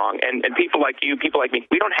 Something's wrong. And people like you, people like me,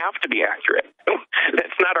 we don't have to be accurate.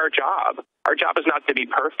 That's not our job. Our job is not to be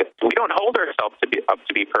perfect. We don't hold ourselves up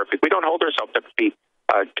to be perfect. We don't hold ourselves up to be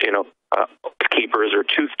keepers or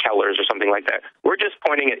truth tellers or something like that. We're just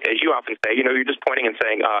pointing at, as you often say, you're just pointing and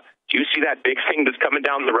saying, do you see that big thing that's coming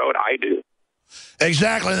down the road? I do.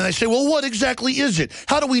 Exactly. And they say, well, what exactly is it?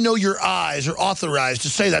 How do we know your eyes are authorized to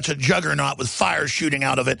say that's a juggernaut with fire shooting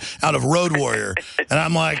out of it, out of Road Warrior? And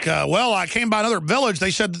I'm like, well, I came by another village.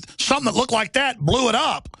 They said something that looked like that blew it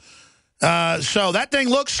up. So that thing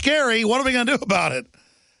looks scary. What are we going to do about it?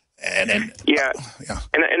 And again,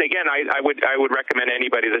 I would recommend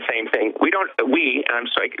anybody the same thing. And I'm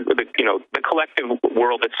sorry, the collective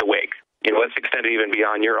world that's awake. Let's extend it even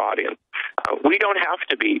beyond your audience. We don't have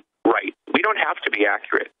to be right. We don't have to be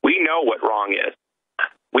accurate. We know what wrong is.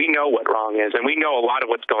 We know what wrong is, and we know a lot of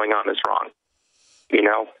what's going on is wrong.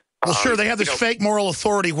 Well, sure, they have this fake moral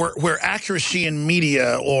authority where accuracy in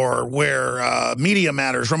media, or where Media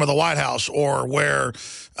Matters, remember the White House, or where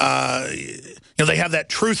they have that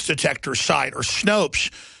truth detector site, or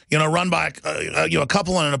Snopes, run by a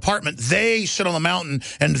couple in an apartment. They sit on the mountain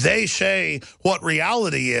and they say what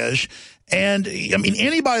reality is. And I mean,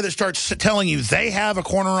 anybody that starts telling you they have a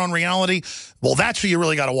corner on reality, well, that's who you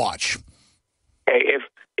really got to watch. Hey,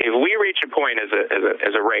 if we reach a point as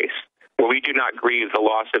a race where we do not grieve the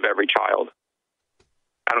loss of every child,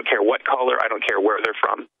 I don't care what color, I don't care where they're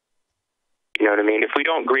from. You know what I mean? If we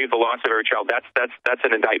don't grieve the loss of every child, that's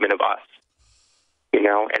an indictment of us.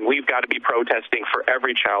 And we've got to be protesting for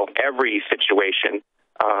every child, every situation.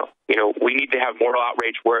 We need to have moral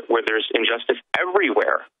outrage where there's injustice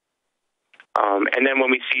everywhere. And then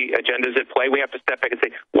when we see agendas at play, we have to step back and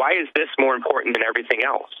say, why is this more important than everything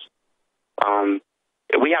else?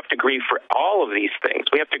 We have to grieve for all of these things.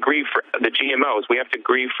 We have to grieve for the GMOs. We have to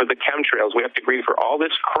grieve for the chemtrails. We have to grieve for all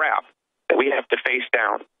this crap that we have to face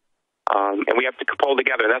down. And we have to pull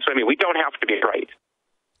together. That's what I mean. We don't have to be right.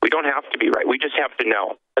 We don't have to be right. We just have to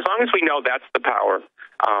know. As long as we know, that's the power.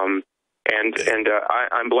 I'm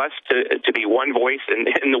blessed to be one voice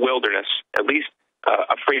in the wilderness, at least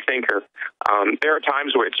a free thinker. There are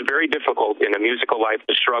times where it's very difficult in a musical life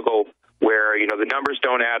to struggle, where the numbers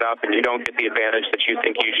don't add up and you don't get the advantage that you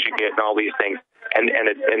think you should get, and all these things. And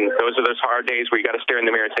those are those hard days where you got to stare in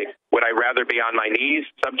the mirror and say, would I rather be on my knees,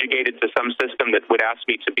 subjugated to some system that would ask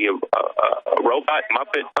me to be a robot,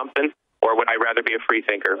 muppet, something, or would I rather be a free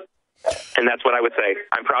thinker? And that's what I would say.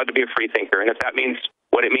 I'm proud to be a free thinker. And if that means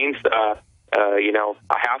what it means, you know,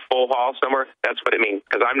 a half full hall somewhere, that's what it means.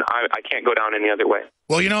 Because I can't go down any other way.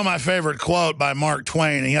 Well, you know my favorite quote by Mark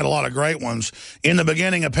Twain, he had a lot of great ones. In the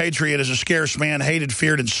beginning, a patriot is a scarce man, hated,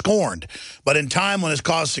 feared, and scorned. But in time, when his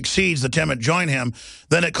cause succeeds, the timid join him.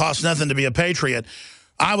 Then it costs nothing to be a patriot.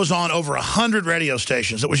 I was on over 100 radio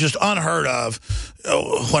stations. It was just unheard of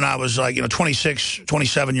when I was like, 26,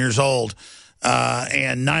 27 years old,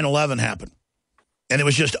 and 9/11 happened. And it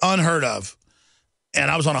was just unheard of.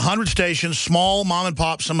 And I was on 100 stations, small mom and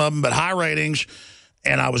pop, some of them, but high ratings.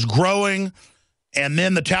 And I was growing. And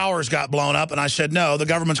then the towers got blown up. And I said, no, the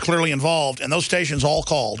government's clearly involved. And those stations all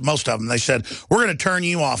called, most of them. They said, we're going to turn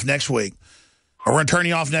you off next week. Or we're going to turn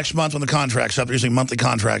you off next month when the contract's up. They're using monthly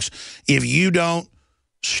contracts. If you don't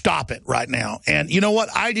stop it right now. And you know what?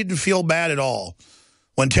 I didn't feel bad at all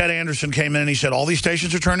when Ted Anderson came in and he said, all these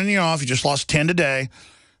stations are turning you off. You just lost 10 today.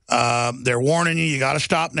 They're warning you. You got to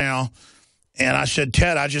stop now. And I said,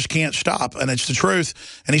 Ted, I just can't stop. And it's the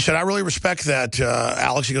truth. And he said, I really respect that,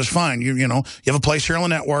 Alex. He goes, fine. You know, you have a place here on the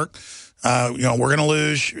network. We're going to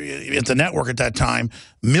lose at the network at that time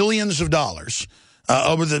millions of dollars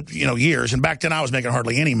over the years. And back then I was making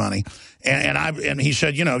hardly any money. And he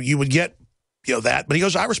said, you would get that. But he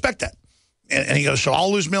goes, I respect that. And he goes, so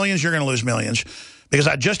I'll lose millions. You're going to lose millions. Because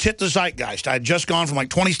I just hit the zeitgeist. I had just gone from like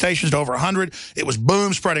 20 stations to over 100. It was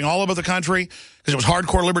boom, spreading all over the country because it was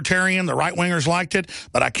hardcore libertarian. The right-wingers liked it.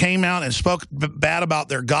 But I came out and spoke bad about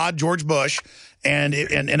their god, George Bush. And I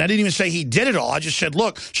didn't even say he did it all. I just said,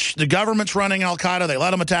 look, the government's running al-Qaeda. They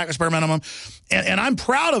let them attack us bare minimum. And I'm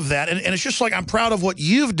proud of that. And it's just like I'm proud of what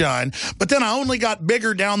you've done. But then I only got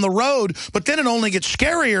bigger down the road. But then it only gets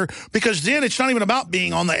scarier because then it's not even about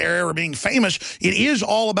being on the air or being famous. It is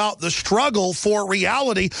all about the struggle for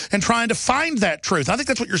reality and trying to find that truth. I think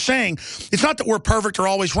that's what you're saying. It's not that we're perfect or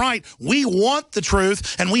always right. We want the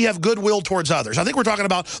truth and we have goodwill towards others. I think we're talking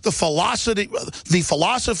about the philosophy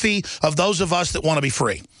of those of us that want to be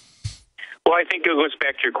free. Well, I think it goes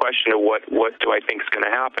back to your question of what do I think is going to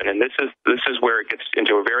happen, and this is where it gets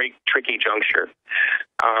into a very tricky juncture.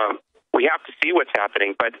 We have to see what's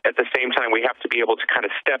happening, but at the same time, we have to be able to kind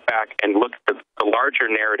of step back and look at the larger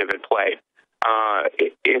narrative at play.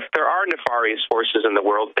 If there are nefarious forces in the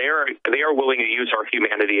world, they are willing to use our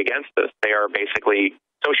humanity against us. They are basically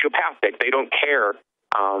sociopathic. They don't care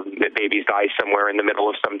that babies die somewhere in the middle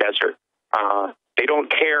of some desert. They don't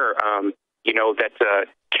care. That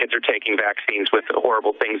kids are taking vaccines with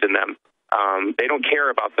horrible things in them. They don't care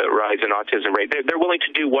about the rise in autism rate. They're willing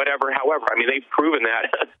to do whatever, however. I mean, they've proven that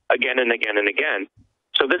again and again and again.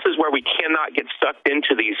 So this is where we cannot get sucked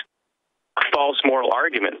into these false moral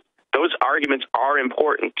arguments. Those arguments are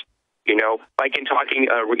important. Like in talking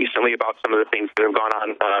recently about some of the things that have gone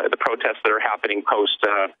on, the protests that are happening post,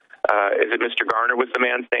 is it Mr. Garner was the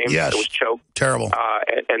man's name? Yes. That was choked. Terrible.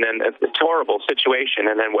 And then it's a horrible situation.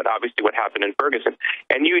 And then what happened in Ferguson.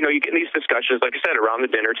 And you get in these discussions, like I said, around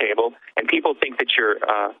the dinner table, and people think that you're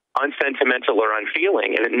unsentimental or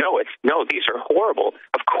unfeeling. And no, these are horrible.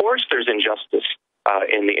 Of course there's injustice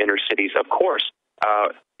in the inner cities. Of course.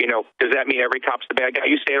 Does that mean every cop's the bad guy?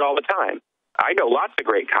 You say it all the time. I know lots of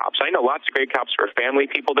great cops. I know lots of great cops who are family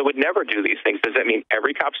people that would never do these things. Does that mean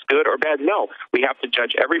every cop's good or bad? No. We have to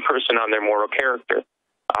judge every person on their moral character.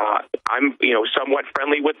 I'm, somewhat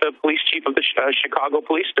friendly with the police chief of the Chicago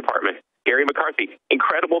Police Department, Gary McCarthy.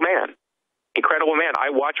 Incredible man. Incredible man. I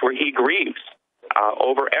watch where he grieves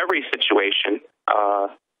over every situation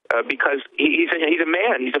because he's a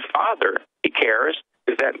man. He's a father. He cares.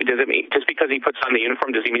 Does it mean just because he puts on the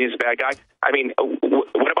uniform, does he mean he's a bad guy? I mean,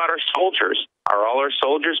 what about our soldiers? Are all our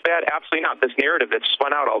soldiers bad? Absolutely not. This narrative that's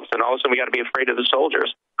spun out all of a sudden we got to be afraid of the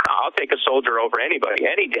soldiers. I'll take a soldier over anybody,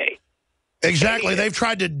 any day. Exactly. They've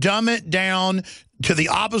tried to dumb it down to the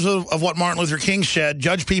opposite of what Martin Luther King said,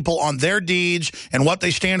 judge people on their deeds and what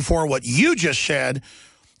they stand for, what you just said.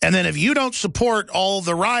 And then if you don't support all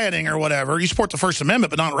the rioting or whatever, you support the First Amendment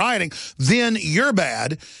but not rioting, then you're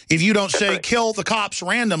bad. If you don't say kill the cops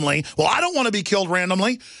randomly, well, I don't want to be killed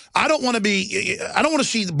randomly. I don't want to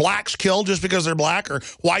see the blacks killed just because they're black or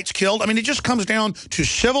whites killed. I mean, it just comes down to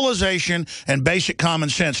civilization and basic common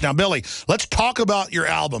sense. Now, Billy, let's talk about your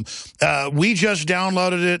album. We just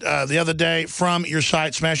downloaded it the other day from your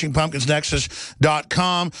site,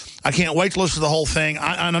 smashingpumpkinsnexus.com. I can't wait to listen to the whole thing.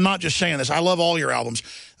 And I'm not just saying this. I love all your albums.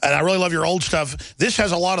 And I really love your old stuff. This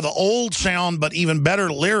has a lot of the old sound, but even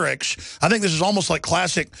better lyrics. I think this is almost like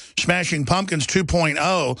classic Smashing Pumpkins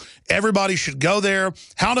 2.0. Everybody should go there.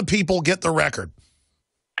 How do people get the record?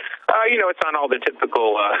 You know, it's on all the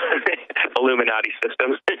typical Illuminati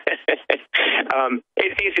systems.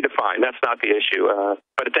 It's easy to find. That's not the issue.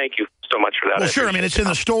 But thank you so much for that. Well, sure. I mean, it's in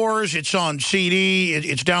the stores. It's on CD.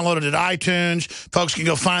 It's downloaded at iTunes. Folks can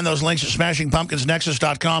go find those links at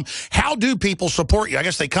smashingpumpkinsnexus.com. How do people support you? I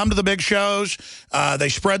guess they come to the big shows. They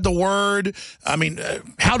spread the word. I mean,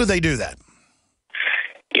 how do they do that?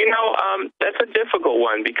 You know, that's a difficult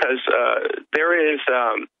one because there is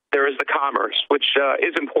the commerce, which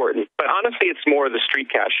is important. But honestly, it's more the street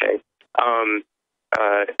cachet. And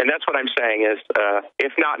that's what I'm saying is,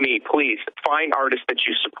 if not me, please find artists that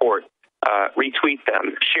you support, retweet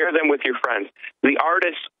them, share them with your friends. The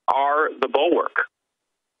artists are the bulwark.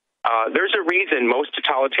 There's a reason most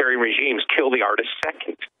totalitarian regimes kill the artists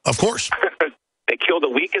second. Of course. They kill the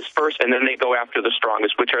weakest first, and then they go after the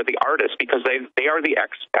strongest, which are the artists, because they are the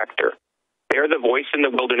X factor. They are the voice in the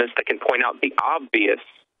wilderness that can point out the obvious,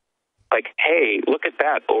 like, hey, look at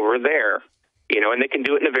that over there, you know, and they can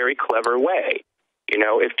do it in a very clever way. You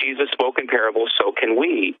know, if Jesus spoke in parables, so can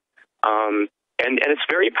we. And it's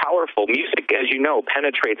very powerful. Music, as you know,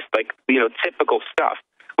 penetrates, like, you know, typical stuff,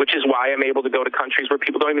 which is why I'm able to go to countries where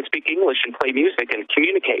people don't even speak English and play music and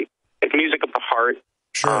communicate. It's music of the heart.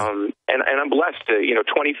 Sure. And I'm blessed to, you know,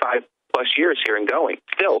 25 plus years here and going,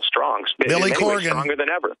 still strong. Billy Corgan. Stronger than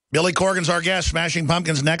ever. Billy Corgan's our guest,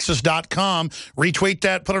 smashingpumpkinsnexus.com. Retweet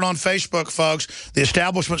that, put it on Facebook, folks. The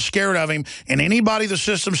establishment's scared of him, and anybody the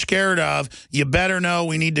system's scared of, you better know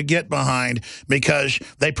we need to get behind, because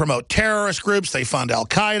they promote terrorist groups, they fund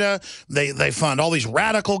Al-Qaeda, they fund all these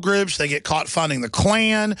radical groups, they get caught funding the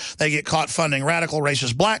Klan, they get caught funding radical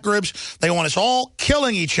racist black groups. They want us all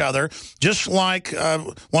killing each other, just like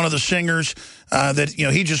one of the singers that, you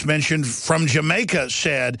know, he just mentioned from Jamaica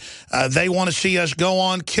said they want to see us go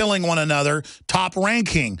on killing one another, top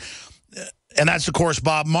ranking. And that's, of course,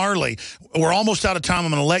 Bob Marley. We're almost out of time.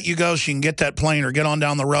 I'm going to let you go so you can get that plane or get on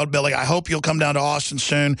down the road, Billy. I hope you'll come down to Austin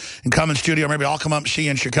soon and come in studio. Maybe I'll come up and see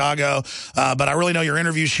you in Chicago. But I really know your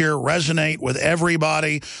interviews here resonate with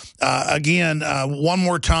everybody. Again, one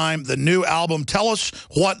more time, the new album. Tell us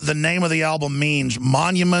what the name of the album means,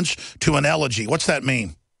 Monuments to an Elegy. What's that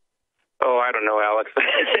mean? Oh, I don't know, Alex.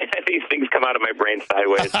 These things come out of my brain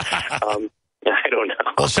sideways. I don't know.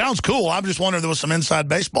 Well, it sounds cool. I'm just wondering if there was some inside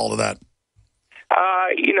baseball to that.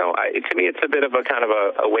 You know, to me, it's a bit of a kind of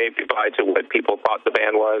a wave goodbye to what people thought the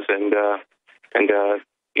band was, and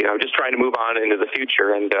you know, just trying to move on into the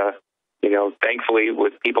future. And you know, thankfully,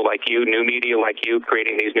 with people like you, new media like you,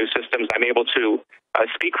 creating these new systems, I'm able to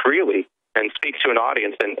speak freely and speak to an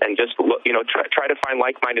audience, and just look, you know, try to find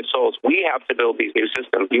like-minded souls. We have to build these new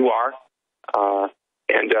systems. You are.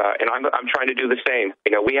 And I'm trying to do the same.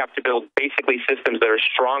 You know, we have to build basically systems that are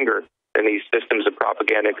stronger than these systems of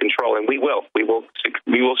propaganda and control, and we will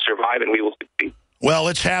survive, and we will succeed. Well,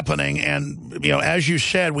 it's happening, and you know, as you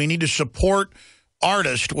said, we need to support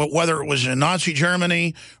artists, whether it was in Nazi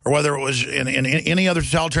Germany or whether it was in any other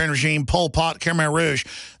totalitarian regime, Pol Pot, Khmer Rouge.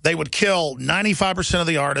 They would kill 95% of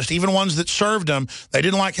the artists, even ones that served them. They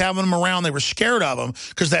didn't like having them around. They were scared of them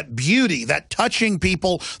because that beauty, that touching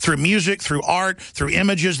people through music, through art, through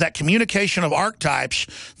images, that communication of archetypes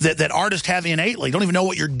that artists have innately. You don't even know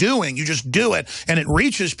what you're doing. You just do it, and it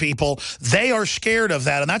reaches people. They are scared of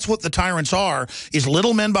that, and that's what the tyrants are, is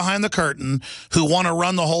little men behind the curtain who want to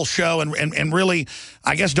run the whole show and really,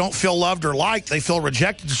 I guess, don't feel loved or liked. They feel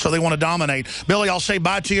rejected, so they want to dominate. Billy, I'll say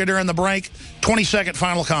bye to you during the break. 20-second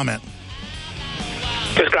final comment.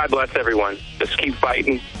 Just God bless everyone. Just keep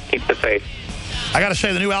fighting. Keep the faith. I got to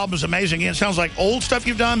say, the new album is amazing. It sounds like old stuff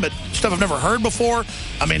you've done, but stuff I've never heard before.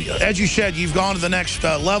 I mean, as you said, you've gone to the next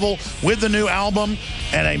level with the new album,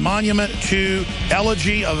 and a Monument to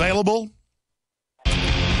Elegy available at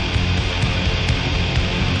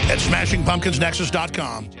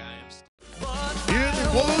smashingpumpkinsnexus.com.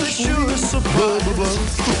 I'm going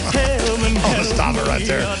to stop it right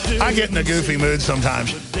there. I get in a goofy mood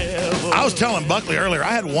sometimes. I was telling Buckley earlier,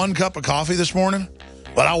 I had 1 cup of coffee this morning,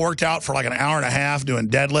 but I worked out for like an hour and a half doing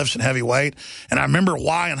deadlifts and heavy weight. And I remember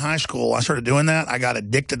why in high school I started doing that. I got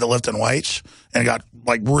addicted to lifting weights and got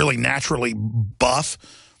like really naturally buff.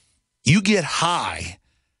 You get high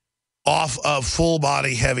off of full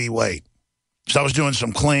body heavy weight. So I was doing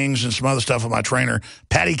some clings and some other stuff with my trainer,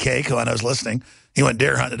 Patty Cake, who I know is listening. He went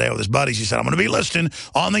deer hunting today with his buddies. He said, I'm going to be listening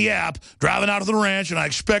on the app, driving out of the ranch, and I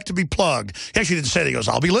expect to be plugged. He actually didn't say it. He goes,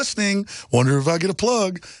 I'll be listening. Wonder if I get a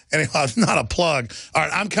plug. And it was not a plug. All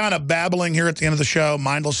right, I'm kind of babbling here at the end of the show,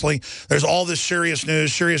 mindlessly. There's all this serious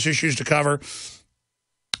news, serious issues to cover.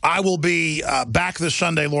 I will be back this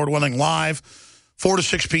Sunday, Lord willing, live, 4 to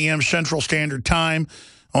 6 p.m. Central Standard Time.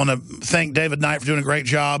 I want to thank David Knight for doing a great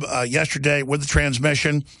job yesterday with the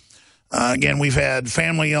transmission. Again, we've had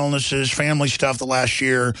family illnesses, family stuff the last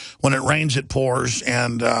year. When it rains, it pours.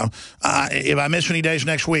 And if I miss any days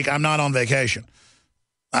next week, I'm not on vacation.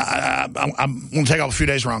 I'm going to take off a few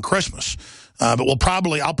days around Christmas. But I'll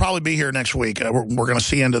probably be here next week. We're going to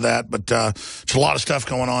see into that. But there's a lot of stuff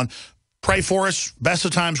going on. Pray for us. Best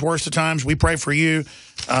of times, worst of times. We pray for you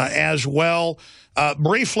as well.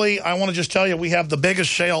 Briefly, I want to just tell you, we have the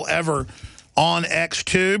biggest sale ever on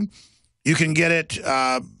Xtube. You can get it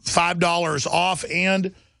 $5 off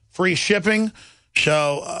and free shipping.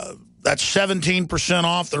 So that's 17%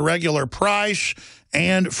 off the regular price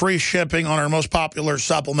and free shipping on our most popular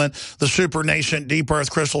supplement, the Super Nascent Deep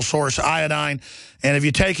Earth Crystal Source Iodine. And if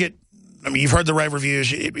you take it, I mean, you've heard the rave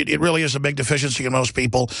reviews. It really is a big deficiency in most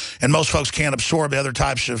people, and most folks can't absorb the other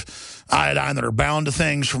types of iodine that are bound to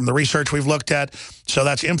things from the research we've looked at. So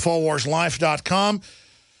that's InfoWarsLife.com.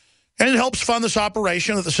 And it helps fund this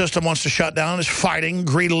operation that the system wants to shut down, is fighting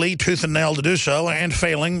greedily, tooth and nail to do so, and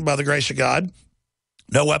failing by the grace of God.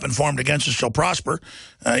 No weapon formed against us shall prosper.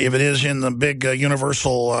 If it is in the big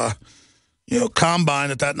universal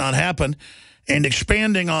combine that not happen. And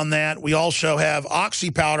expanding on that, we also have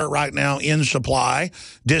Oxy powder right now in supply,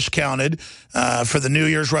 discounted for the New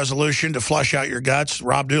Year's resolution to flush out your guts.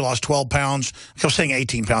 Rob Dew lost 12 pounds. I was saying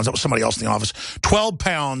 18 pounds. That was somebody else in the office. 12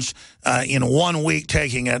 pounds in 1 week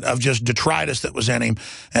taking it of just detritus that was in him.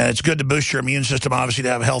 And it's good to boost your immune system, obviously, to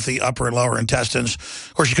have healthy upper and lower intestines.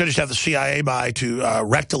 Of course, you could just have the CIA by to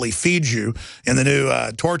rectally feed you in the new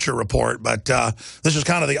torture report. But this is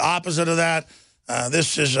kind of the opposite of that.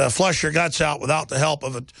 This is flush your guts out without the help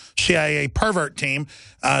of a CIA pervert team.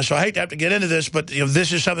 So I hate to have to get into this, but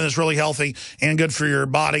this is something that's really healthy and good for your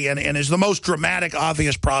body, and is the most dramatic,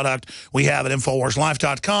 obvious product we have at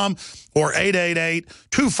InfoWarsLife.com or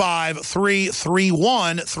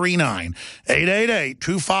 888-253-3139.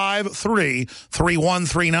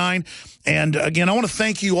 888-253-3139. And again, I want to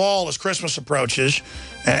thank you all as Christmas approaches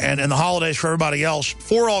and the holidays for everybody else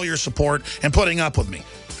for all your support and putting up with me.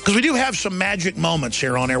 Because we do have some magic moments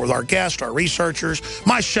here on air with our guests, our researchers.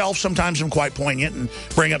 Myself, sometimes I'm quite poignant and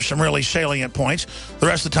bring up some really salient points. The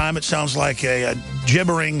rest of the time, it sounds like a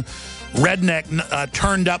gibbering redneck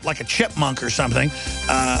turned up like a chipmunk or something.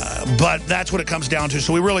 But that's what it comes down to.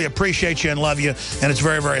 So we really appreciate you and love you, and it's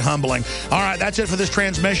very, very humbling. All right, that's it for this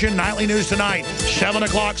transmission. Nightly News Tonight, 7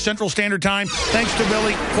 o'clock Central Standard Time. Thanks to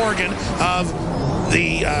Billy Corgan of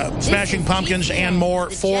the Smashing Pumpkins and more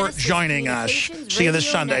for joining us. See you this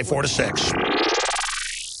Sunday, 4 to 6.